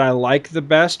Thor that I like the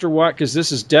best or what, because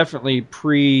this is definitely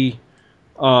pre,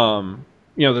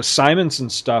 the Simonson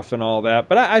stuff and all that,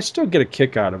 but I still get a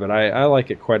kick out of it. I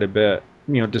like it quite a bit,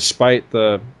 despite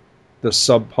the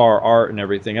subpar art and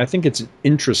everything. I think it's an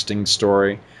interesting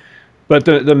story. But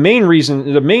the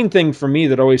main thing for me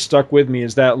that always stuck with me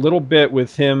is that little bit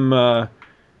with him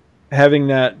having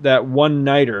that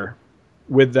one-nighter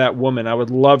with that woman. I would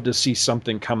love to see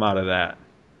something come out of that.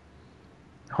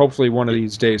 Hopefully one of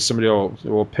these days somebody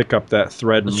will pick up that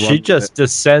thread and she just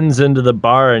descends into the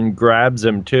bar and grabs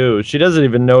him too. She doesn't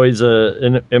even know he's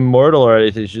an immortal or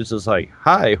anything. She's just like,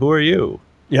 "Hi, who are you?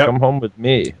 Yep. Come home with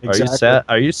me. Exactly. Are you sad?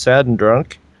 Are you sad and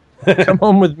drunk? Come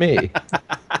home with me."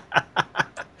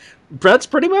 That's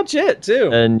pretty much it too.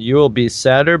 And you will be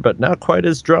sadder, but not quite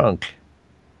as drunk.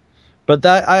 But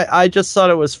that I just thought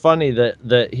it was funny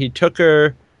that he took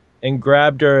her and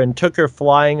grabbed her and took her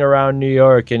flying around New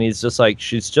York, and he's just like,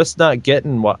 she's just not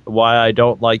getting why I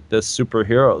don't like this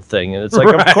superhero thing. And it's like,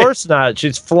 right. Of course not.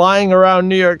 She's flying around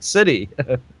New York City.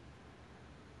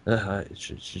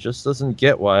 She just doesn't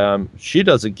get why she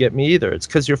doesn't get me either. It's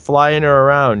because you're flying her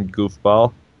around,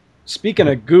 goofball. Speaking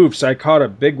of goofs, I caught a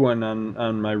big one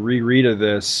on my reread of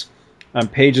this on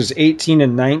pages 18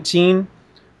 and 19.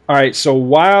 All right, so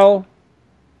while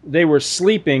they were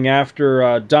sleeping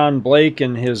after Don Blake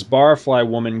and his barfly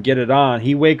woman get it on,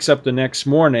 he wakes up the next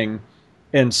morning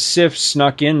and Sif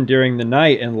snuck in during the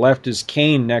night and left his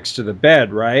cane next to the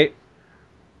bed, right?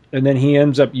 And then he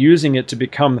ends up using it to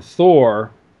become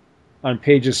Thor on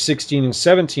pages 16 and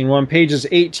 17. Well, on pages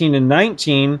 18 and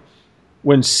 19,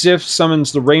 when Sif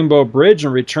summons the Rainbow Bridge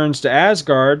and returns to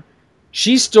Asgard,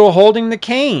 she's still holding the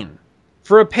cane.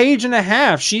 For a page and a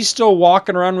half, she's still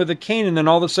walking around with a cane, and then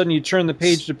all of a sudden you turn the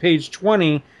page to page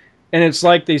 20, and it's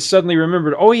like they suddenly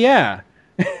remembered, oh yeah,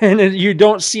 and you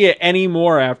don't see it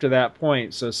anymore after that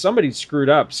point. So somebody screwed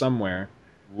up somewhere.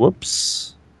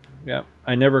 Whoops. Yeah,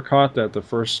 I never caught that the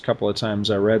first couple of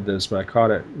times I read this, but I caught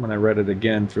it when I read it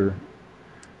again for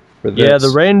this. Yeah,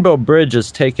 the Rainbow Bridge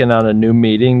is taking on a new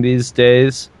meaning these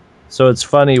days. So it's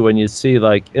funny when you see,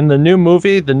 like, in the new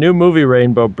movie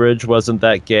Rainbow Bridge wasn't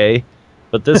that gay.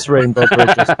 But this Rainbow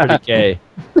Bridge is pretty gay.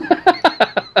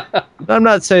 I'm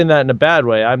not saying that in a bad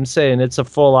way. I'm saying it's a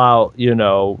full out,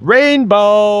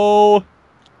 rainbow.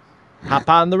 Hop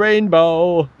on the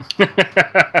rainbow.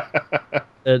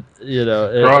 Cross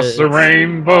the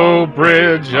Rainbow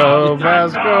Bridge of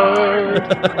Asgard.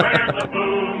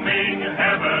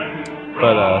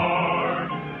 But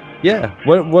yeah.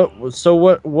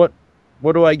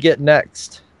 What do I get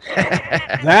next?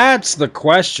 That's the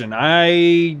question.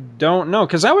 I don't know,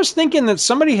 because I was thinking that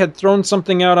somebody had thrown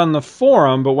something out on the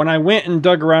forum, but when I went and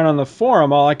dug around on the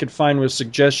forum, all I could find was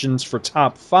suggestions for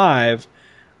top 5.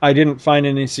 I didn't find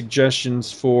any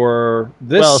suggestions for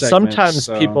this segment, sometimes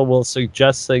people will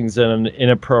suggest things in an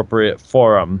inappropriate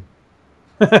forum.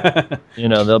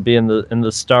 They'll be in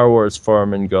the Star Wars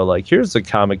forum and go like, here's a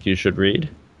comic you should read.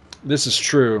 This is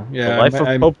true. Yeah, The Life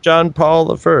of Pope John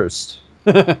Paul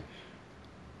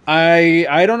I.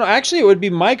 I don't know. Actually, it would be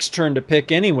Mike's turn to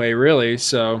pick anyway, really.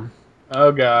 So,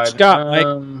 oh god, Scott,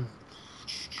 Mike.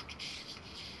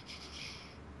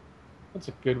 That's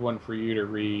a good one for you to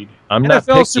read. I'm not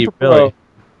picky, really.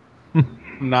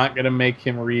 I'm not gonna make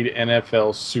him read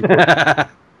NFL Super.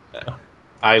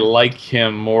 I like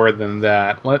him more than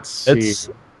that. Let's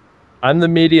see. I'm the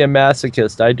media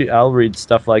masochist. I'll read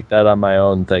stuff like that on my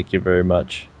own. Thank you very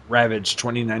much. Ravage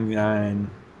 2099.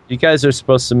 You guys are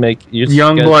supposed to make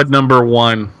Youngblood number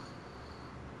 1.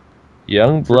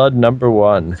 Youngblood number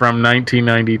 1 from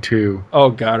 1992. Oh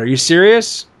God, are you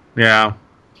serious? Yeah.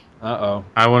 Uh-oh.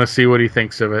 I want to see what he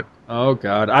thinks of it. Oh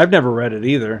God, I've never read it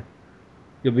either.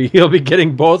 He'll be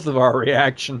getting both of our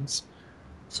reactions.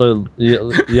 So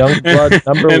Youngblood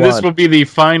number 1. And this will be the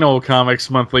final Comics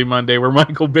Monthly Monday where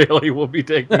Michael Bailey will be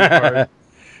taking part.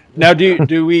 Now,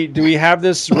 do we have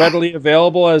this readily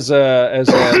available as a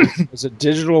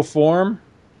digital form?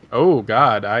 Oh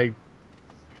God, I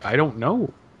don't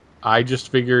know. I just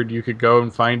figured you could go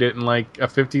and find it in like a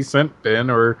 50-cent bin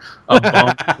or a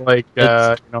bump, like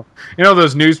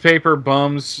those newspaper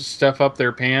bums stuff up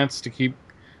their pants to keep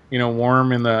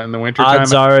warm in the winter time.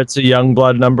 Odds are it's a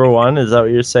Youngblood number 1. Is that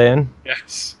what you're saying?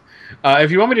 Yes.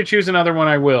 If you want me to choose another one,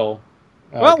 I will.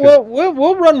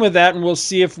 We'll run with that, and we'll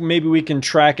see if maybe we can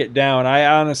track it down. I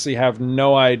honestly have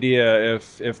no idea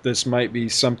if this might be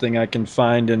something I can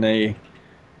find in a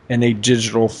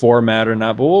digital format or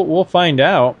not, but we'll find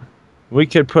out. We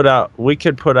could put out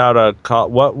a call.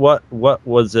 What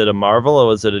was it? A Marvel or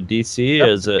was it a DC? Yep.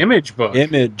 Is it Image book?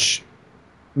 Image.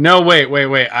 No,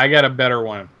 wait. I got a better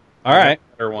one. All right,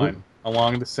 better one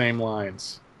along the same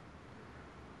lines.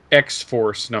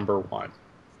 X-Force #1.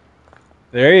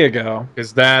 There you go.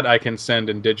 Because that I can send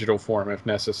in digital form if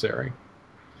necessary.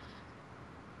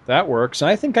 That works.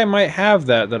 I think I might have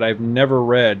that I've never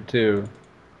read too.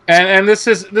 And this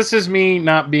is me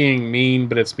not being mean,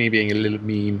 but it's me being a little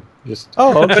mean. Just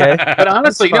okay. But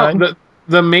honestly,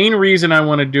 the main reason I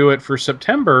want to do it for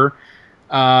September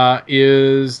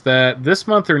is that this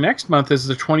month or next month is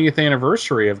the 20th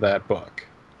anniversary of that book.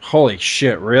 Holy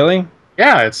shit! Really?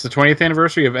 Yeah, it's the 20th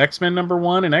anniversary of X-Men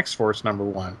 #1 and X-Force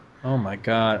 #1. Oh my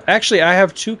god! Actually, I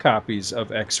have 2 copies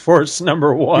of X-Force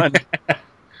 #1.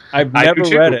 I've never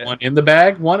read it. One in the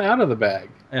bag, one out of the bag.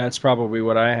 Yeah, that's probably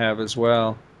what I have as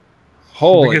well.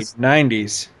 Holy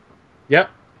 90s. Yep.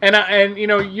 And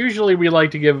usually we like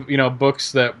to give,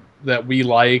 books that we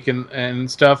like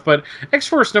and stuff, but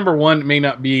X-Force #1 may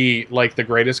not be like the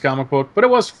greatest comic book, but it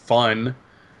was fun.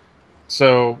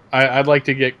 So I'd like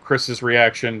to get Chris's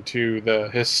reaction to the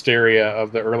hysteria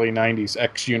of the early 90s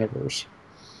X universe.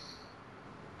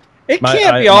 It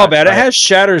can't be all bad. It has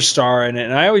Shatterstar in it,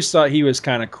 and I always thought he was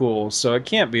kind of cool, so it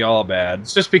can't be all bad.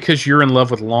 It's just because you're in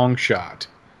love with Longshot.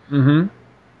 Mm-hmm.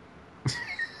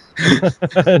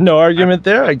 No argument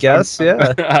there, I guess.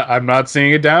 Yeah. I'm not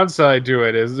seeing a downside to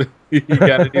it. Is you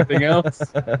got anything else?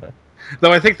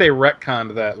 Though I think they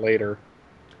retconned that later.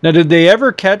 Now, did they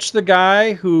ever catch the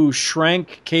guy who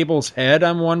shrank Cable's head?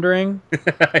 I'm wondering.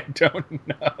 I don't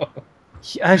know.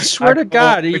 I swear to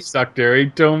God, he sucked there. He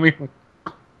told me.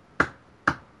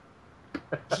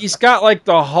 He's got like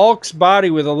the Hulk's body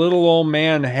with a little old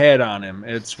man head on him.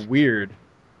 It's weird.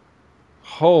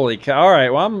 Holy cow! All right,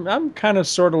 well, I'm kind of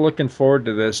sort of looking forward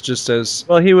to this. Just as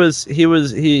well, he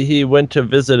went to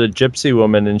visit a gypsy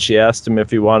woman, and she asked him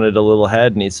if he wanted a little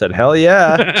head, and he said, "Hell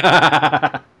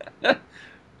yeah!"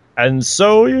 And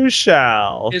so you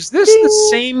shall. Is this the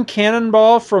same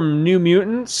Cannonball from New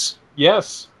Mutants?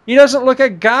 Yes. He doesn't look a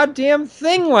goddamn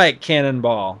thing like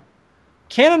Cannonball.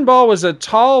 Cannonball was a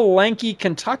tall, lanky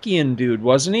Kentuckian dude,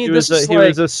 wasn't he? He was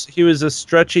a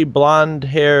stretchy,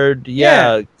 blonde-haired,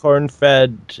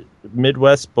 corn-fed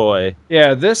Midwest boy.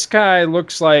 Yeah, this guy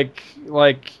looks like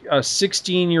a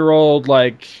 16-year-old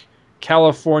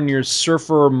California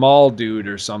surfer mall dude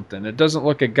or something. It doesn't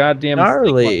look a goddamn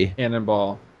gnarly thing like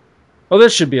Cannonball. Well,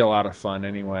 this should be a lot of fun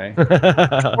anyway,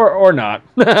 or not.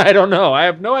 I don't know. I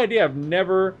have no idea. I've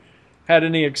never had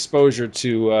any exposure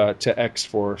to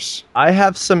X-Force. I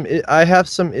have some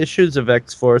issues of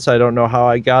X-Force. I don't know how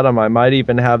I got them. I might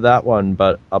even have that one,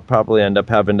 but I'll probably end up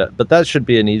having that. But that should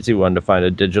be an easy one to find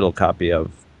a digital copy of.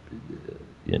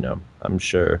 I'm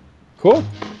sure. Cool.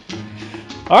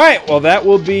 All right. Well, that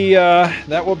will be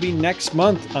next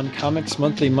month on Comics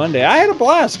Monthly Monday. I had a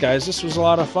blast, guys. This was a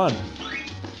lot of fun.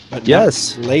 But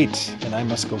yes, late, and I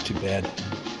must go to bed.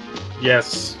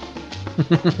 Yes.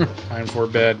 Time for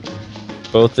bed.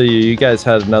 Both of you guys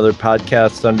had another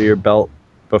podcast under your belt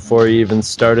before you even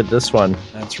started this one.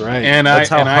 That's right. And I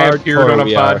appeared on a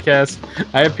podcast.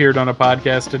 I appeared on a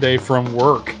podcast today from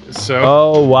work. So.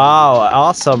 Oh wow!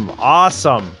 Awesome!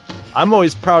 I'm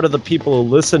always proud of the people who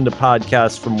listen to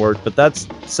podcasts from work, but that's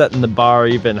setting the bar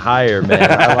even higher,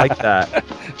 man. I like that.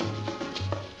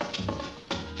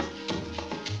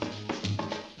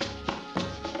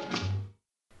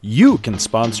 You can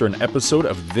sponsor an episode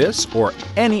of this or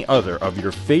any other of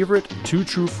your favorite Two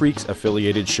True Freaks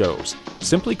affiliated shows.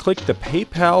 Simply click the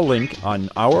PayPal link on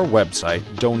our website,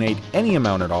 donate any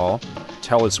amount at all,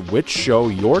 tell us which show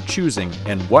you're choosing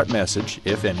and what message,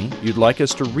 if any, you'd like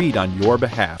us to read on your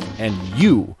behalf, and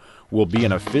you will be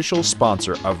an official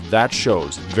sponsor of that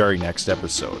show's very next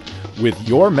episode, with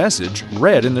your message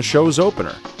read in the show's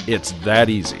opener. It's that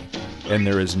easy, and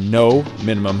there is no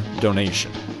minimum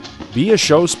donation. Be a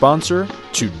show sponsor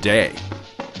today.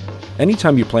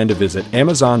 Anytime you plan to visit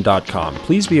Amazon.com,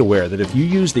 please be aware that if you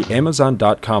use the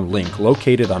Amazon.com link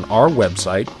located on our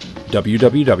website,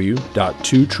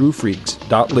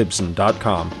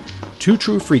 www.twotruefreaks.libsyn.com, Two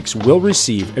True Freaks will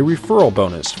receive a referral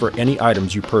bonus for any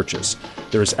items you purchase.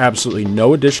 There is absolutely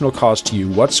no additional cost to you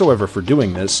whatsoever for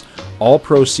doing this. All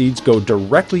proceeds go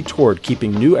directly toward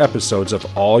keeping new episodes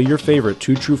of all your favorite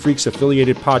Two True Freaks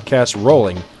affiliated podcasts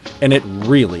rolling, and it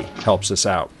really helps us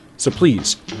out. So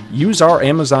please, use our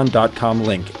Amazon.com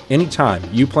link anytime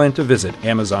you plan to visit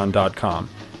Amazon.com.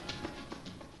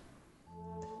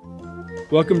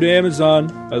 Welcome to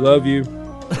Amazon. I love you.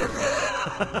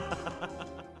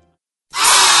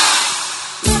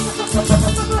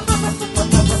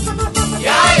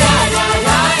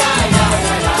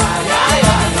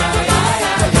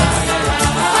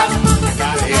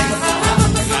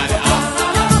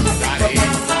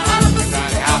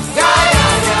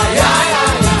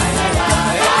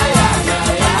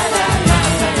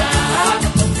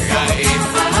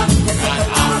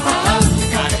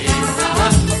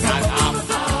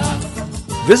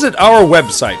 Visit our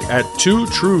website at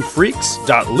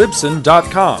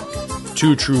twotruefreaks.libsyn.com.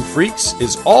 Two True Freaks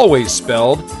is always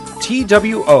spelled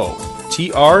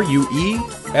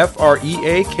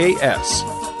TWOTRUEFREAKS.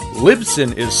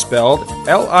 Libsyn is spelled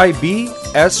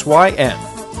LIBSYN.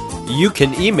 You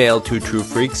can email Two True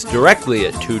Freaks directly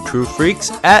at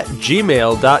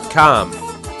twotruefreaks@gmail.com.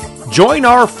 Join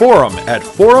our forum at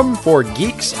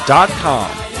forumforgeeks.com,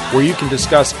 where you can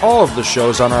discuss all of the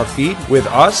shows on our feed with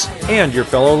us and your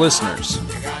fellow listeners.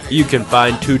 You can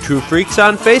find Two True Freaks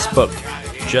on Facebook.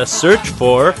 Just search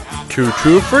for Two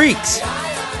True Freaks.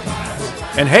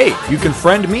 And hey, you can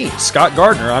friend me, Scott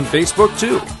Gardner, on Facebook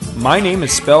too. My name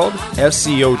is spelled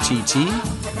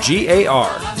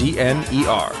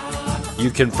SCOTTGARDNER. You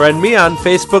can friend me on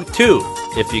Facebook too,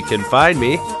 if you can find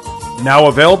me. Now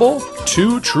available,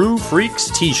 Two True Freaks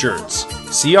t-shirts.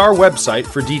 See our website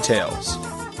for details.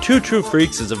 Two True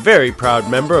Freaks is a very proud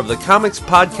member of the Comics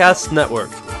Podcast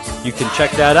Network. You can check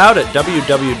that out at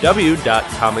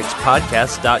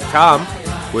www.comicspodcast.com,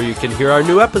 where you can hear our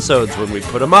new episodes when we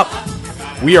put them up.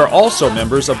 We are also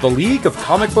members of the League of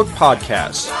Comic Book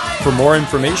Podcasts. For more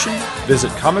information, visit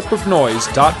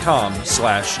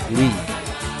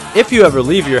comicbooknoise.com/league. If you ever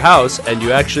leave your house and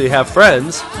you actually have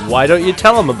friends, why don't you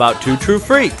tell them about Two True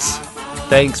Freaks?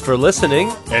 Thanks for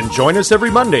listening. And join us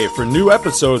every Monday for new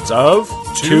episodes of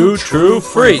Two True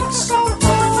Freaks.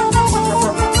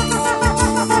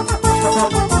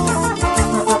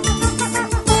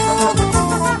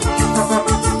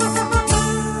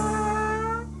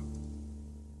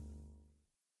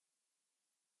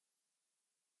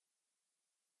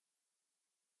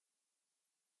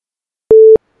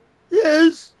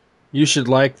 Yes. You should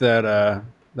like that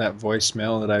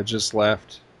voicemail that I just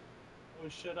left. Oh,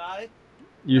 should I?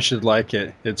 You should like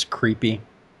it. It's creepy.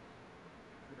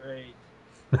 Great.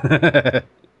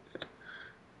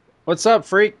 What's up,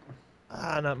 freak?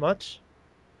 Not much.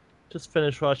 Just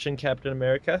finished watching Captain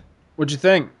America. What'd you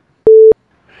think?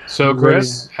 So,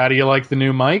 Chris, how do you like the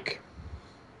new mic?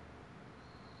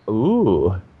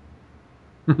 Ooh.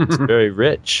 It's very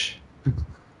rich.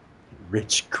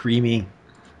 Rich, creamy.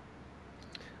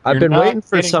 I've been waiting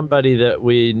for somebody that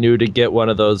we knew to get one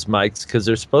of those mics because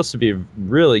they're supposed to be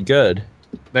really good.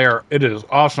 It is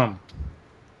awesome.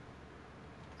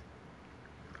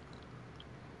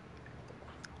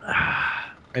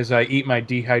 As I eat my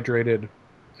dehydrated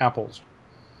apples.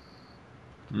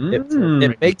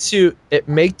 It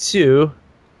makes you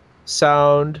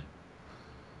sound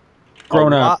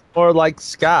grown a up, lot more like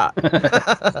Scott.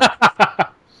 I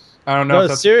don't know.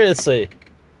 No, seriously.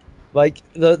 Like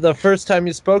the first time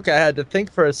you spoke, I had to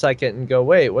think for a second and go,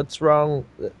 "Wait, what's wrong?"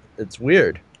 It's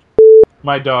weird.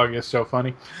 My dog is so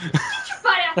funny.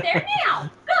 Right out there now.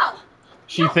 Go.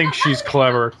 She thinks she's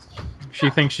clever. She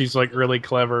thinks she's like really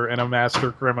clever and a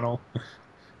master criminal.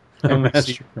 And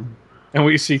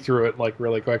we see through it like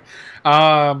really quick.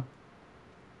 I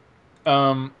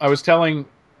was telling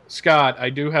Scott I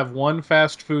do have one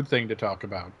fast food thing to talk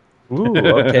about. Ooh,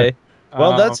 okay.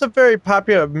 Well, that's a very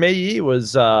popular. Mei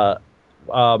was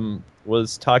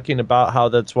talking about how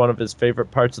that's one of his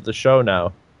favorite parts of the show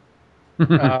now.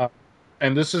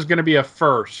 And this is going to be a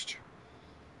first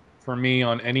for me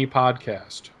on any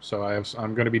podcast. So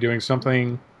I'm going to be doing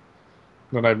something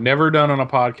that I've never done on a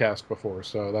podcast before.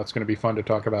 So that's going to be fun to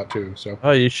talk about too. So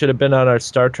you should have been on our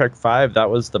Star Trek V.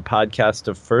 That was the podcast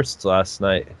of firsts last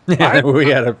night. Yeah, we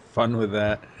had fun with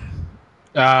that.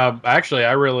 Actually,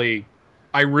 I really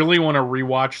want to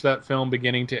rewatch that film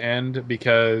beginning to end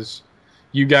because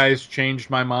you guys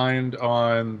changed my mind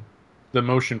on the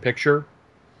motion picture.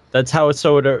 That's how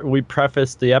we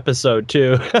prefaced the episode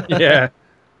too. Yeah.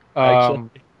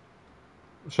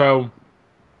 So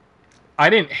I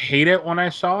didn't hate it when I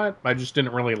saw it. I just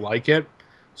didn't really like it.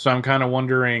 So I'm kind of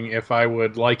wondering if I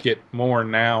would like it more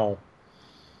now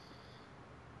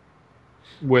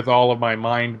with all of my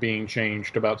mind being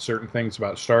changed about certain things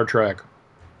about Star Trek.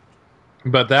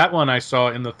 But that one I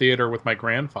saw in the theater with my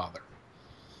grandfather.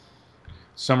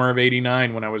 Summer of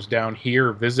 '89 when I was down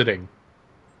here visiting.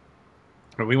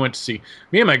 And me and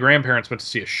my grandparents went to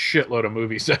see a shitload of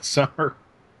movies that summer.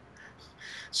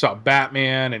 Saw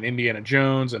Batman and Indiana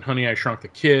Jones and Honey, I Shrunk the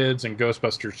Kids and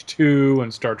Ghostbusters 2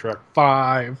 and Star Trek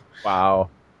 5. Wow.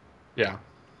 Yeah.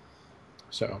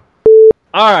 So.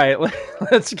 All right,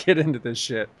 let's get into this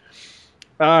shit.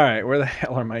 All right, where the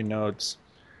hell are my notes?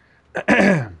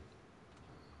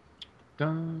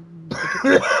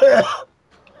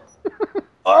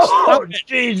 Oh,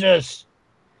 Jesus.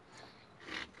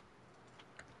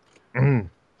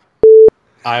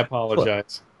 I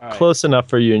apologize. Right. Close enough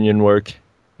for union work.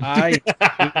 I used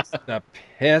the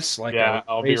piss like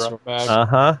I'll be right back.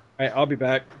 Uh-huh. All right, I'll be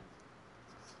back.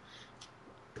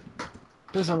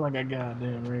 Doesn't like a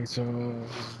goddamn racist.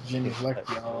 Genuflect,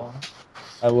 y'all.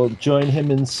 I will join him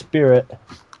in spirit.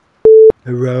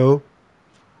 Hello?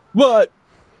 What?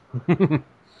 I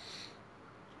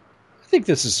think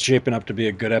this is shaping up to be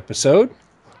a good episode.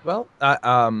 Well,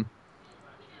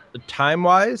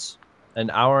 time-wise, an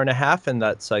hour and a half in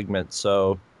that segment,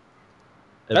 so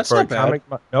That's for not a comic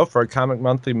for a Comic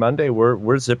Monthly Monday,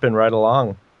 we're zipping right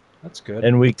along. That's good.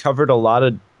 And we covered a lot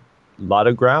of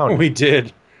ground. We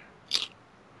did.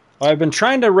 I've been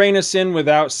trying to rein us in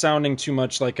without sounding too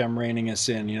much like I'm reining us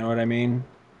in. You know what I mean?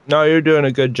 No, you're doing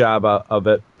a good job of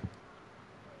it.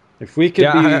 If we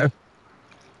could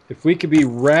be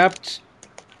wrapped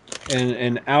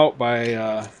and out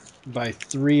by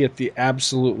 3 at the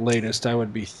absolute latest, I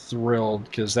would be thrilled,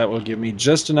 because that will give me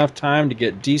just enough time to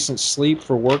get decent sleep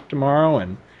for work tomorrow,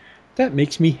 and that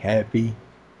makes me happy.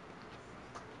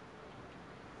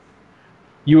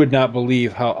 You would not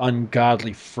believe how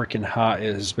ungodly freaking hot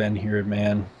it has been here,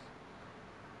 man.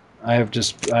 I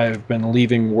have been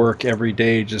leaving work every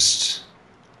day just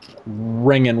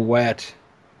wringing wet.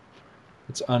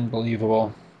 It's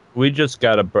unbelievable. We just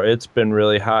got it's been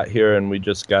really hot here, and we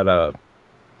just got a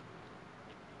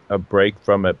break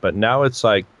from it. But now it's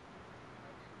like,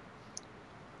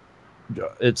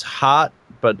 it's hot,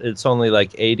 but it's only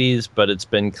like 80s, but it's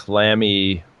been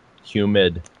clammy,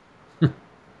 humid.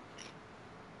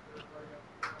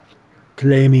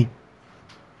 Clammy.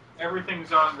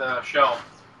 Everything's on the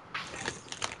shelf.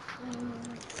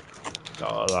 It's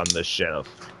all on the shelf.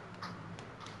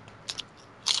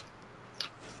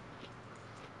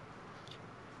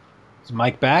 Is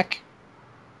Mike back?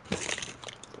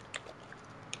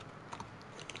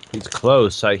 He's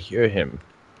close. I hear him.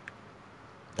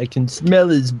 I can smell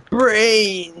his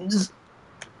brains.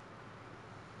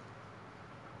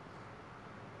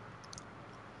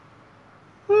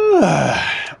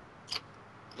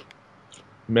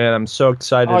 Man, I'm so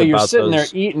excited about those. Oh, you're sitting there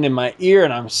eating in my ear,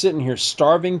 and I'm sitting here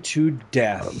starving to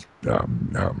death.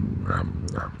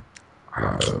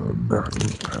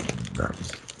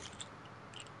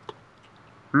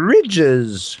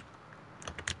 Ridges.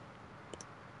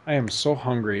 I am so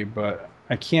hungry, but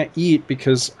I can't eat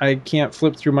because I can't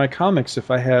flip through my comics if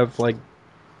I have like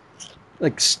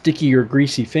sticky or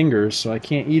greasy fingers, so I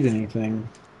can't eat anything.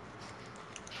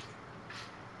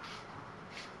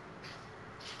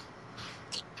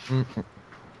 I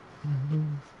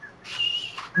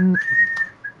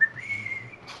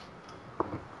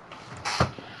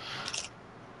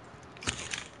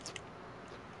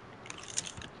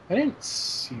didn't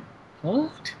see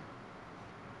what?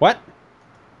 What?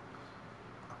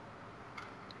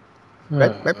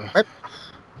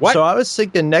 What? So I was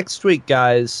thinking next week,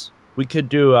 guys, we could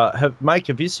do. Mike,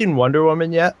 have you seen Wonder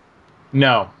Woman yet?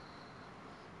 No.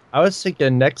 I was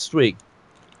thinking next week,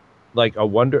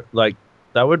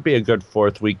 that would be a good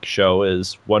 4th week show.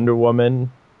 Is Wonder Woman,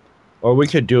 or we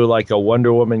could do like a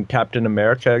Wonder Woman Captain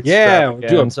America extravaganza. Yeah,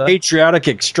 do a patriotic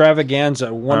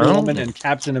extravaganza. Wonder Woman and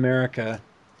Captain America.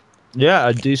 Yeah,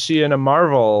 a DC and a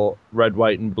Marvel red,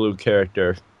 white, and blue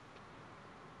character.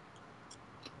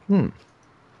 What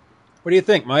do you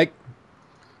think, Mike?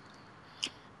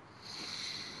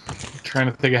 I'm trying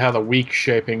to think of how the week's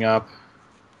shaping up.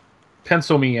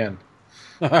 Pencil me in.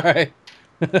 All right.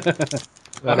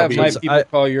 I'll have my people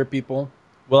call your people.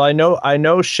 Well, I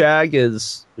know Shag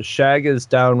is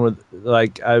down with,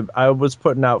 like, I was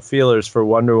putting out feelers for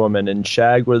Wonder Woman, and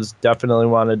Shag was definitely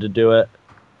wanted to do it.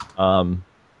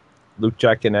 Luke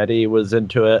Giaconetti was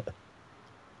into it.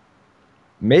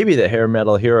 Maybe the Hair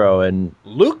Metal Hero, and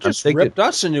Luke just ripped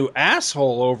us a new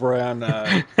asshole over on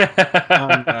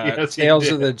Yes, Tales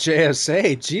of the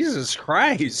JSA. Jesus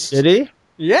Christ! Did he?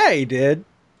 Yeah, he did.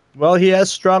 Well, he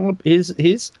has strong.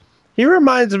 He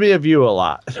reminds me of you a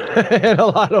lot in a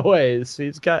lot of ways.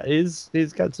 He's got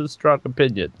some strong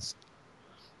opinions.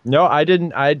 No, I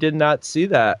did not see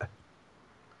that.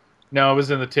 No, it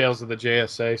was in the Tales of the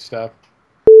JSA stuff.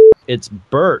 It's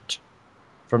Bert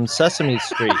from Sesame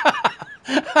Street.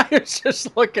 I was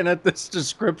just looking at this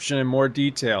description in more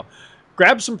detail.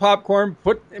 Grab some popcorn,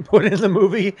 put in the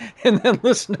movie, and then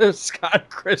listen to Scott and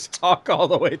Chris talk all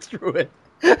the way through it.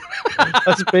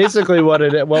 That's basically what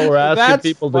we're asking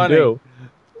people to do.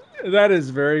 That is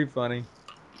very funny.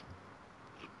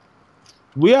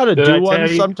 We ought to do one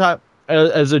sometime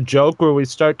as a joke where we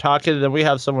start talking and then we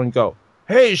have someone go,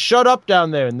 "Hey, shut up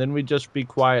down there," and then we just be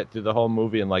quiet through the whole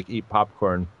movie and like eat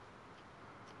popcorn.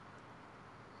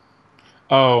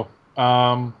 Oh,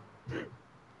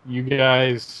 you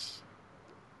guys,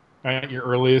 at your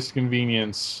earliest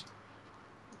convenience,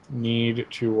 need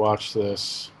to watch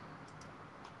this.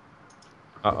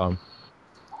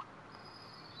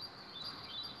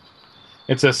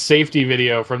 It's a safety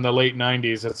video from the late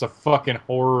 90s. It's a fucking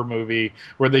horror movie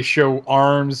where they show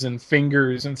arms and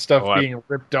fingers and stuff being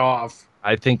ripped off.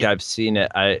 I think I've seen it.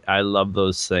 I love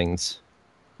those things.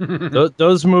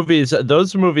 those movies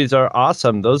are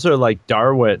awesome. Those are like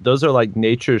Darwin. Those are like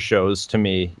nature shows to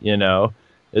me, you know.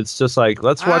 It's just like,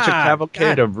 let's watch a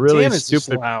cavalcade of really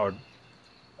stupid. Loud.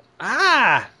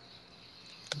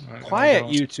 Quiet,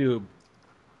 YouTube.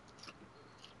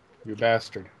 You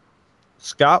bastard.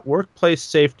 Scott, workplace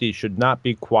safety should not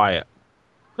be quiet.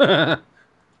 Oh,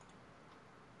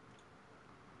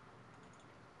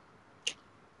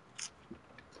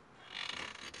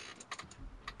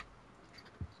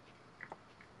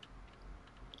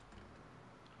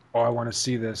 I want to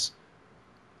see this.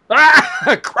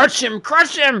 Ah! Crush him!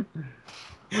 Crush him!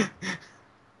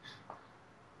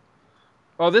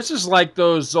 Oh, this is like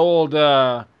those old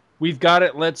We've Got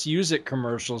It, Let's Use It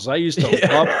commercials. I used to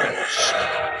love them.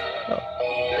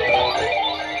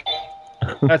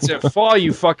 That's it. Fall,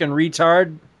 you fucking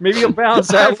retard. Maybe you'll balance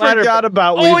that ladder. I forgot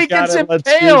about Oh, he gets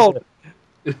impaled!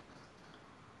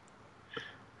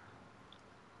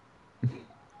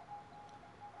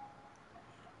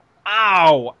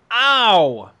 Ow!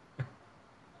 Ow!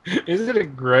 Isn't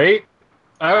it great?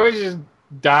 I was just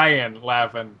dying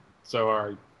laughing so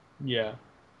hard. Yeah.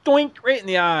 Doink! Right in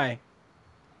the eye.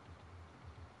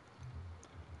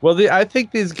 Well, I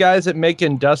think these guys that make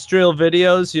industrial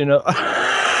videos, you know...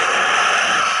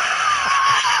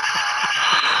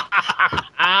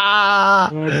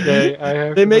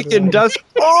 Okay, they make industrial...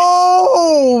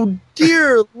 Oh,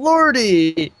 dear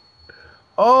lordy!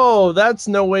 Oh, that's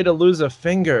no way to lose a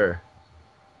finger.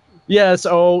 Yes,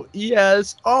 oh,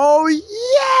 yes, oh,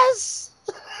 yes!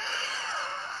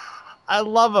 I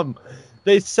love them.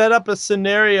 They set up a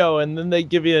scenario, and then they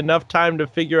give you enough time to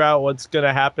figure out what's going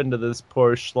to happen to this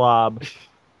poor schlub.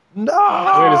 No!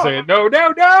 Wait a second. No,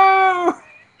 no, no!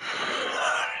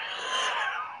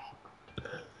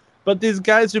 But these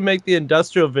guys who make the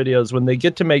industrial videos, when they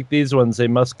get to make these ones, they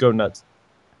must go nuts.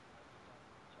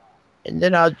 And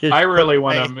then I'll just... I really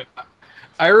want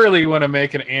to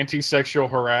make an anti-sexual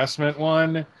harassment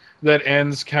one that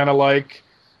ends kind of like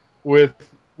with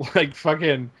like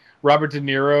fucking Robert De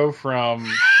Niro from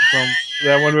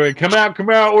that one movie. Come out,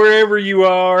 wherever you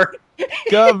are.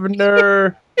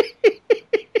 Governor.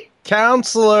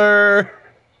 Counselor.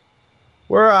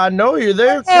 Where I know you're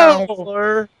there,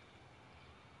 counselor.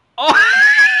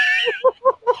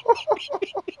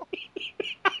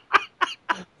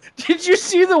 Did you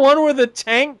see the one where the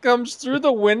tank comes through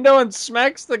the window and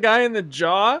smacks the guy in the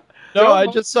jaw? No, I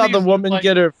just saw the woman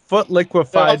get her foot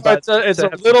liquefied. It's a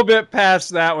little bit past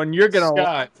that one. You're going to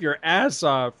laugh your ass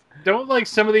off. Don't like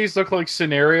some of these look like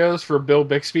scenarios for Bill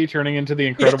Bixby turning into the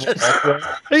Incredible Hulk?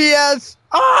 Yes.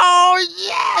 Oh,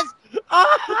 yes.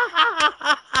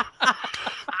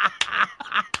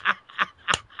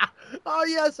 Oh,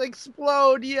 yes.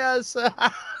 Explode. Yes.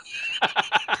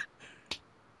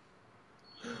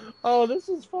 Oh, this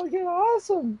is fucking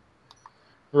awesome.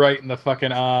 Right in the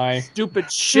fucking eye.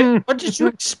 Stupid shit. What did you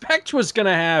expect was going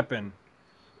to happen?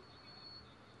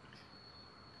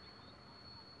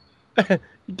 You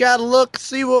gotta look,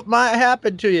 see what might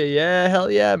happen to you. Yeah, hell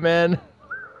yeah, man.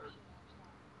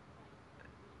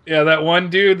 Yeah, that one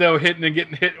dude, though,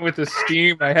 getting hit with the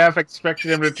steam, I half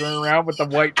expected him to turn around with the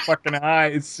white fucking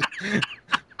eyes.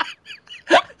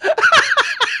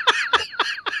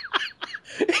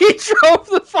 He drove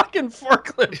the fucking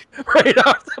forklift right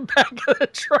off the back of the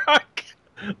truck.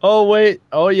 Oh, wait.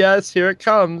 Oh, yes, here it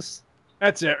comes.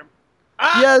 That's it.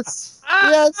 Yes.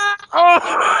 Yes. Oh.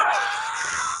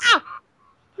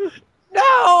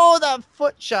 No, that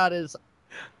foot shot is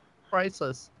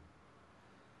priceless.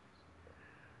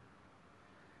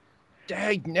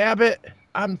 Dag nabbit.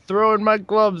 I'm throwing my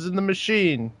gloves in the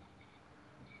machine.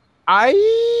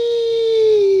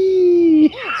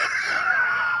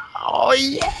 Oh,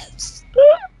 yes.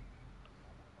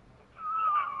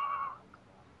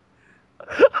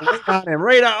 Right on him.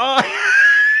 Right on.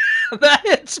 Oh, that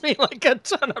hits me like a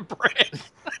ton of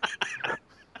bricks.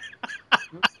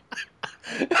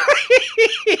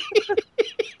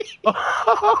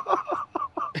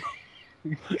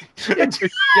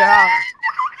 Yeah.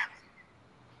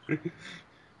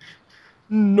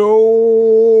 No.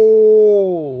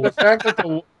 The fact that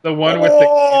the one with the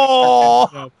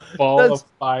ball of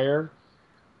fire.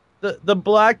 The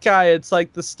black guy, it's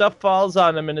like the stuff falls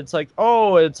on him, and it's like,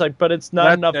 oh, it's like, but it's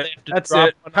not enough. That's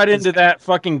it. Cut into that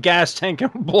fucking gas tank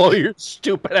and blow your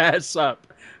stupid ass up.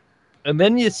 And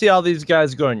then you see all these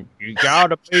guys going, you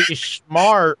gotta be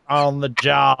smart on the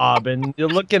job. And you're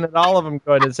looking at all of them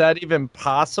going, is that even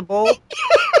possible?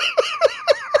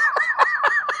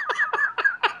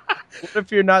 What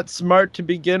if you're not smart to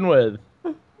begin with?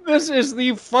 This is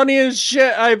the funniest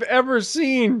shit I've ever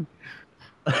seen.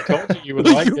 I told you would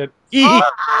like it.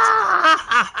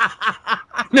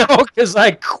 No, because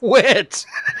I quit.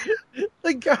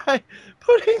 The guy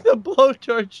putting the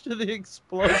blowtorch to the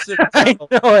explosive. I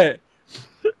know it.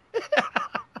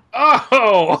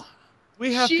 Oh!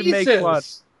 We have Jesus. to make one.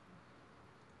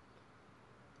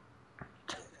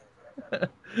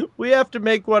 We have to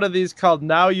make one of these called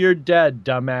Now You're Dead,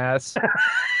 Dumbass.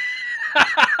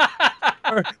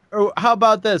 or how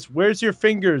about this? Where's your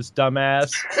fingers,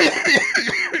 dumbass?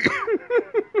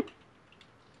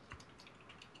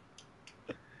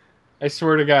 I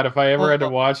swear to God, if I ever had to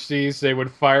watch these, they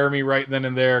would fire me right then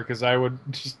and there because I would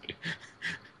just.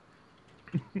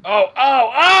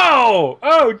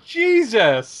 Oh,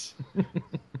 Jesus!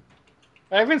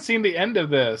 I haven't seen the end of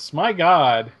this. My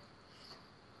God.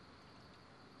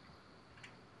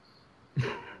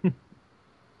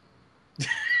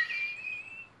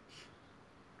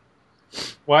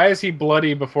 Why is he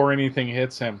bloody before anything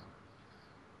hits him?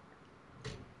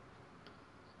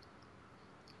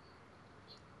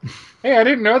 Hey, I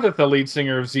didn't know that the lead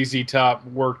singer of ZZ Top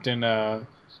worked in that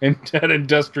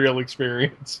Industrial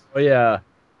Experience. Oh yeah.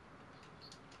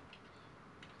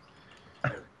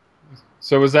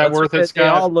 So was that worth it, Scott? They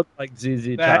all look like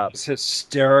ZZ Top. That's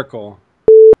hysterical.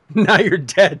 Now you're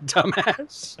dead,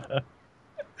 dumbass.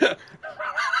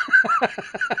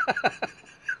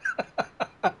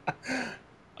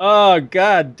 Oh,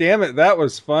 God damn it. That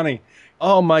was funny.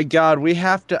 Oh my God, we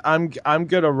have to. I'm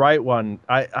gonna write one.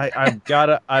 I've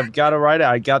gotta write it.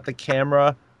 I got the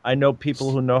camera. I know people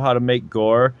who know how to make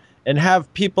gore, and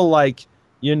have people like,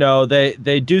 you know,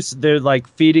 they're like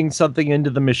feeding something into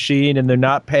the machine and they're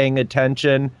not paying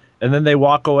attention, and then they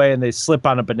walk away and they slip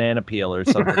on a banana peel or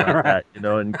something like that, you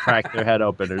know, and crack their head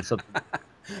open or something.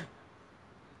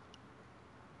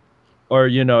 Or,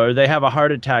 you know, or they have a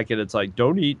heart attack and it's like,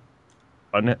 don't eat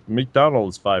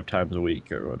McDonald's 5 times a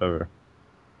week or whatever.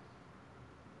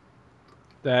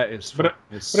 That is... But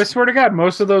I swear to God,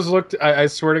 most of those looked... I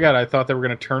swear to God, I thought they were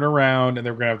going to turn around and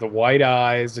they were going to have the white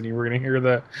eyes and you were going to hear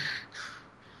the...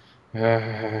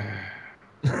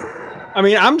 I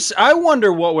mean, I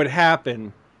wonder what would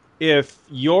happen if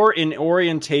you're in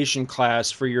orientation class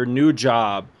for your new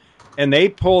job and they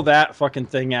pull that fucking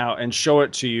thing out and show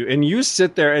it to you and you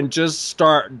sit there and just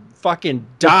start fucking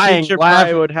dying. The teacher laughing.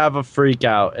 probably would have a freak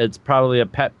out. It's probably a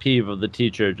pet peeve of the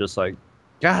teacher, just like,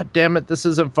 God damn it, this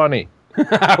isn't funny.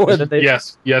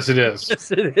 Yes, it is.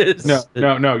 Yes, it is.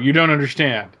 No, you don't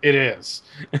understand. It is.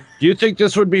 Do you think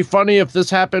this would be funny if this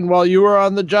happened while you were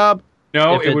on the job?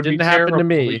 No, if it would didn't be happen to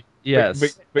me. terribly-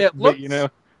 Yes. But you know,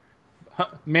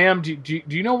 ma'am, do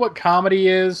you know what comedy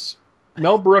is?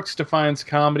 Mel Brooks defines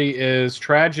comedy as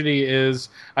tragedy is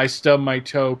I stub my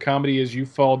toe. Comedy is you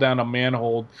fall down a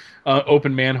manhole,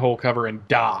 open manhole cover and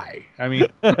die. I mean,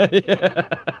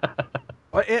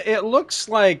 It looks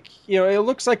like, you know, it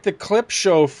looks like the clip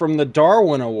show from the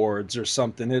Darwin Awards or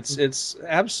something. It's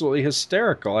absolutely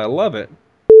hysterical. I love it.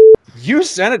 You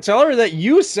sent it. Tell her that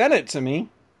you sent it to me.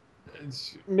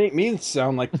 Make me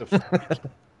sound like the.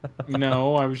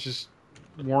 No, I was just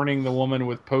warning the woman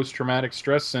with post-traumatic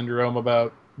stress syndrome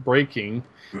about breaking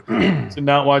to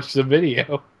not watch the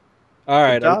video. All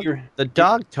right, the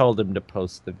dog told him to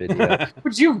post the video.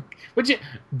 Would you?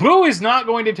 Boo is not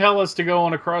going to tell us to go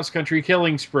on a cross-country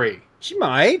killing spree. She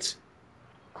might.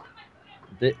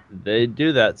 They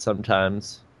do that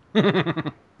sometimes. We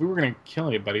were going to kill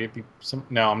anybody.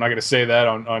 No, I'm not going to say that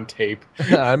on tape.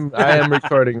 I am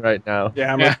recording right now.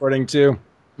 Yeah, I'm recording too.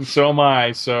 And so am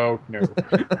I. So no.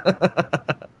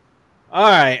 All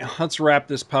right, let's wrap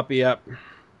this puppy up.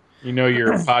 You know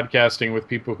you're podcasting with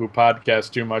people who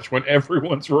podcast too much when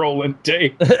everyone's rolling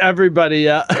tape. Everybody,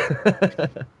 yeah.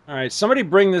 All right, somebody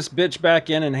bring this bitch back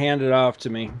in and hand it off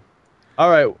to me. All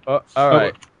right. All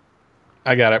right.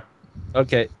 I got it.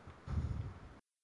 Okay.